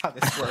 That's how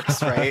this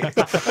works, right?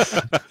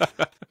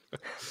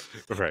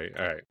 Right.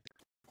 All right.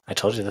 I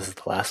told you this is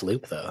the last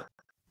loop, though.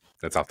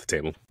 That's off the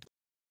table.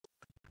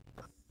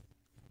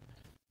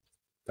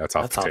 That's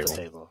off That's the off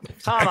table. the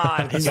table. Come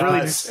on, He's guys. really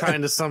just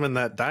trying to summon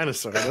that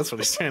dinosaur. That's what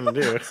he's trying to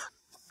do.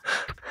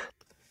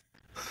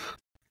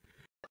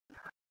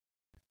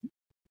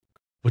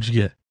 What'd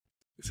you get?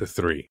 It's a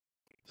 3.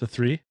 It's a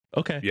 3.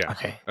 Okay. Yeah.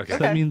 Okay. Okay. So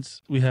that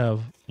means we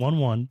have 1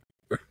 1,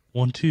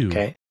 1 2,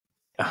 Okay.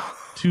 Oh,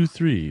 2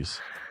 3s,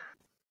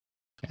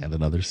 and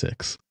another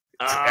 6.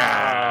 oh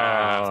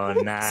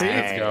nice. See?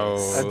 Let's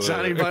go. A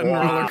Johnny Button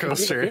roller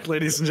coaster,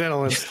 ladies and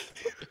gentlemen.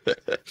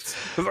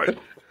 You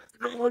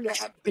Yo, better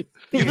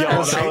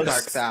that trademark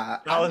was-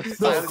 that. that was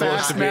The I will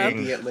fast not math.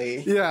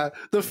 immediately. Yeah,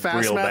 the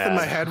fast Real math in bad.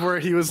 my head where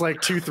he was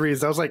like 2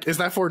 3s. I was like, is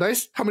that 4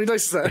 dice? How many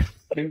dice is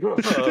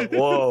that?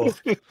 Whoa.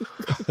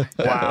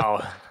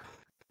 Wow.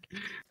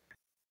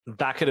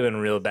 That could have been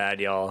real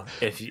bad, y'all.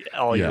 If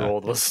all you Yeah.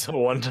 rolled was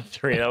 1 to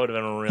 3, that would have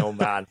been real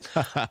bad.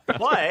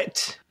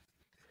 But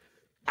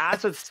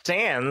as it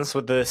stands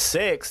with the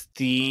 6,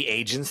 the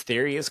agent's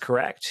theory is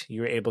correct.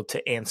 You were able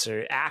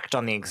to act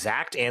on the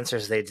exact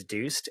answers they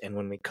deduced, and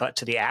when we cut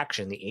to the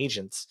action, the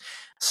agents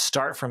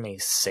start from a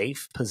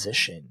safe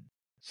position.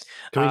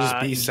 Can we just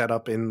be set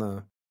up in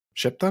the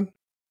ship then?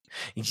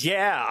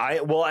 Yeah,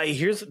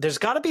 there's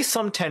got to be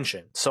some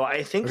tension. So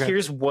I think Okay.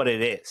 here's what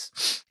it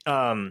is.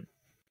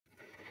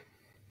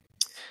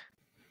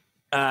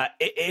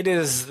 It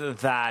is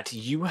that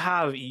you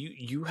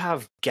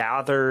have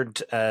gathered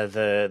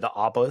the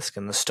obelisk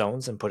and the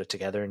stones and put it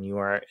together, and you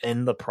are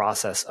in the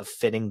process of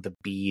fitting the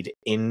bead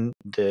in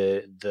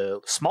the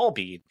small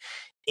bead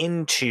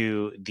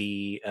into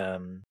the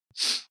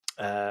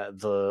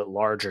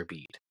larger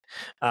bead,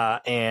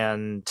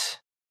 and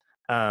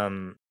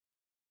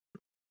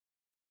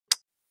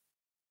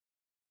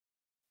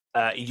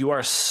you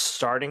are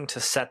starting to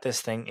set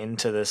this thing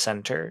into the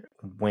center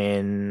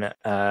when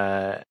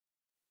a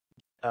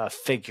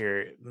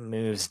figure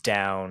moves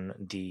down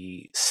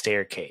the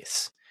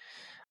staircase,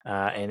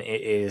 and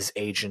it is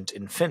Agent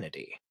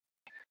Infinity.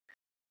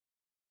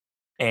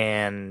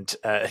 And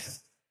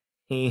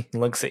he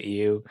looks at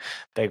you,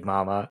 Big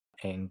Mama,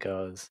 and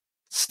goes,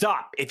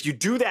 "Stop! If you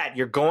do that,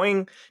 you're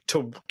going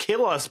to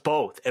kill us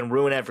both and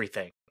ruin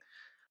everything.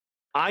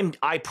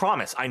 I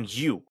promise, I'm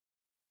you.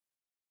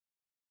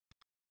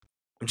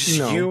 I'm just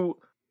No. you.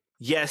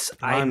 Yes,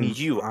 I'm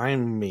you.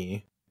 I'm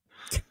me.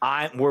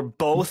 We're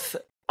both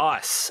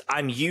us.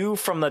 I'm you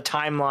from the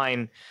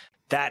timeline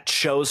that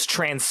chose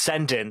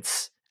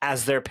transcendence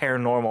as their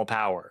paranormal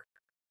power."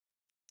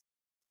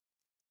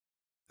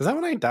 Is that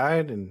when I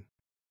died in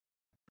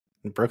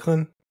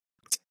Brooklyn?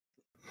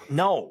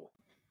 No,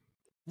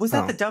 Was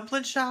that Oh. the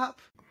dumpling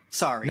shop?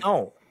 Sorry.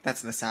 no,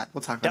 That's in the set.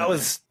 We'll talk about that it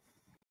was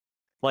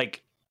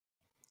like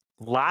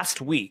last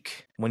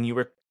week when you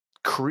were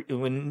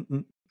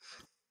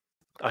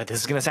this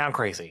is gonna sound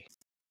crazy.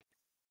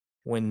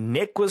 When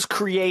Nick was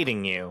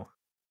creating you,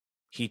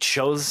 he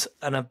chose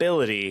an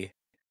ability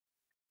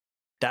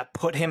that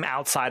put him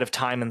outside of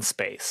time and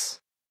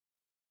space.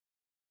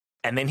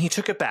 And then he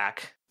took it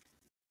back.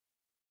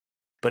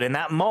 But in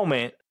that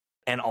moment,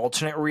 an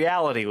alternate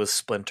reality was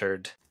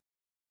splintered,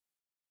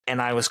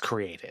 and I was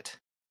created.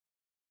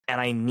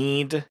 And I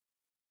need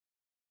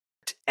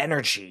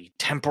energy,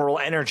 temporal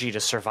energy to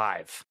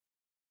survive.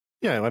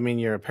 Yeah, I mean,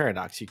 you're a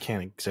paradox. You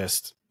can't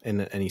exist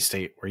in any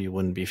state where you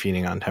wouldn't be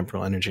feeding on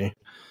temporal energy.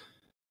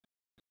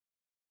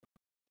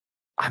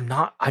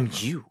 I'm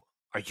you.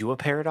 Are you a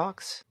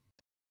paradox?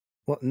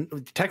 Well,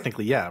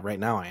 technically, yeah. Right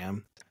now I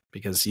am,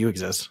 because you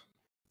exist.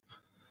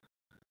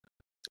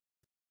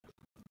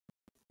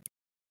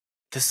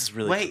 This is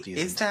really Wait,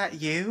 confusing. is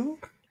that you?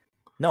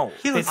 No,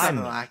 He looks I'm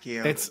nothing like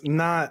you. It's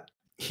not.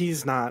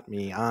 He's not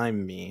me.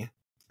 I'm me.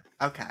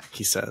 Okay.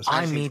 He says.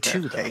 I'm just me need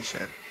too, though.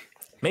 clarification.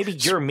 Maybe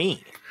you're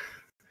me.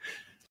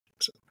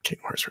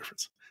 Kingdom Hearts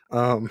reference.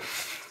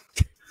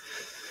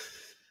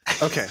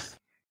 Okay.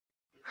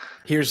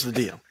 Here's the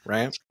deal,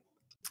 right?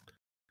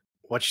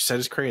 What you said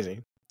is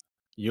crazy.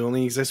 You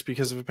only exist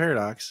because of a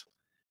paradox.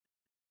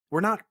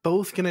 We're not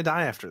both going to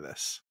die after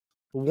this.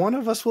 One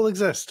of us will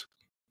exist.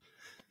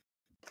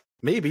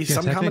 Maybe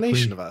some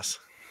combination of us.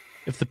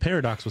 If the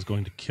paradox was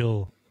going to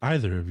kill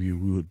either of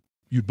you,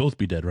 you'd both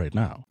be dead right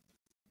now.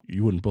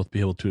 you wouldn't both be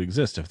able to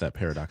exist if that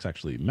paradox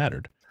actually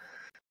mattered.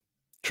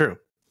 True.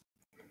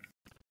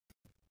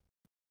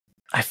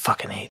 I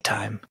fucking hate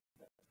time.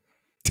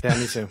 Yeah,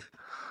 me too.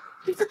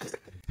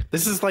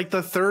 This is like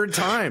the third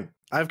time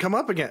I've come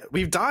up again.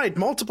 We've died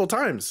multiple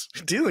times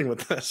dealing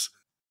with this.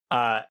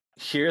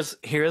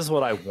 Here's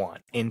what I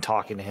want in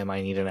talking to him.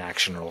 I need an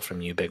action roll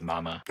from you, Big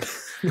Mama.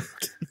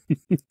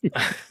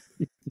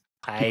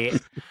 I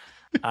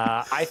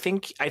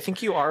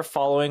think you are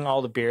following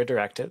all the beer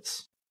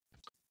directives.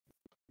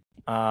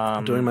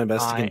 I'm doing my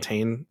best to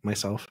contain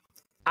myself.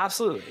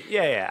 Absolutely.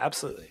 Yeah,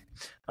 absolutely.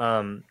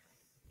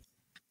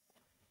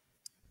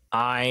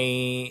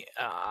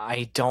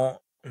 I don't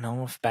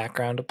know if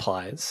background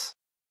applies.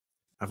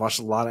 I've watched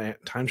a lot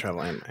of time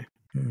travel anime.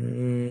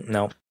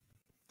 No.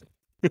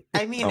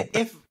 I mean,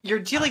 if you're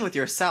dealing with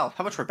yourself,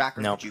 how much more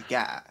background would you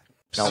get?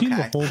 I've seen the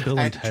Okay. whole Bill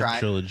I and had to Ted try.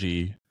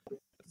 trilogy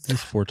at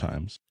least 4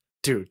 times.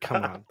 Dude,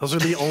 come on. Those are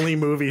the only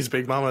movies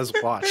Big Mama has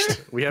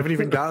watched. We haven't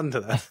even gotten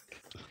to that.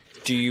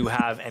 Do you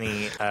have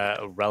any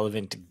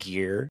relevant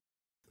gear?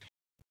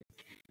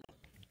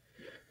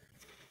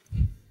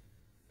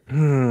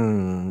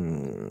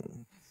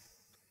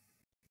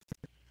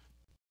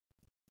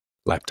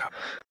 Laptop.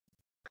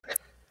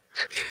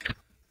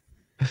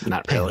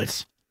 Not really.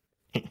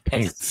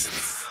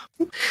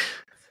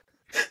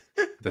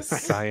 The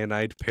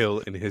cyanide pill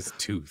in his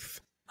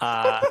tooth.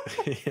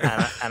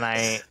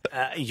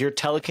 Your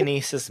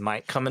telekinesis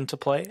might come into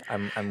play.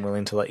 I'm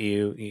willing to let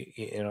you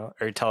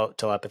or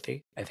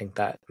telepathy. I think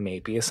that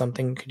maybe is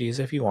something you could use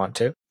if you want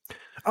to.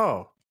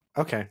 Oh,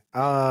 okay.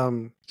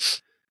 I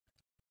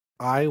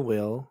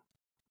will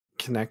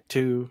connect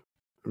to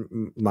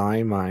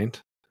my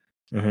mind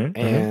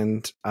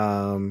and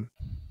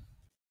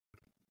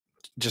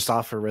just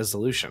offer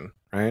resolution,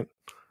 right?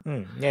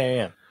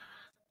 Yeah.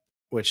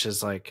 Which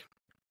is like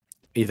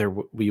either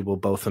we will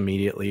both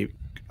immediately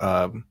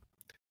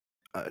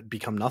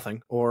become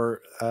nothing,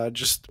 or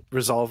just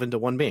resolve into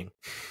one being.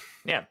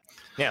 Yeah.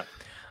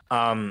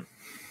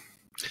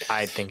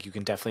 I think you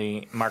can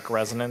definitely mark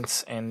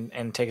resonance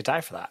and take a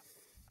die for that.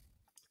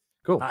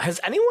 Cool. Has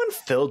anyone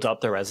filled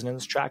up the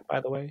resonance track, by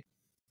the way?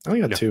 I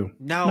only got 2.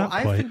 No, Not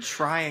I've quite. been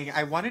trying.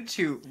 I wanted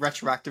to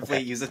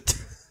retroactively use it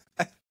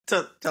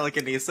to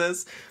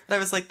telekinesis, but I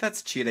was like,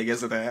 that's cheating,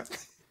 isn't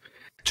it?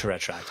 To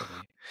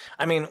retroactively.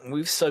 I mean,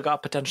 we've still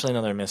got potentially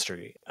another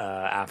mystery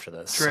after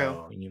this. True.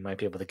 So you might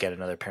be able to get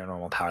another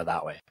paranormal power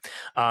that way.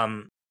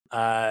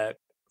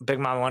 Big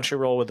Mom, why don't you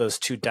roll with those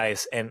 2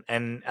 dice? And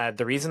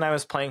the reason I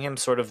was playing him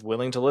sort of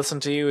willing to listen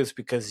to you is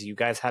because you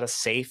guys had a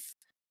safe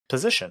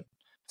position.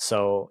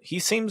 So he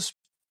seems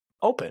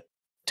open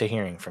to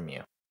hearing from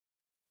you.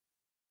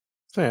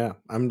 So yeah,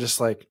 I'm just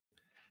like,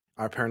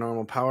 our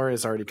paranormal power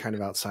is already kind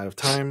of outside of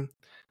time.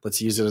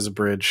 Let's use it as a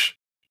bridge.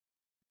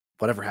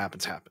 Whatever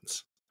happens,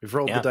 happens. We've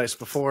rolled the dice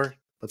before.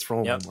 Let's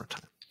roll one more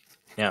time.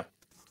 Yeah.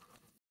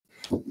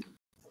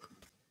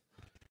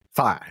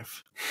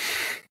 5.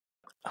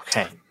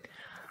 Okay.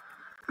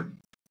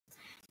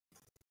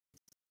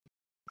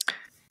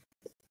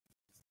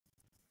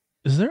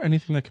 Is there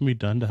anything that can be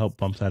done to help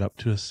bump that up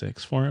to a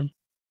 6 for him?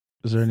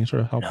 Is there any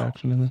sort of help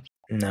action in this?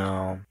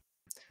 No.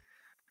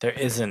 There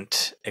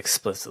isn't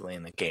explicitly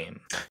in the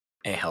game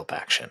a help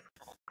action.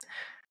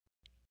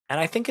 And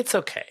I think it's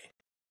okay.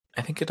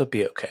 I think it'll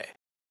be okay.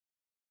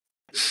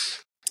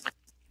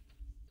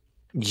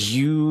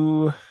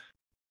 He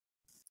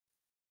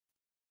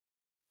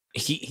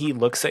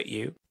looks at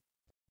you,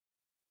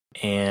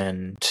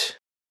 and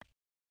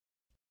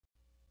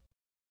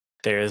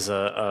there's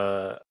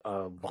a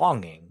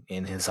longing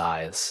in his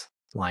eyes.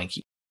 Like,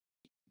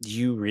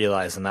 you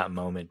realize in that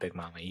moment, Big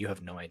Mama, you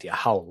have no idea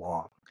how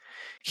long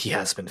he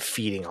has been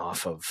feeding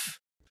off of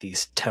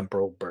these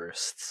temporal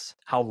bursts,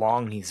 how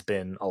long he's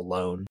been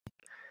alone,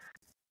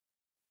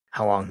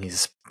 how long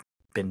he's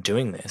been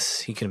doing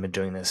this. He could have been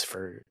doing this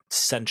for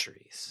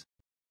centuries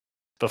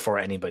before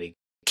anybody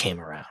came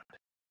around.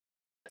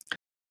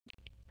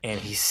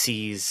 And he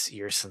sees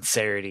your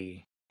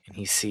sincerity, and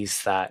he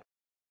sees that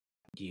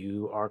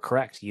you are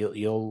correct.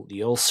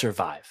 You'll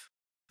survive.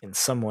 In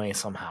some way,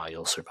 somehow,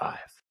 you'll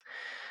survive.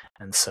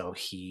 And so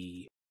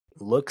he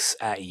looks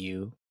at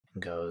you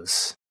and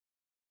goes,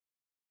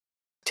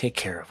 "Take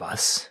care of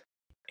us,"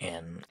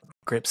 and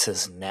grips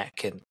his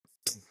neck and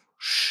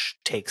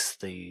takes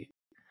the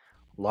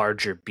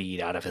larger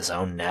bead out of his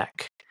own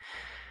neck,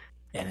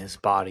 and his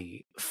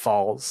body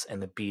falls,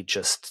 and the bead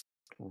just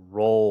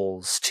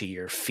rolls to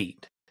your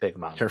feet, Big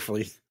Mama.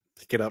 Carefully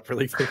pick it up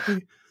really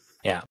quickly.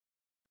 Yeah.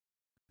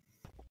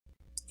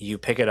 You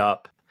pick it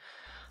up,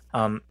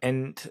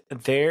 and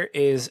there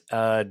is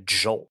a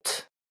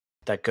jolt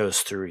that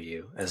goes through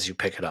you as you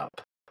pick it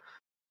up.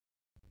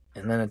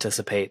 And then it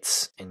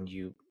dissipates, and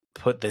you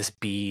put this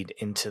bead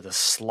into the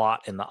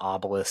slot in the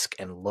obelisk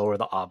and lower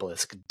the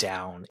obelisk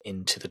down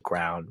into the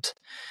ground.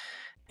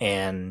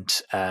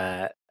 And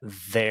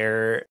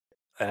there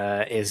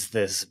is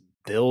this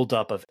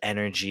buildup of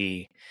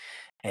energy,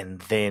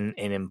 and then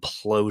an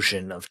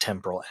implosion of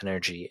temporal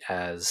energy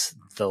as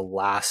the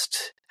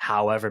last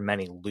however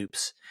many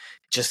loops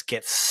just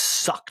get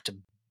sucked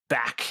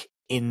back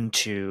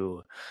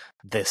into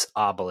this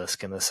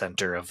obelisk in the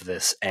center of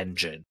this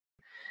engine.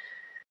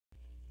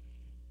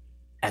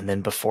 And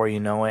then before you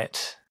know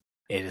it,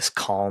 it is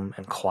calm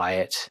and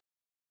quiet.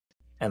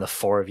 And the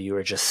four of you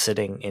are just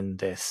sitting in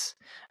this.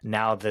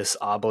 Now this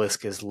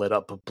obelisk is lit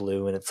up with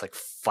blue and it's like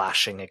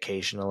flashing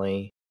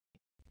occasionally.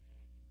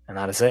 And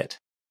that is it.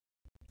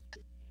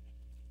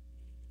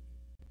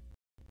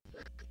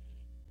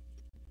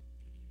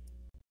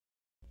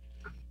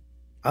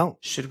 Oh,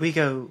 Should we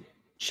go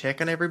check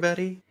on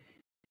everybody?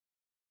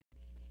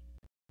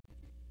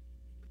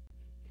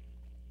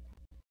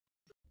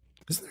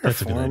 is there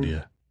That's a a good form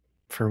idea.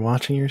 for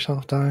watching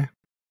yourself die?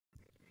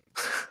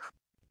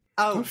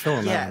 Oh, I'm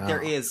feeling that yeah,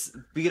 there now. is.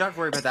 But you don't have to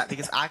worry about that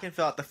because I can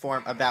fill out the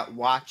form about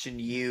watching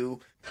you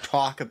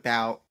talking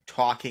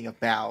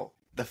about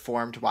the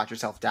form to watch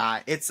yourself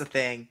die. It's a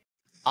thing.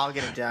 I'll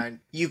get it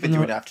done. You've been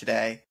through enough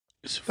today.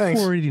 It's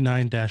Thanks.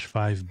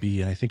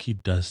 489-5B, and I think he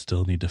does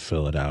still need to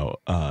fill it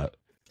out. No.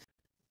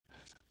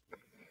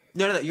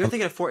 You're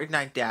thinking of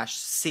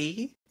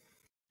 489-C.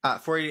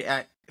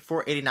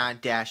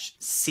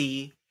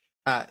 489-C.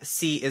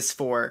 C is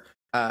for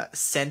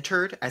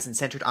centered, as in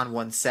centered on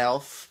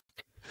oneself.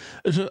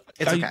 It's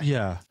okay.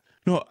 Yeah.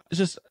 No, it's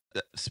just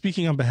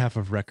speaking on behalf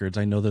of records,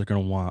 I know they're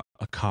going to want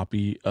a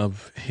copy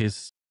of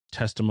his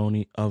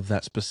testimony of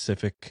that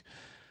specific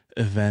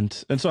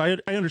event. And so I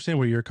understand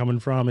where you're coming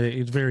from.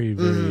 It's very,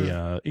 very,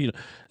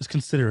 it's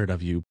considerate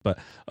of you. But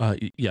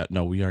yeah,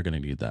 no, we are going to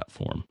need that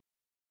form.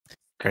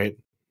 Great.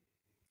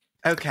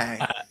 Okay.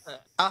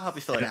 I'll help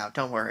you fill it out.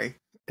 Don't worry.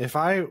 If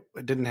I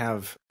didn't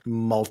have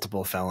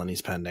multiple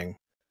felonies pending,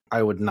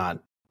 I would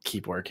not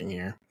keep working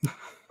here.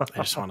 I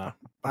just want to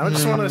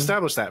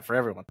establish that for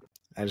everyone.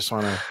 I just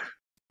want to.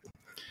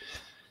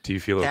 Do you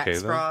feel okay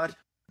Tax though? fraud.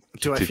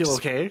 Do I Did feel you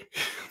okay?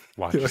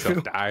 Watch Do I yourself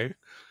feel- die.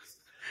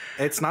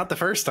 It's not the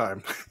first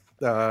time,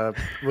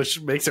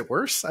 which makes it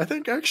worse, I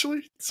think,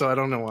 actually. So I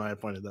don't know why I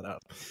pointed that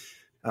out.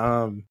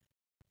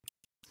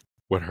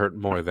 What hurt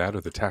more, that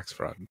or the tax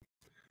fraud?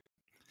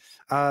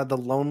 The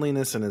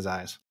loneliness in his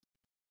eyes.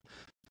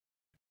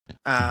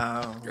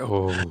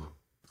 Oh,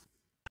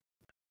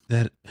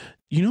 That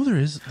there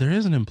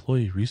is an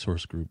employee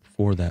resource group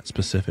for that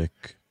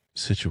specific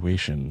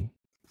situation.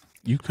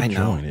 You I could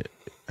know. join it.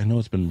 I know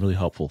it's been really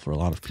helpful for a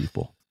lot of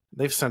people.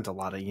 They've sent a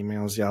lot of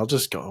emails. Yeah, I'll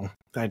just go.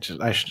 I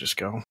should just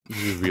go.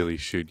 you really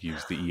should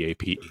use the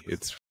EAP.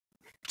 It's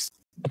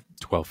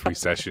 12 free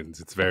sessions.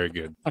 It's very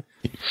good.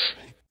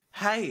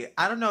 Hey,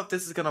 I don't know if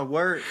this is gonna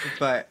work,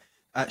 but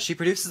she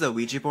produces a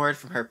Ouija board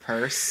from her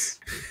purse.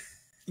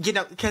 You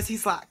know, because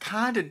he's like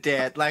kind of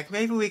dead. Like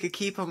maybe we could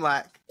keep him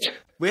like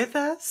with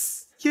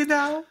us. You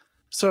know.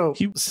 So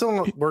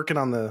still working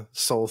on the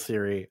soul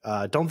theory.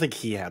 Don't think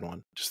he had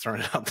one. Just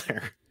throwing it out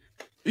there.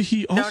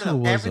 He also No.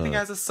 was Everything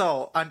has a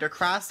soul. Under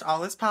Christ,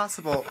 all is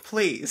possible.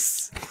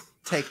 Please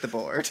take the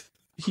board.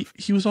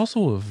 he was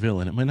also a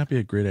villain. It might not be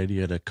a great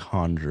idea to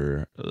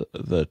conjure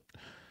the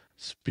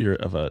spirit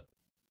of a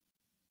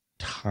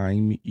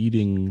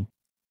time-eating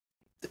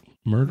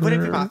murderer.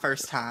 Wouldn't be my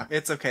first time.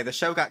 It's okay. The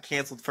show got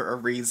canceled for a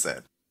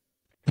reason.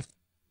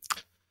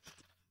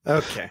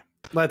 Okay,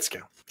 let's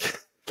go.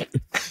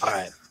 All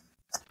right.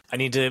 I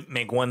need to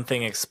make one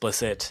thing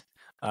explicit.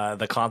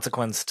 The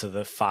consequence to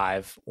the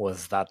 5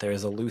 was that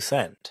there's a loose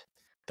end.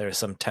 There's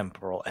some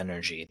temporal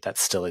energy that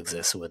still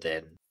exists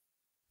within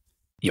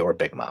your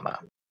Big Mama.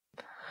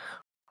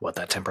 What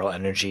that temporal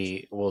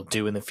energy will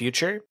do in the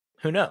future,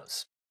 who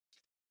knows?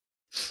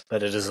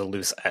 But it is a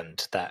loose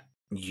end that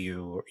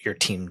your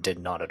team did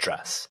not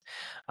address.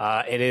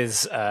 It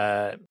is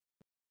a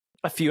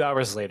few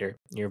hours later.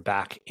 You're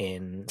back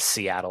in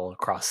Seattle,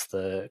 across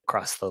the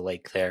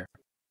lake there,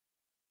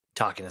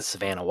 talking to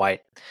Savannah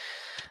White.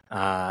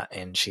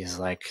 And she's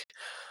like,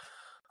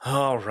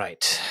 all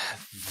right,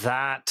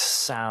 that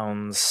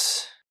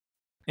sounds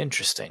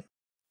interesting.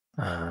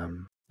 I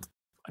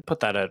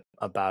put that at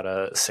about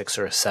a 6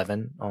 or a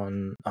 7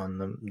 on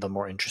the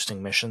more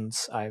interesting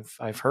missions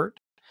I've heard.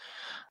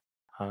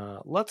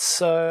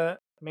 Let's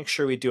make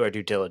sure we do our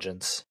due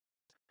diligence.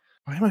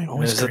 Why am I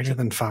always Is it- greater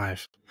than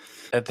 5?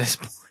 At this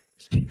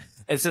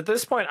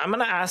point, I'm going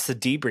to ask the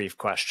debrief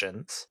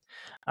questions.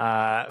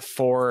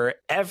 For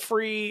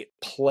every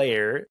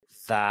player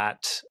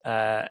that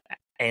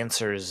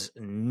answers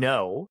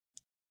no,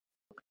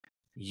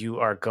 you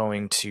are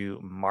going to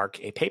mark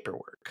a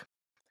paperwork.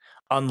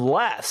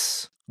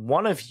 Unless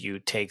one of you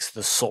takes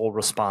the sole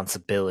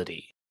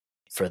responsibility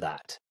for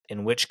that,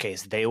 in which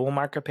case they will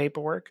mark a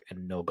paperwork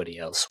and nobody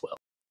else will.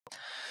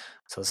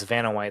 So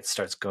Savannah White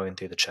starts going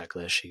through the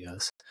checklist. She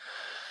goes,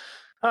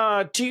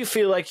 do you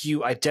feel like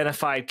you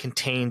identified,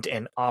 contained,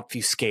 and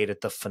obfuscated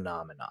the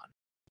phenomenon?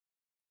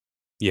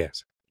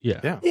 Yes.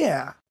 Yeah.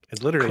 Yeah.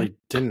 It literally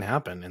didn't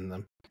happen in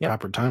the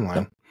proper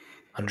timeline.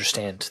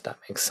 Understand. That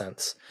makes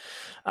sense.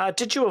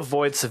 Did you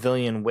avoid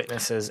civilian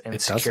witnesses and It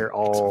doesn't secure make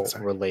all sense,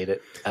 sorry. related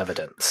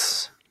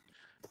evidence?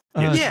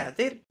 Yeah,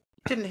 they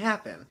didn't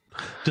happen.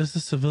 Does the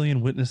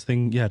civilian witness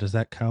thing, does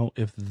that count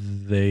if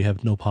they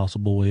have no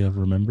possible way of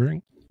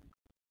remembering?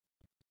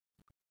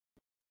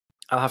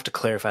 I'll have to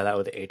clarify that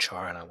with HR,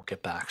 and I will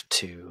get back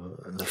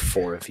to the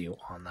four of you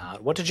on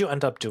that. What did you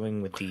end up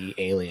doing with the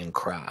alien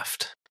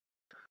craft?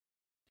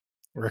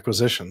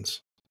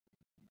 Requisitions.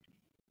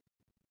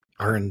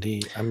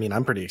 R&D. I mean,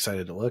 I'm pretty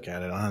excited to look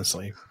at it,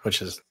 honestly,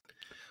 which is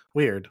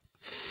weird,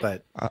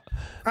 but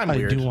I'm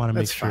weird. I do want to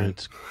make That's sure fine.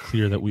 it's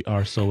clear that we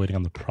are still waiting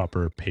on the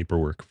proper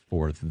paperwork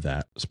for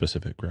that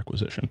specific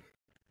requisition.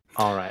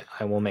 All right,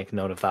 I will make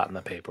note of that in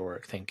the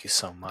paperwork. Thank you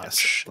so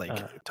much. Yes,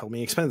 you told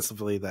me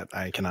expensively that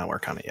I cannot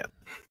work on it yet.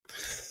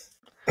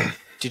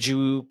 Did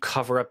you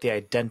cover up the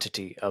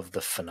identity of the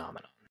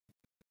phenomenon?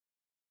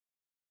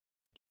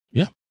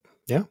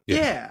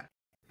 Yeah.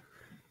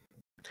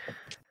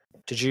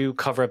 Did you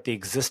cover up the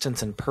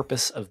existence and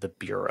purpose of the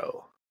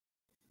Bureau?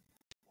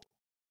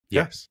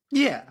 Yes.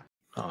 Yeah.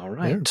 All They're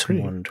right,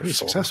 pretty wonderful.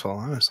 successful,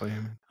 honestly.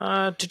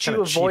 Did you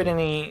Kinda avoid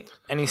cheating.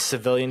 any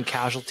civilian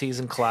casualties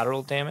and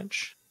collateral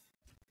damage?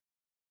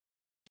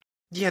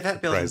 Yeah,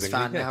 that building's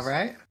Surprisingly, fine now, yes.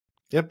 right?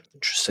 Yep.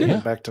 Interesting. Yeah.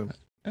 Back to.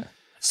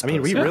 I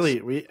mean, we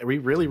Suppose.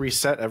 really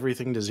reset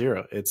everything to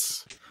zero.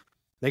 It's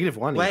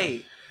 -1.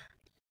 Wait.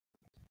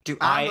 Do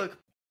I I- look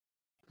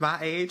my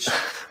age?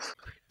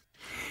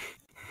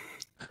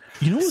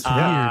 You know what's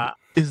weird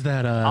is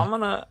that I'm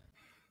gonna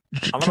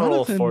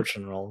roll a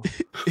fortune roll.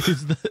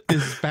 is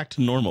back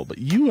to normal, but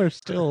you are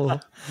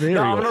still very.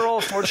 No, I'm old. gonna roll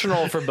a fortune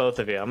roll for both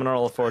of you. I'm gonna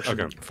roll a fortune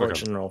Okay.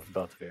 roll for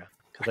both of you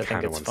because I, I think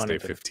kind of it's want to funny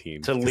stay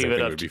 15. to 'cause I leave it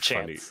think up would to be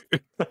funny. chance.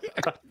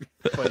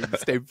 Funny to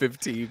stay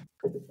 15.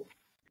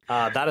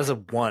 That is a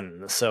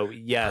 1. So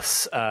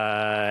yes,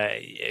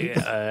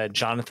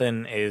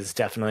 Jonathan is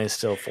definitely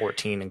still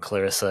 14, and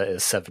Clarissa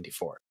is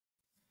 74.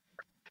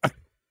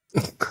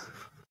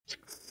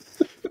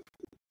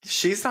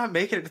 She's not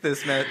making it to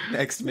this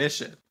next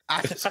mission.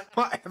 I just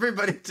want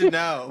everybody to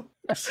know.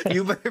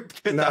 You better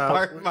get the No.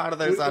 heart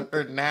monitors on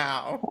her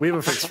now. We have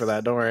a fix for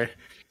that. Don't worry.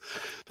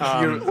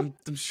 I'm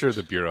sure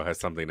the Bureau has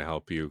something to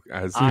help you.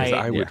 As I-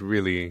 I would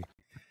really.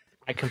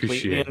 I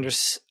completely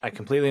Appreciate I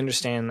completely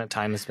understand that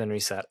time has been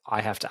reset.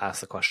 I have to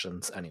ask the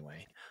questions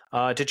anyway.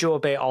 Did you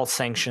obey all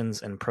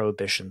sanctions and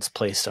prohibitions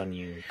placed on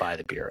you by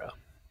the Bureau?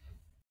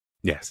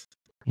 Yes.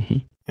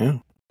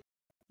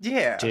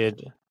 Yeah.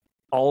 Did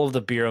all of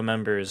the Bureau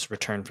members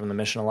return from the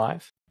mission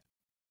alive?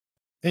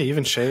 Yeah,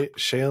 even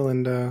Shale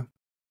and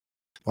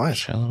Wise.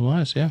 Shall and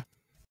Wise, yeah.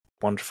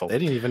 Wonderful. They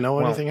didn't even know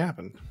Well- anything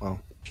happened.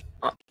 Well,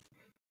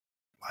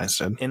 Wise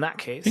did. In that I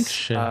case, think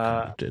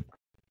Shall did.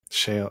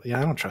 Shale, yeah,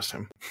 I don't trust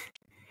him.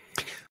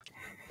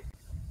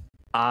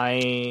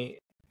 I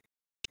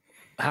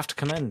have to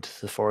commend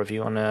the four of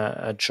you on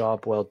a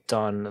job well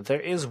done. There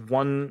is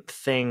one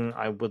thing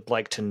I would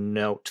like to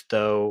note,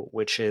 though,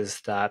 which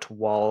is that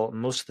while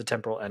most of the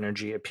temporal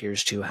energy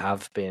appears to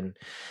have been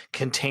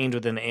contained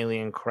within the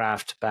alien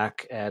craft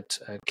back at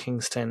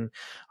Kingston,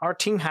 our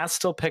team has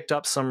still picked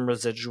up some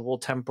residual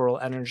temporal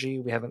energy.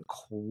 We haven't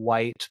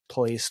quite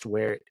placed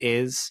where it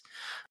is.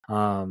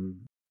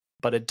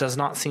 But it does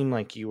not seem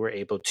like you were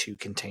able to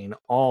contain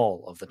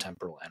all of the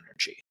temporal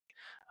energy.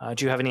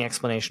 Do you have any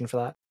explanation for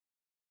that?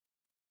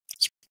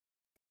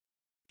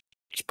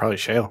 It's probably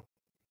Shale.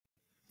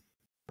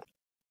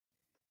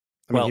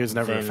 I mean, Well, he was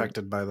never then-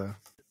 affected by the.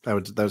 That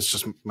was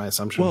just my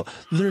assumption. Well,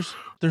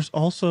 there's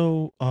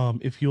also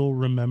if you'll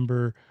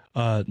remember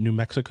New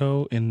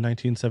Mexico in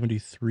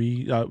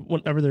 1973,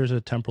 whenever there's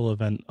a temporal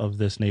event of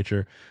this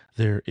nature,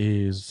 there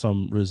is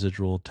some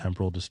residual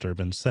temporal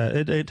disturbance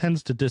that it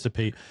tends to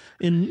dissipate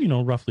in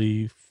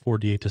roughly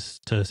 48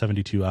 to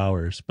 72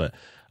 hours, but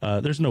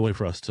there's no way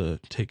for us to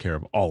take care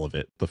of all of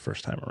it the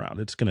first time around.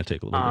 It's going to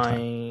take a little bit of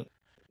time. I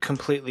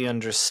completely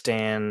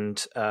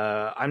understand.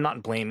 I'm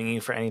not blaming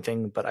you for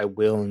anything, but I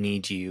will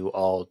need you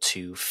all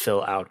to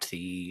fill out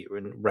the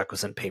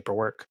requisite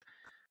paperwork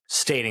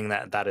stating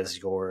that that is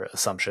your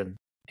assumption.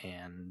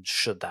 And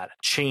should that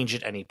change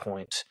at any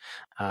point,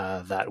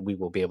 that we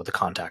will be able to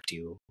contact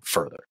you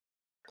further.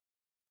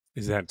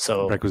 Is that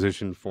So-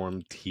 requisition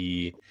form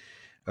T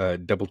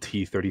double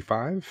T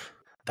 35?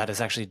 That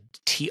is actually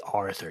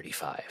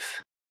TR35.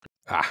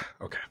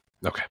 Okay.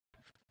 Okay.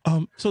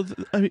 So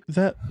I mean,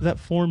 that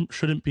form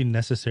shouldn't be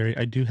necessary.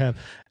 I do have,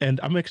 and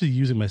I'm actually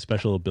using my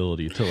special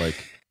ability to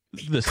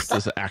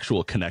this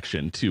actual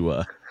connection to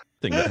a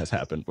thing that has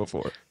happened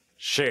before.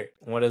 Sure.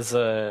 What is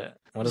it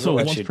So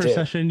let once you per do?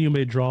 session, you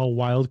may draw a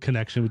wild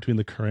connection between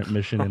the current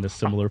mission and a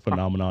similar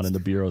phenomenon in the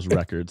Bureau's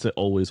records. It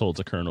always holds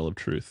a kernel of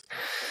truth.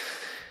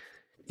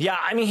 Yeah,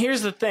 I mean,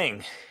 here's the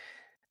thing.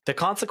 The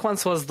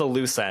consequence was the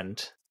loose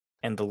end,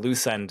 and the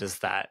loose end is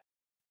that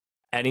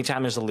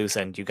anytime there's a loose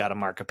end, you got to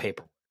mark a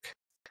paperwork.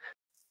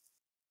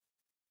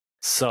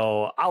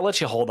 So I'll let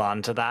you hold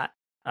on to that.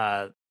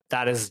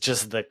 That is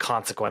just the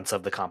consequence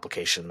of the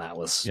complication that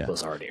was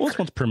already Well, it's occurred.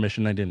 once per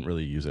mission. I didn't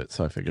really use it,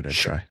 so I figured I'd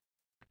try.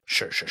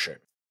 Sure.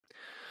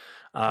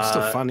 it's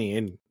still funny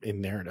in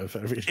narrative.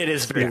 It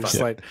is very You're just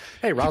funny. like,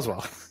 hey,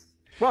 Roswell.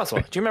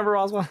 Roswell, do you remember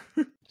Roswell?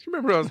 Do you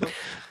remember Roswell?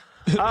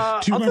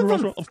 Do you remember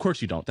Roswell? Of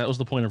course you don't. That was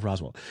the point of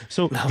Roswell.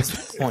 So That was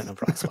the point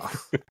of Roswell.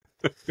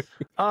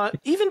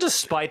 Even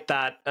despite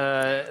that,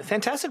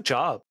 fantastic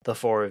job, the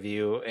four of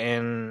you.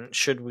 And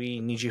should we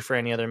need you for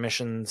any other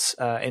missions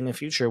in the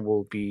future,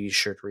 we'll be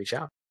sure to reach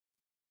out.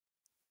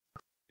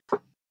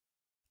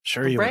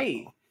 Sure you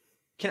Great. will.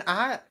 Can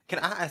I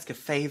ask a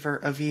favor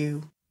of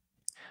you?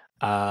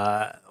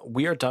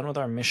 We are done with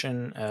our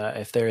mission.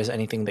 If there is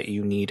anything that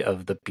you need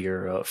of the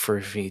Bureau,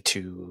 for me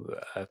to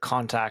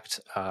contact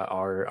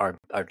our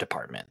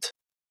department.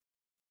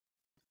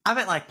 I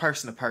meant like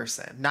person to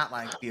person, not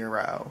like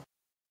bureau.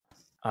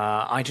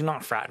 I do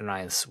not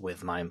fraternize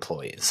with my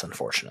employees,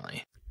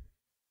 unfortunately.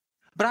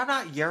 But I'm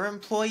not your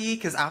employee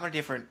because I'm in a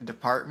different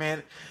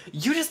department.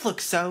 You just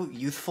look so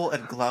youthful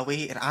and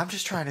glowy, and I'm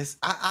just trying to.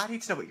 I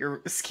need to know what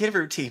your skin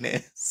routine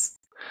is.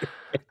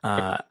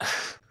 Well,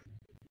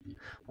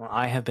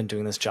 I have been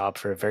doing this job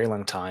for a very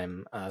long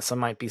time. Some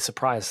might be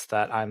surprised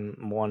that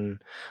I'm one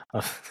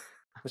of.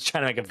 I was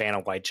trying to make a Vanna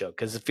White joke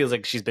because it feels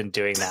like she's been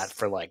doing that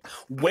for like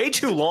way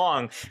too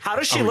long. How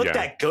does she look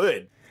that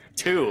good,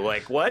 too?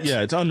 Like, what?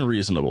 Yeah, it's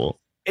unreasonable.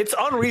 It's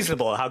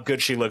unreasonable how good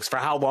she looks for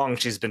how long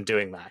she's been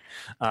doing that.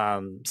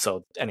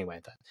 So anyway,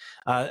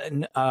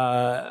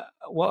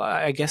 well,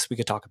 I guess we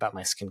could talk about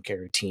my skincare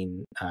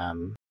routine.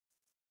 The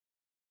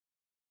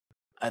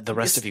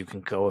rest of you can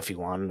go if you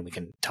want, and we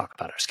can talk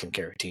about our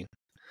skincare routine.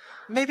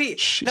 Maybe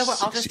She's no,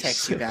 but I'll just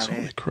text you 66, about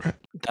holy it. crap.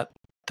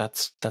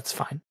 That's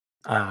fine.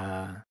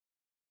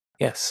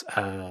 Yes.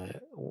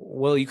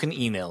 Well, you can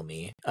email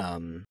me.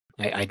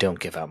 I don't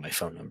give out my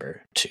phone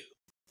number to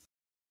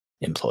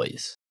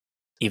employees,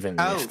 even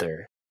if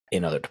they're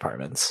in other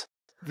departments.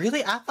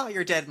 Really? I thought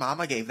your dead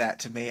mama gave that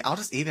to me. I'll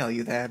just email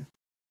you then.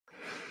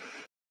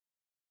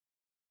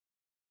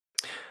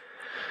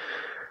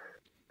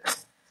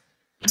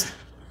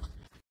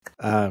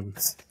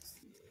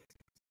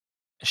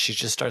 She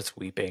just starts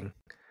weeping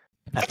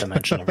at the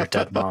mention of her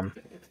dead mom.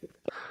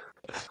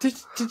 Did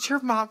your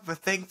mom have a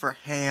thing for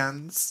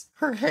hands?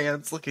 Her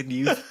hands looking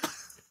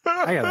youth.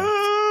 I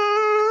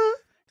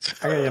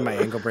gotta get my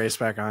ankle brace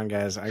back on,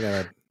 guys. I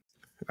gotta.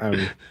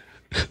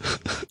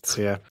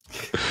 So yeah.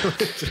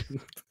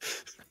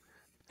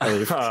 I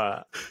leave.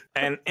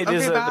 And it Okay,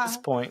 is bye. at this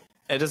point.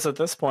 It is at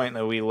this point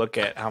that we look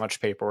at how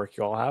much paperwork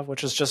you all have,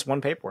 which is just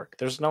one paperwork.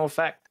 There's no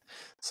effect,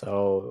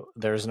 so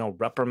there's no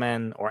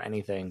reprimand or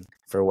anything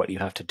for what you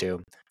have to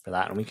do for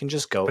that, and we can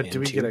just go But into do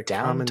we get a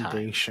downtime.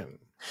 commendation?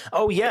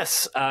 Oh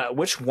yes.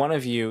 Which one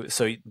of you?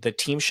 So the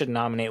team should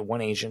nominate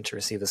one agent to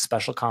receive a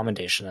special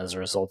commendation as a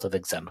result of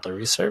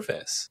exemplary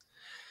service.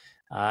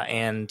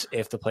 And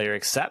if the player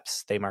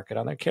accepts, they mark it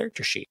on their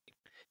character sheet.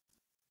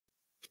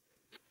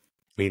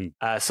 I mean,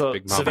 So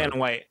Big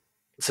Mama.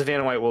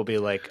 Savannah White will be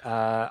like,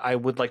 I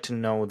would like to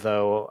know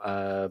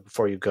though,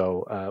 before you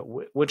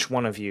go, which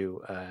one of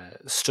you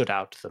stood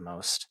out the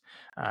most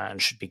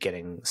and should be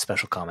getting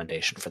special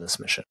commendation for this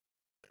mission.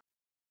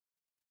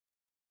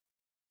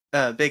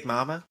 Big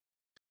mama.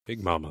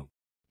 Big Mama.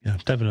 Yeah,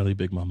 definitely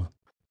Big Mama.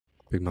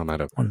 Big Mama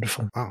had a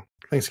Wonderful. Wow.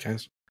 Thanks,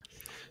 guys.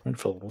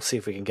 Wonderful. We'll see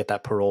if we can get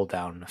that parole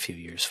down in a few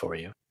years for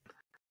you.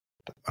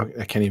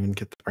 I can't even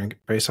get the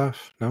brace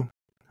off? No?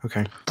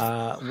 Okay.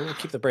 We'll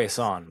keep the brace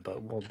on,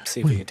 but we'll see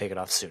if we can take it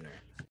off sooner.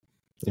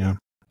 Yeah.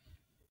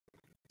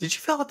 Did you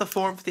fill out the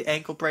form for the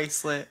ankle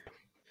bracelet?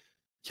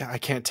 Yeah, I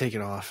can't take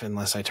it off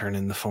unless I turn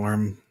in the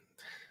form.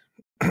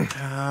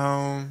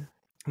 Oh.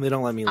 They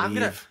don't let me I'm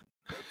gonna- leave.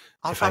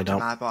 I'll If I talk to don't-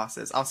 my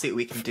bosses. I'll see what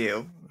we can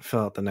do. Fill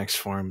out the next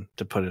form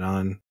to put it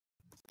on.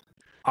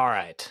 All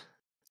right.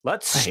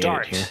 Let's I hate it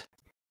start here.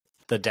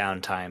 the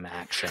downtime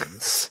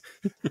actions.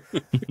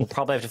 We'll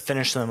probably have to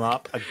finish them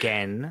up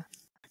again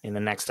in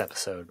the next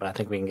episode, but I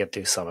think we can get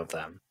through some of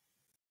them.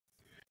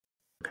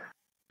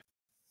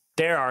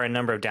 There are a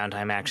number of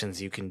downtime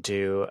actions you can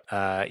do.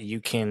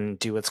 You can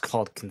do what's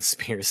called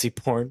conspiracy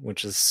porn,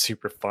 which is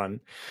super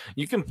fun.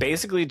 You can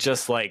basically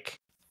just like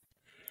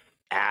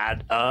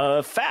add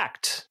a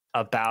fact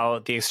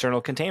about the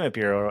External Containment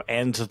Bureau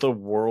and the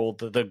world,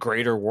 the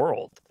greater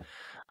world.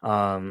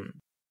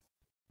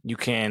 You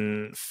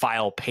can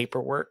file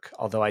paperwork,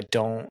 although I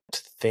don't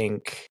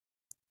think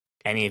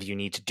any of you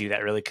need to do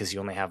that really because you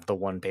only have the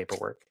one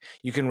paperwork.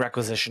 You can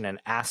requisition an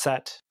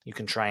asset. You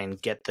can try and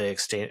get the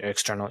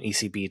external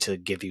ECB to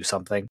give you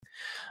something.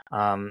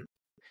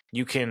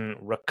 You can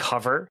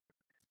recover,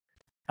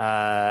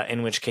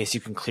 in which case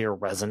you can clear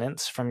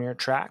resonance from your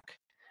track.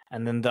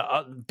 And then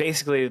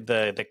basically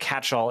the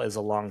catch-all is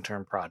a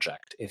long-term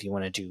project. If you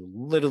want to do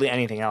literally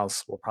anything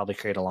else, we'll probably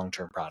create a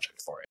long-term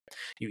project for it.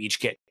 You each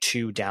get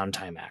 2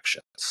 downtime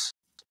actions.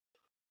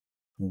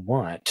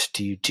 What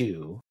do you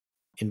do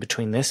in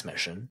between this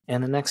mission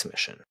and the next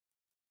mission?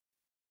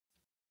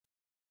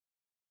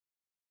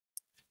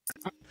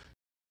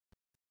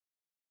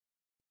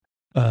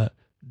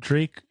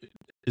 Drake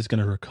is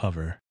going to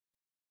recover.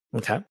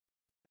 Okay.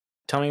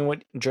 Tell me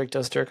what Drake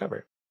does to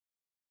recover.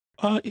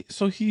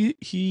 So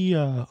he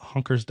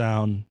hunkers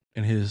down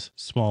in his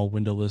small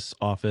windowless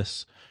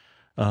office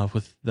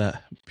with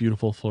that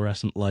beautiful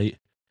fluorescent light,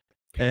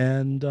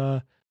 and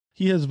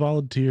He has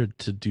volunteered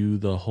to do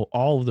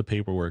all of the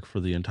paperwork for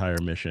the entire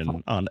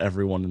mission on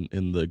everyone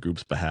in the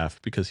group's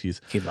behalf because he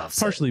loves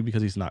partially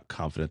because he's not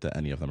confident that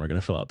any of them are going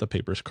to fill out the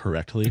papers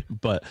correctly.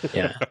 But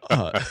yeah,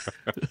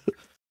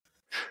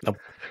 Nope.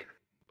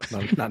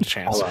 No, not a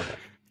chance.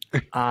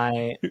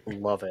 I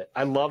love it.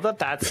 I love that.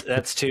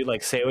 That's to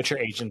like say what your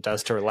agent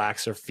does to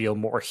relax or feel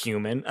more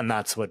human, and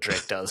that's what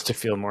Drake does to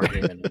feel more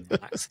human and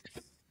relax.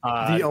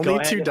 The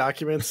only two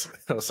documents.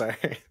 Oh,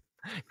 sorry.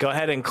 Go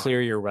ahead and clear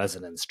your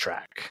resonance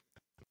track.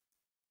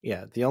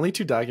 Yeah, the only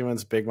two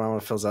documents Big Mama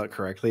fills out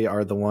correctly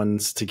are the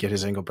ones to get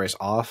his ankle brace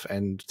off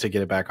and to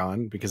get it back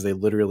on, because they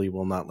literally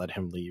will not let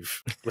him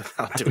leave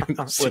without doing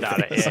those two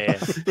Without things.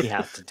 it. Yeah. You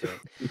have to do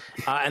it.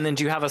 And then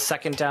do you have a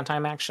second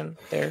downtime action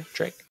there,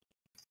 Drake?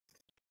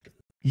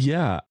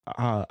 yeah,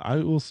 I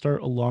will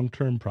start a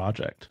long-term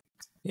project.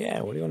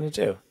 Yeah, what do you want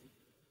to do?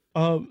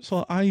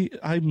 So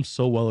I'm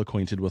so well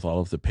acquainted with all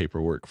of the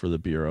paperwork for the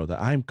Bureau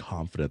that I'm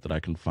confident that I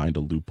can find a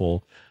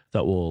loophole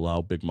that will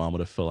allow Big Mama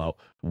to fill out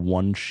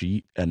one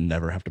sheet and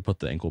never have to put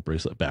the ankle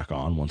bracelet back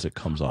on once it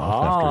comes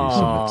off after he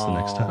submits the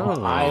next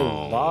time. I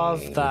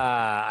love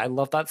that. I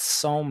love that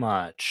so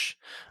much.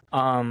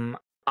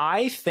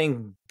 I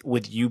think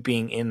with you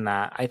being in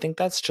that, I think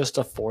that's just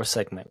a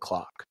 4-segment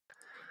clock.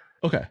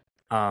 Okay.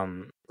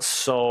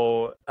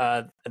 So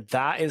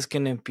that is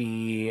going to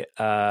be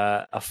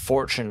a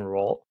fortune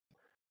roll.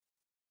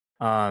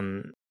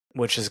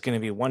 Which is going to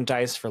be 1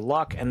 dice for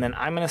luck. And then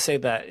I'm going to say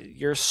that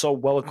you're so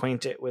well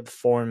acquainted with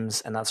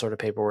forms and that sort of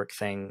paperwork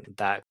thing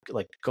that,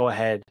 like, go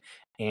ahead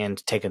and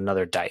take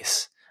another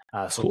dice.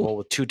 So Cool. roll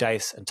with 2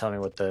 dice and tell me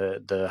what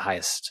the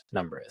highest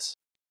number is.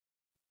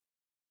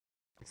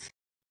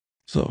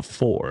 So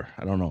 4.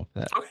 I don't know if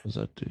that Okay. was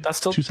that. That's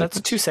still 2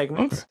 that's 2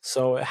 segments. Okay.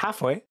 So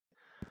halfway.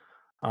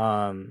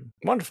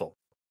 Wonderful.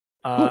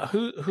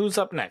 Who's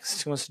up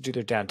next? Who wants to do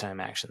their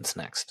downtime actions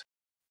next?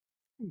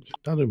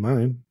 I'll do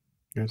mine.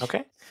 Yes.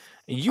 Okay.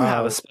 You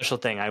have a special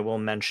thing I will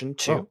mention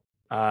too.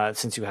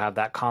 Since you have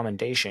that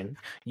commendation,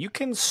 you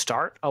can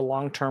start a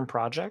long-term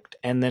project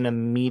and then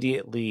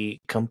immediately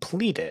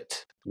complete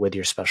it with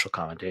your special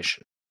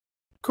commendation.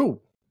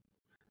 Cool.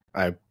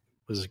 I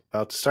was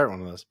about to start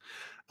one of those.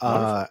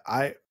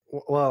 I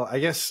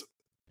guess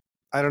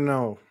I don't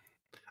know.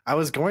 I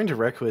was going to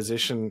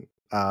requisition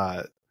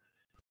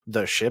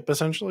the ship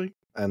essentially,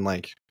 and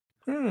like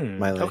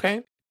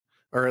Okay.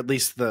 or at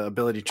least the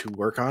ability to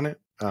work on it.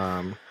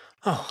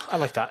 I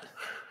like that.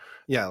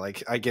 Yeah,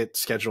 like I get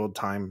scheduled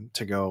time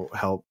to go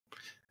help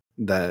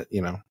that,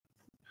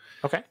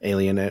 Okay.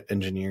 alien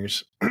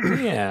engineers.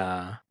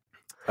 Yeah.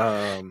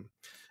 And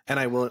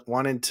I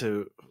wanted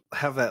to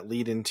have that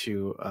lead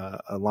into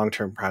a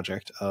long-term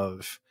project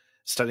of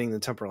studying the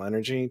temporal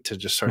energy to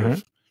just sort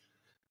of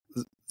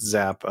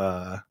zap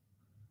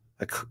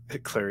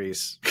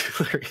Clarice.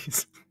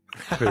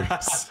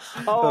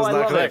 Oh, I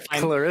love it.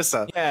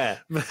 Clarissa. Yeah.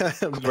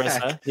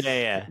 Clarissa.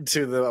 Yeah.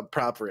 To the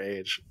proper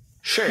age.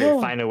 Sure,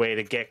 find a way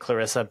to get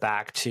Clarissa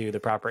back to the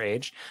proper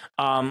age.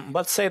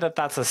 Let's say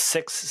that's a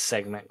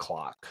 6-segment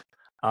clock.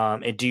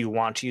 Do you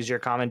want to use your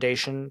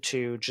commendation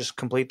to just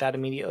complete that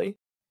immediately?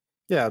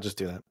 Yeah, I'll just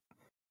do that.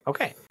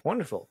 Okay,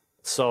 wonderful.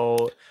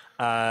 So,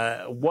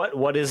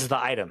 what is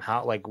the item?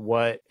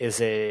 What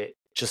is it?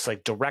 Just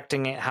like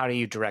directing it? How do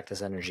you direct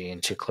this energy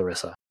into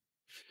Clarissa?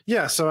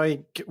 Yeah, so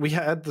we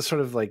had the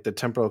sort of like the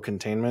temporal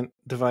containment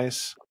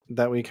device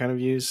that we kind of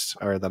used,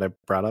 or that I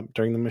brought up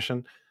during the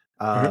mission.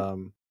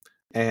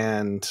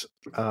 And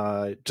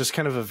just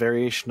kind of a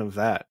variation of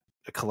that.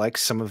 It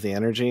collects some of the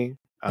energy.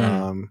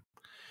 Do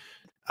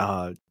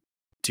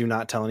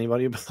not tell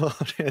anybody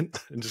about it.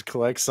 And just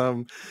collect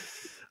some.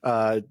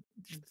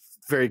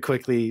 Very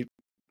quickly,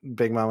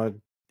 Big Mama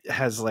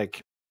has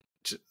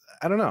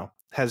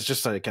has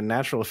just like a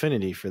natural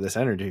affinity for this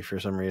energy for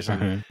some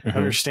reason.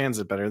 Understands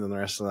it better than the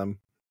rest of them.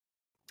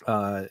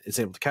 Is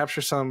able to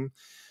capture some,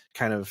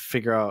 kind of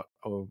figure out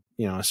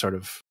a sort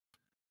of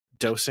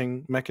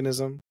dosing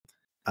mechanism.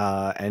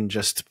 And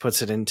just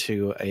puts it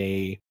into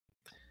a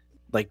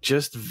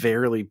just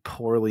very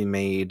poorly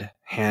made,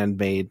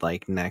 handmade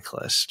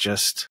necklace.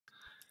 Just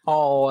I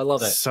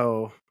love it.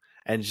 So,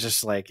 and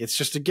just it's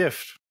just a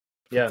gift.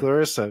 Yeah,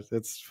 Clarissa,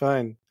 it's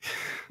fine.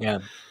 Yeah,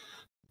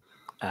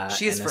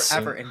 she is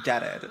forever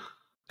indebted.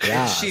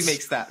 Yeah, she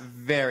makes that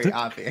very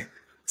obvious.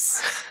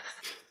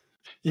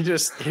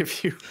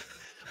 If you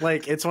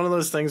it's one of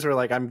those things where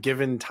I'm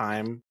given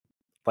time.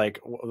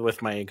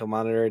 With my ankle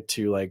monitor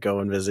to go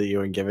and visit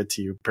you and give it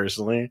to you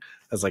personally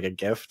as a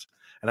gift,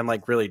 and I'm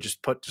really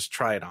just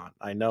try it on.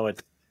 I know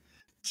it.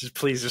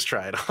 Please just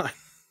try it on.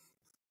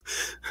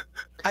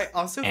 I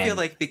also feel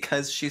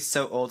because she's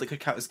so old, it could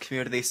count as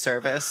community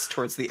service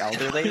towards the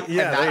elderly.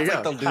 Yeah, and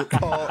that's the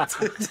loophole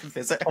to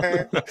visit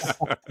her.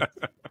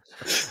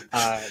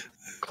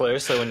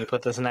 Clarissa, when you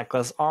put this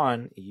necklace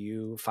on,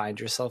 you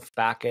find yourself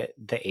back at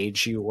the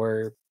age you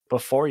were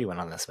before you went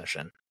on this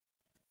mission.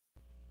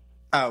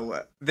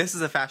 Oh, this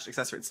is a fashion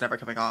accessory. It's never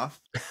coming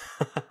off.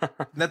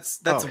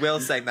 That's Will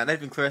saying that. Not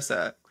even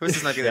Clarissa.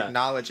 Clarissa's not going to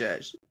acknowledge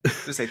it.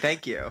 Just say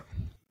thank you.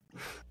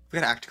 We're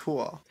going to act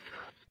cool.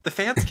 The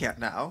fans can't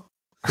know.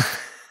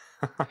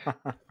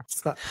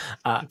 It's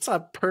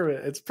not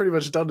permanent. It's pretty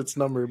much done its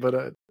number, but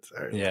all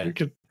right, Yeah. you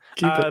could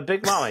keep it.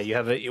 Big Mama, you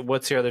have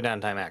what's your other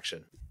downtime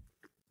action?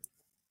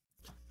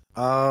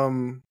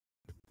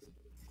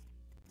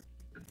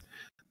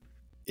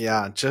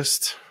 Yeah,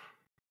 just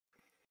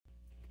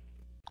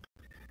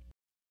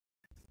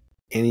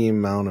any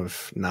amount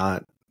of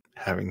not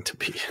having to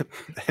be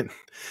and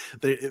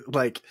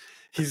like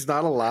he's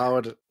not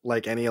allowed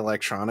like any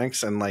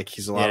electronics, and like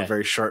he's allowed a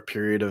very short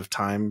period of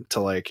time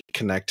to like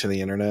connect to the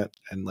internet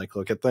and like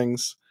look at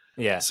things.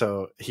 Yeah.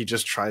 So he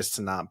just tries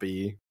to not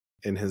be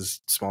in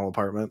his small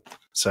apartment.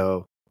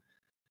 So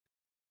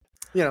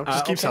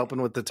just keeps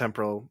helping with the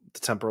temporal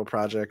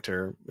project,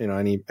 or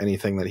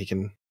anything that he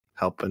can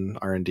help in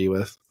R&D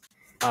with.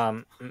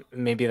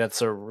 Maybe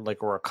that's a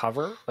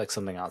recover, like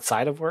something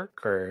outside of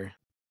work, or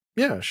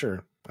yeah,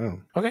 sure.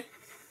 Oh, okay.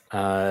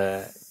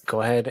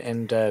 Go ahead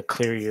and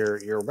clear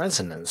your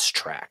resonance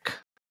track.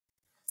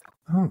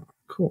 Oh,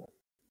 cool.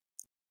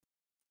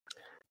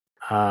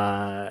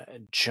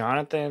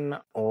 Jonathan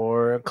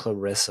or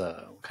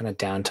Clarissa, what kind of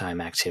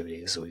downtime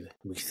activities are we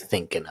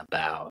thinking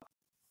about?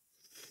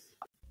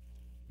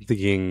 I'm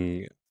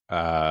thinking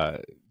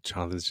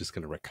Jonathan's just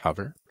going to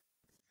recover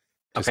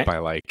just by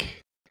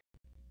like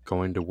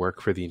going to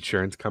work for the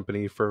insurance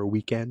company for a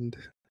weekend,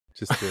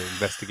 just to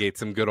investigate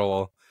some good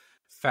old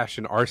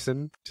fashioned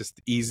arson.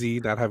 Just easy,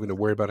 not having to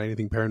worry about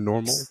anything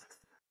paranormal.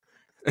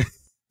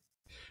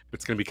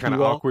 It's going to be kind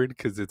of awkward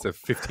because it's a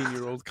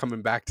 15-year-old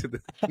coming back to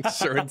the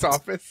insurance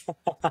office.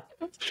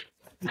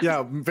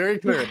 Yeah, very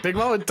clear. Big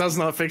Mama does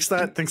not fix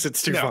that. Thinks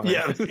it's too funny.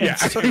 Yeah.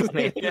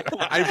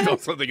 I feel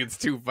something. It's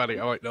too funny.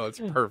 Oh, no, it's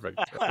perfect.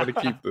 I want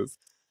to keep this.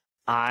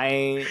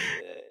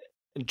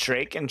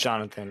 Drake and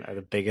Jonathan are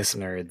the biggest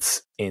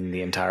nerds in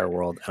the entire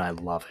world, and I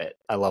love it.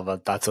 I love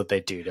that. That's what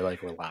they do to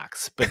like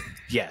relax. But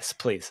yes,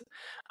 please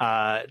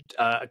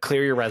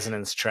clear your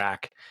resonance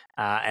track,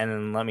 and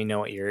then let me know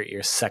what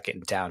your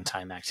second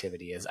downtime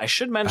activity is. I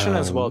should mention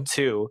as well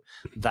too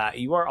that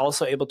you are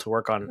also able to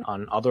work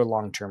on other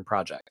long-term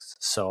projects.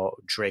 So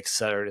Drake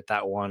started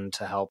that one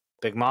to help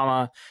Big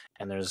Mama,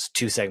 and there's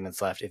 2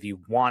 segments left. If you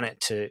want it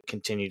to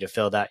continue to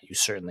fill that, you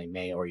certainly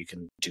may, or you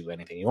can do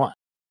anything you want.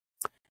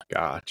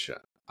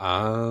 Gotcha.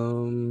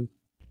 I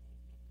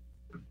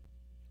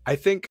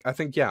think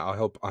yeah, I'll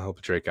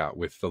help Drake out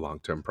with the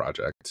long-term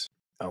project.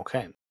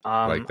 Okay.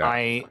 Like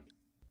that.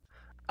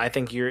 I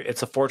think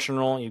it's a fortune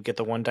roll. You get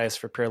the 1 dice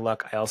for pure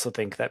luck. I also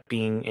think that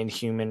being in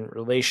human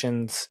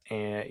relations,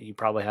 you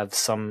probably have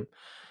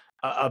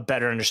a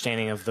better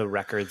understanding of the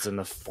records and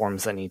the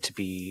forms that need to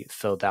be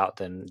filled out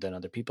than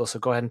other people. So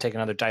go ahead and take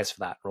another dice for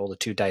that. Roll the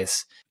 2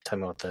 dice. Tell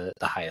me what the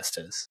highest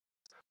is.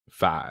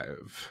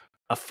 5.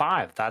 A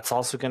 5. That's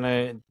also going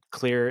to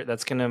clear.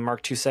 That's going to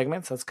mark 2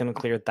 segments. That's going to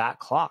clear that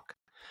clock.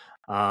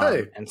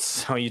 And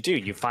so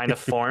you find a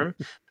form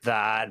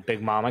that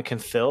Big Mama can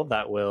fill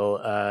that will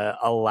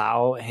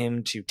allow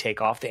him to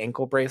take off the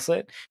ankle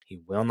bracelet.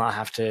 He will not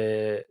have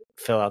to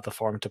fill out the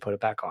form to put it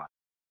back on.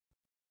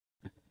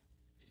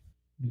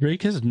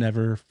 Drake has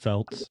never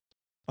felt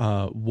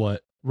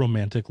what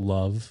romantic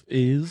love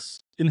is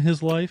in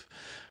his life,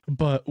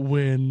 but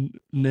when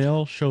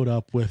Nail showed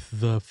up with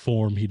the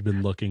form he'd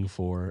been looking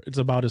for, it's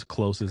about as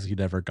close as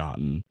he'd ever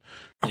gotten.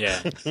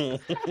 Yeah.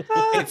 Isn't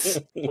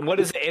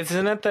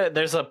it that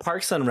there's a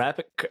Parks and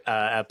Rec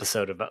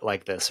episode about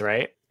like this,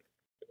 right?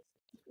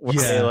 Where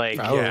they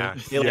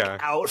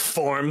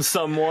outform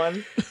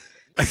someone.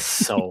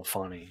 So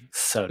funny.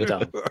 So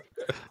dumb.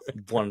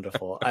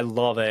 Wonderful. I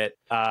love it.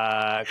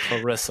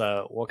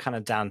 Clarissa, what kind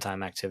of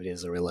downtime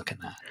activities are we looking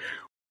at?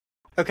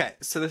 Okay,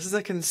 so this is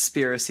a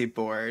conspiracy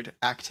board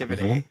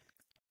activity.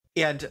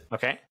 And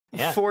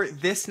for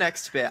this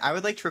next bit, I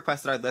would like to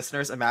request that our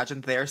listeners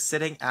imagine they're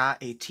sitting at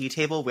a tea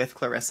table with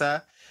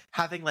Clarissa,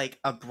 having like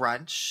a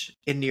brunch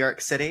in New York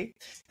City.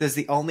 This is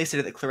the only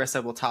city that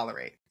Clarissa will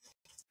tolerate.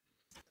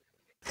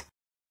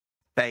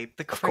 Babe,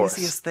 the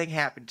craziest thing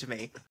happened to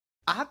me.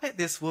 I met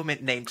this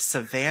woman named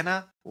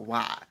Savannah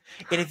Watt.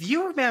 And if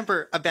you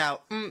remember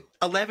about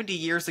 11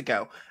 years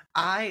ago,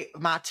 my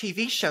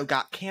TV show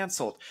got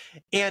canceled.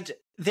 And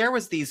there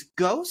was these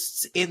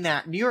ghosts in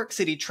that New York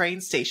City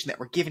train station that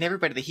were giving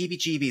everybody the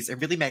heebie-jeebies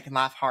and really making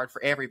life hard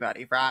for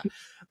everybody, right?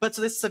 But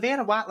so this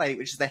Savannah White lady,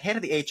 which is the head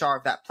of the HR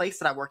of that place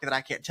that I work in that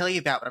I can't tell you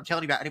about, but I'm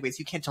telling you about anyways.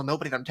 You can't tell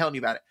nobody that I'm telling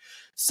you about it.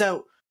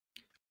 So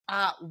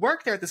I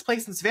worked there at this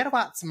place, and Savannah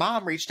White's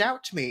mom reached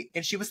out to me,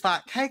 and she was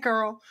like, "Hey,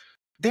 girl,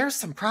 there's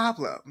some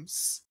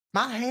problems.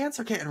 My hands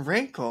are getting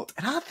wrinkled,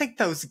 and I think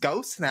those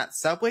ghosts in that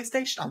subway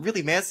station are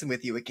really messing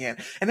with you again.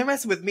 And they're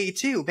messing with me,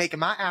 too, making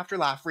my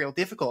afterlife real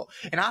difficult.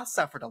 And I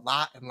suffered a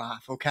lot in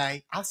life,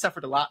 okay? I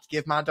suffered a lot to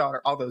give my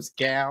daughter all those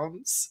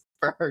gowns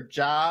for her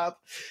job.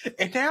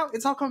 And now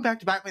it's all coming back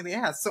to bite me in the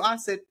ass. So I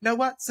said, know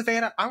what,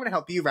 Savannah? I'm going to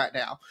help you right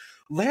now.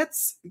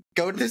 Let's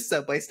go to this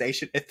subway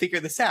station and figure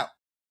this out."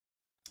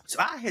 So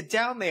I head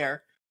down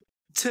there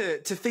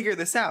to figure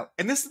this out.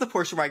 And this is the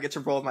portion where I get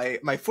to roll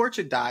my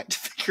fortune die to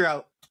figure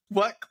out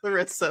what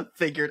Clarissa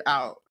figured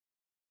out.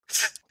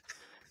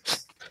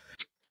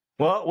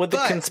 Well, with the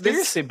But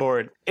conspiracy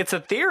board, it's a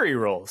theory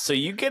roll, so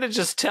you get to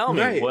just tell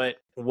me Right.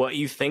 what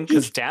you think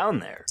is down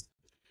there.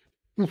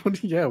 What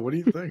do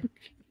you think?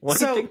 What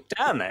do you think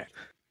down there?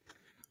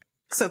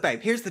 So,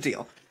 babe, here's the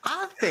deal.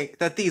 I think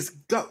that these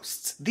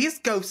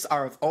ghosts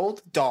are of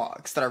old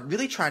dogs that are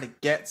really trying to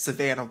get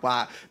Savannah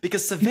White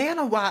because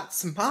Savannah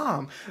White's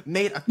mom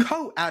made a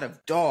coat out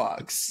of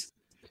dogs.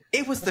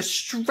 It was the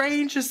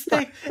strangest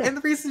thing. And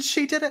the reason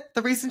she did it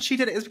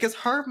is because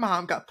her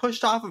mom got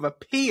pushed off of a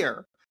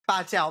pier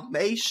by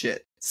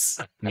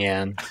Dalmatians.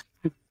 Man.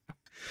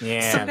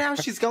 Yeah. So now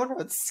she's going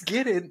around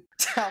skinning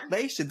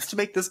Dalmatians to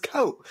make this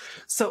coat.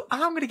 So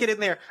I'm going to get in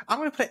there. I'm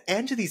going to put an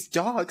end to these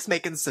dogs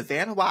making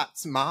Savannah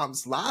White's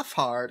mom's life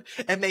hard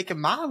and making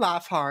my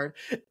life hard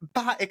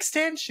by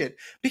extension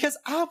because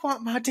I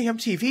want my damn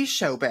TV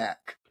show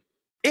back.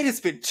 It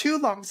has been too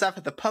long since I've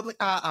had the public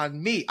eye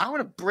on me. I want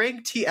to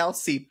bring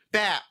TLC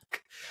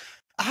back.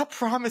 I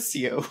promise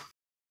you.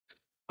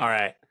 All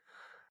right.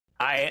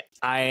 I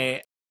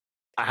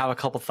have a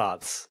couple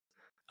thoughts.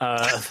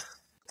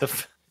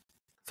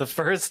 The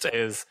first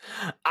is,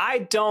 I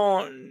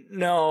don't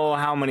know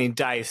how many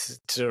dice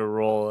to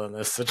roll in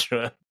this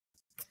situation.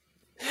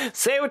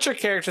 Say what your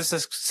character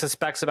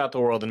suspects about the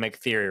world and make a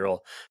theory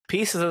roll.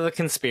 Pieces of the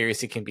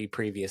conspiracy can be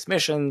previous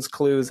missions,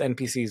 clues,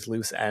 NPCs,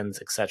 loose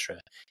ends, etc.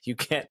 You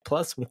get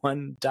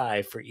 +1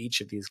 die for each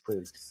of these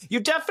clues.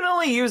 You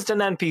definitely used an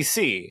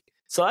NPC,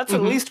 so that's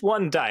at least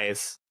 1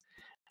 dice.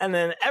 And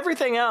then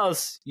everything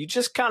else, you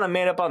just kind of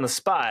made up on the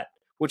spot,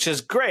 which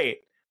is great,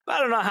 but I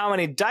don't know how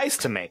many dice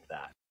to make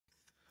that.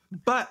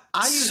 But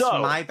I used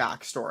my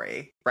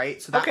backstory, right?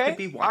 So that could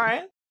be 1. All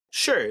right.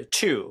 Sure,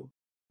 2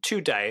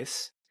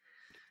 dice.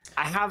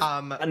 I have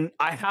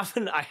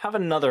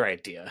another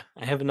idea.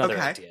 I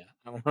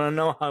want to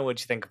know what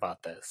you think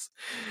about this.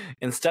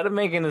 Instead of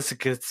making this a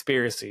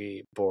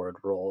conspiracy board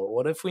roll,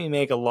 what if we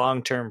make a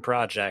long-term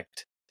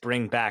project,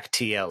 bring back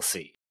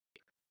TLC?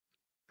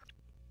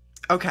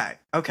 Okay.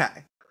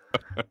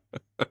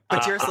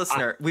 But dearest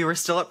listener, we were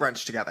still at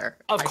brunch together.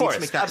 Of I course, need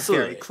to make that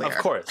absolutely. very clear. Of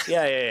course.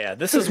 Yeah.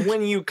 This is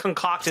when you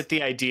concocted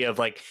the idea of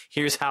like,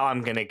 here's how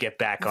I'm going to get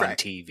back on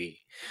TV.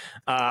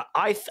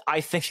 I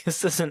think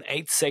this is an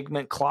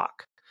 8-segment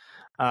clock.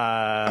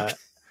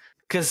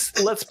 Because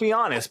let's be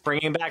honest,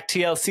 bringing back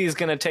TLC is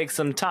going to take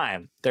some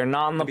time. They're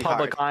not in the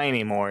public eye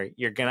anymore.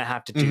 You're going to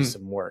have to do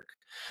some work.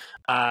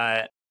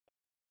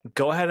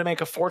 Go ahead and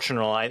make a fortune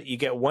roll. You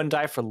get 1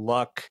 die for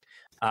luck.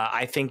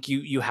 I think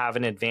you have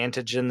an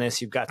advantage in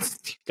this. You've got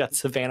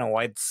Savannah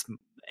White's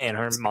and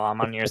her mom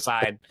on your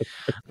side,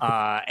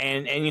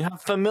 and you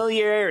have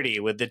familiarity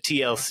with the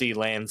TLC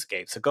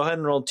landscape. So go ahead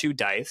and roll 2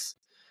 dice.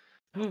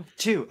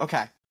 2.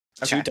 Okay.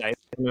 2 dice.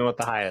 Tell me what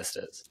the highest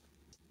is.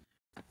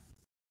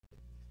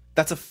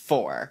 That's a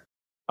 4.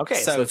 Okay,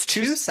 so it's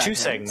two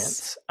segments.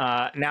 segments.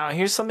 Now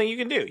here's something you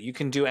can do. You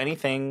can do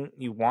anything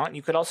you want.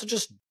 You could also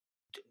just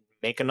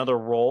make another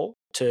roll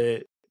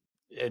to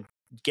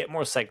get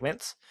more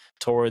segments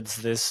towards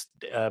this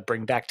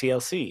bring back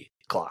TLC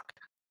clock.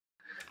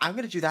 I'm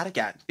going to do that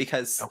again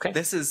because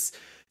this is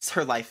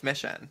her life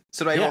mission.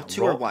 So do I roll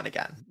 2 or 1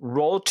 again?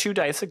 Roll 2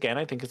 dice again.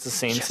 I think it's the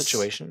same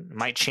situation. It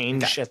might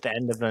change at the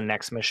end of the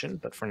next mission,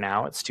 but for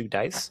now it's 2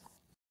 dice.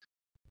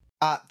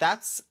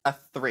 That's a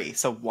 3,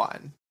 so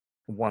 1.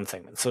 1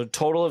 segment. So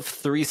total of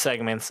 3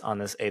 segments on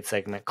this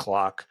 8-segment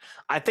clock.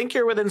 I think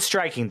you're within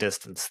striking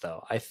distance,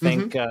 though. I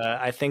think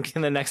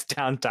in the next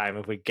downtime,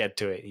 if we get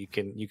to it, you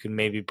can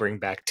maybe bring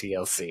back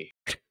TLC.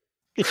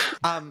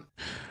 I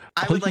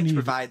would like to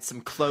provide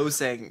some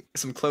closing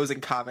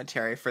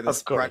commentary for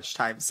this brunch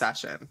time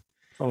session.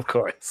 Of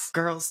course.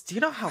 Girls, do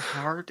you know how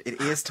hard it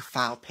is to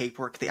file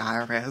paperwork at the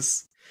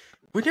IRS?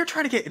 When you're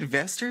trying to get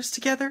investors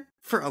together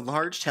for a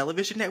large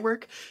television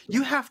network,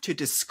 you have to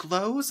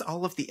disclose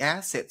all of the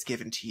assets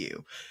given to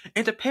you.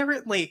 And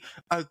apparently,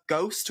 a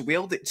ghost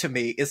willed it to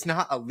me is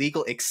not a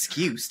legal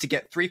excuse to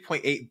get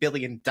 $3.8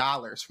 billion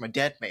from a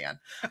dead man.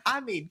 I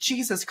mean,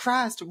 Jesus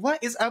Christ,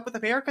 what is up with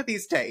America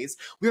these days?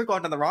 We're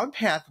going down the wrong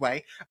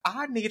pathway.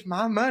 I need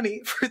my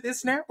money for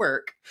this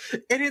network.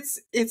 And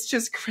it's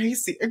just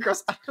crazy. And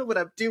girls, I don't know what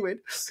I'm doing.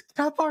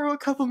 Can I borrow a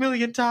couple $1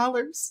 million?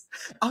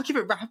 I'll give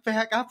it right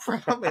back, I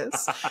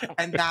promise.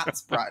 And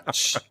that's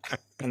brunch.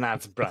 And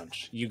that's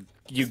brunch. You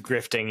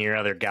grifting your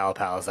other gal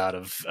pals out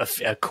of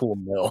a cool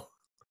mill.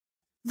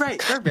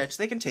 Right, they're rich.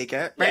 They can take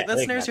it. Right,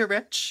 listeners, you're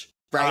rich.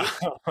 Right?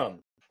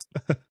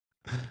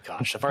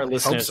 Gosh, if our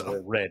listeners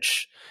were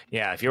rich.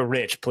 Yeah, if you're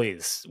rich,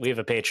 please. We have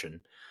a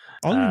patron.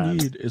 All you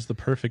need is the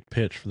perfect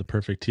pitch for the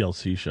perfect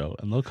TLC show,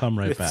 and they'll come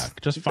right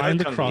back. Just find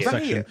the cross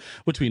section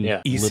between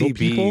little ECB,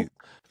 people,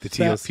 the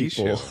TLC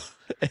people, show.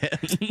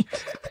 and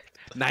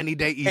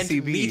 90-day ECB.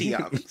 And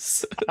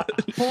mediums.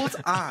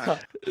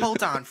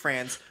 Hold on,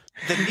 friends.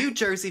 The New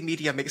Jersey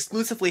medium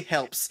exclusively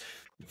helps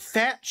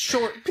fat,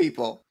 short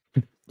people.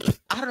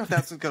 I don't know if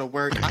that's going to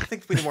work. I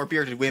think we need more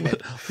bearded women.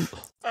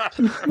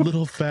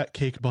 Little fat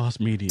cake boss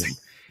medium.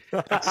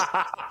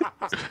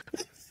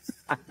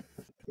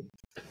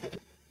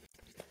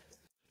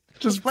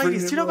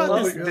 Ladies, do you know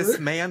about this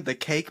man, the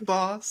cake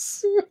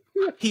boss?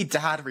 He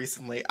died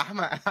recently. I'm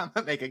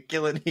gonna make a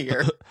killing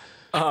here.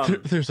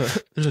 There's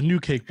a new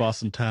cake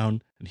boss in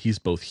town, and he's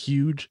both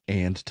huge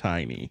and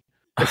tiny.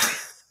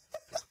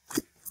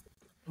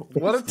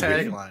 What a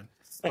tagline!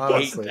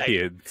 Honestly,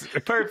 Kids.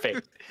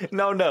 Perfect.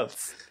 No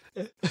notes.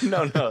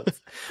 No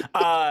notes.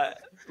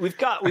 We've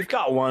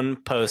got one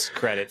post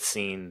credit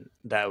scene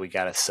that we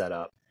got to set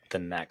up the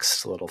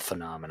next little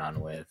phenomenon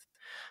with,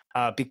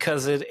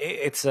 because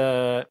it's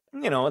a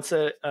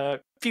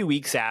few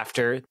weeks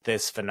after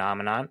this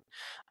phenomenon,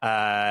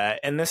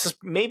 and this is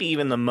maybe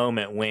even the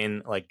moment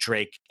when like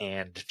Drake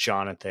and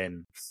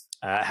Jonathan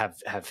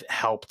have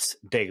helped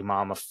Big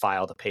Mama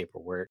file the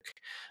paperwork.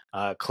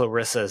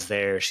 Clarissa is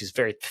there. She's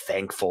very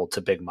thankful to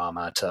Big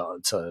Mama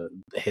to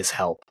his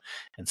help,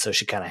 and so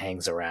she kind of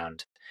hangs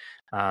around.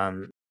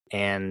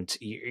 And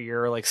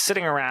you're like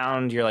sitting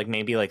around. You're like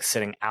maybe like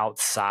sitting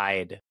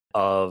outside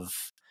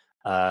of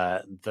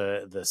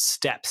the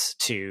steps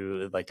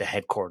to like the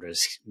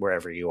headquarters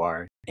wherever you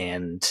are,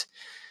 and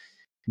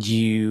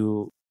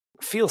you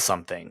feel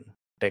something,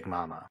 Big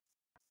Mama.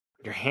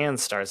 Your hand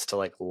starts to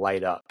like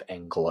light up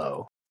and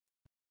glow,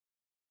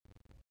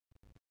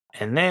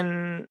 and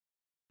then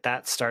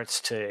that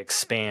starts to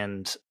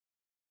expand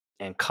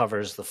and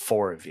covers the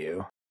four of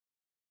you.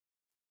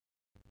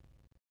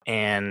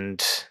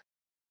 And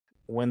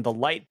when the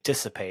light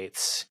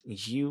dissipates,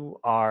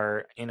 you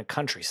are in a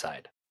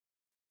countryside.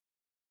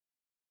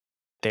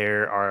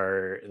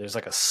 There's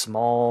like a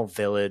small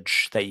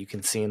village that you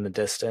can see in the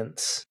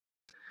distance.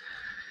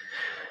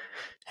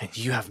 And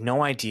you have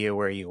no idea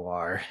where you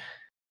are.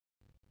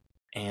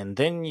 And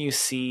then you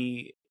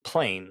see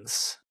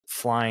planes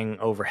flying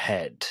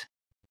overhead.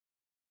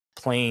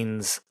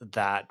 Planes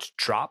that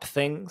drop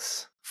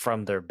things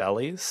from their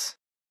bellies.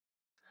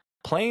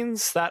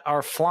 Planes that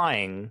are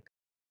flying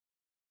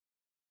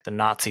the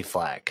Nazi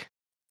flag.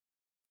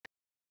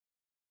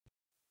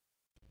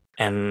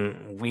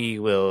 And we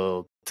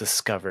will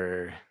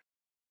discover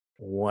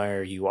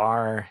where you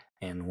are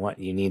and what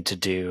you need to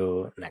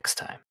do next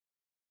time.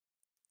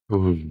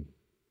 Ooh.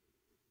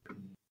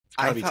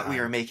 I thought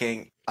we were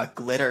making a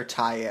glitter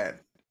tie-in.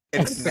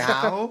 And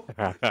now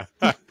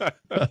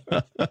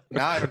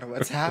I don't know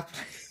what's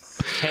happening.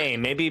 Hey,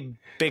 maybe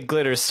big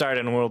glitter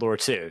started in World War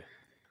II.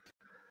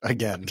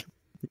 again.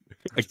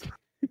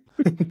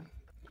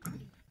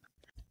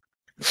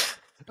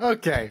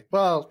 Okay,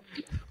 well,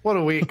 what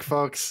a week,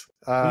 folks.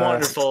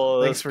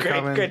 Wonderful. Thanks for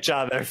coming. Great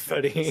job,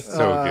 everybody.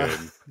 So good.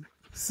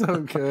 So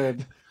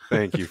good.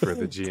 Thank you for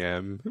the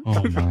GM.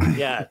 Oh my.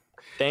 Yeah,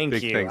 thank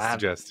Big you. thanks I to have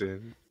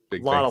Justin.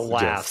 Big a lot thanks of to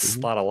laughs.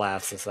 Justin. A lot of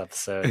laughs this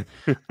episode.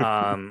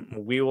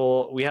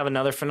 We have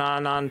another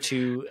phenomenon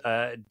to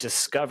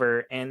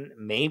discover, and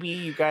maybe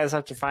you guys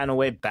have to find a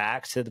way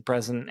back to the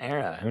present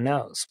era. Who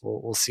knows?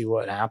 We'll see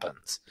what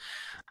happens.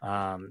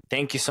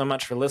 Thank you so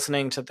much for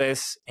listening to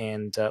this,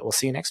 and we'll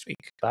see you next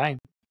week. Bye.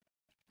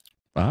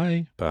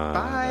 Bye. Bye.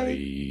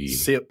 Bye.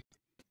 See you.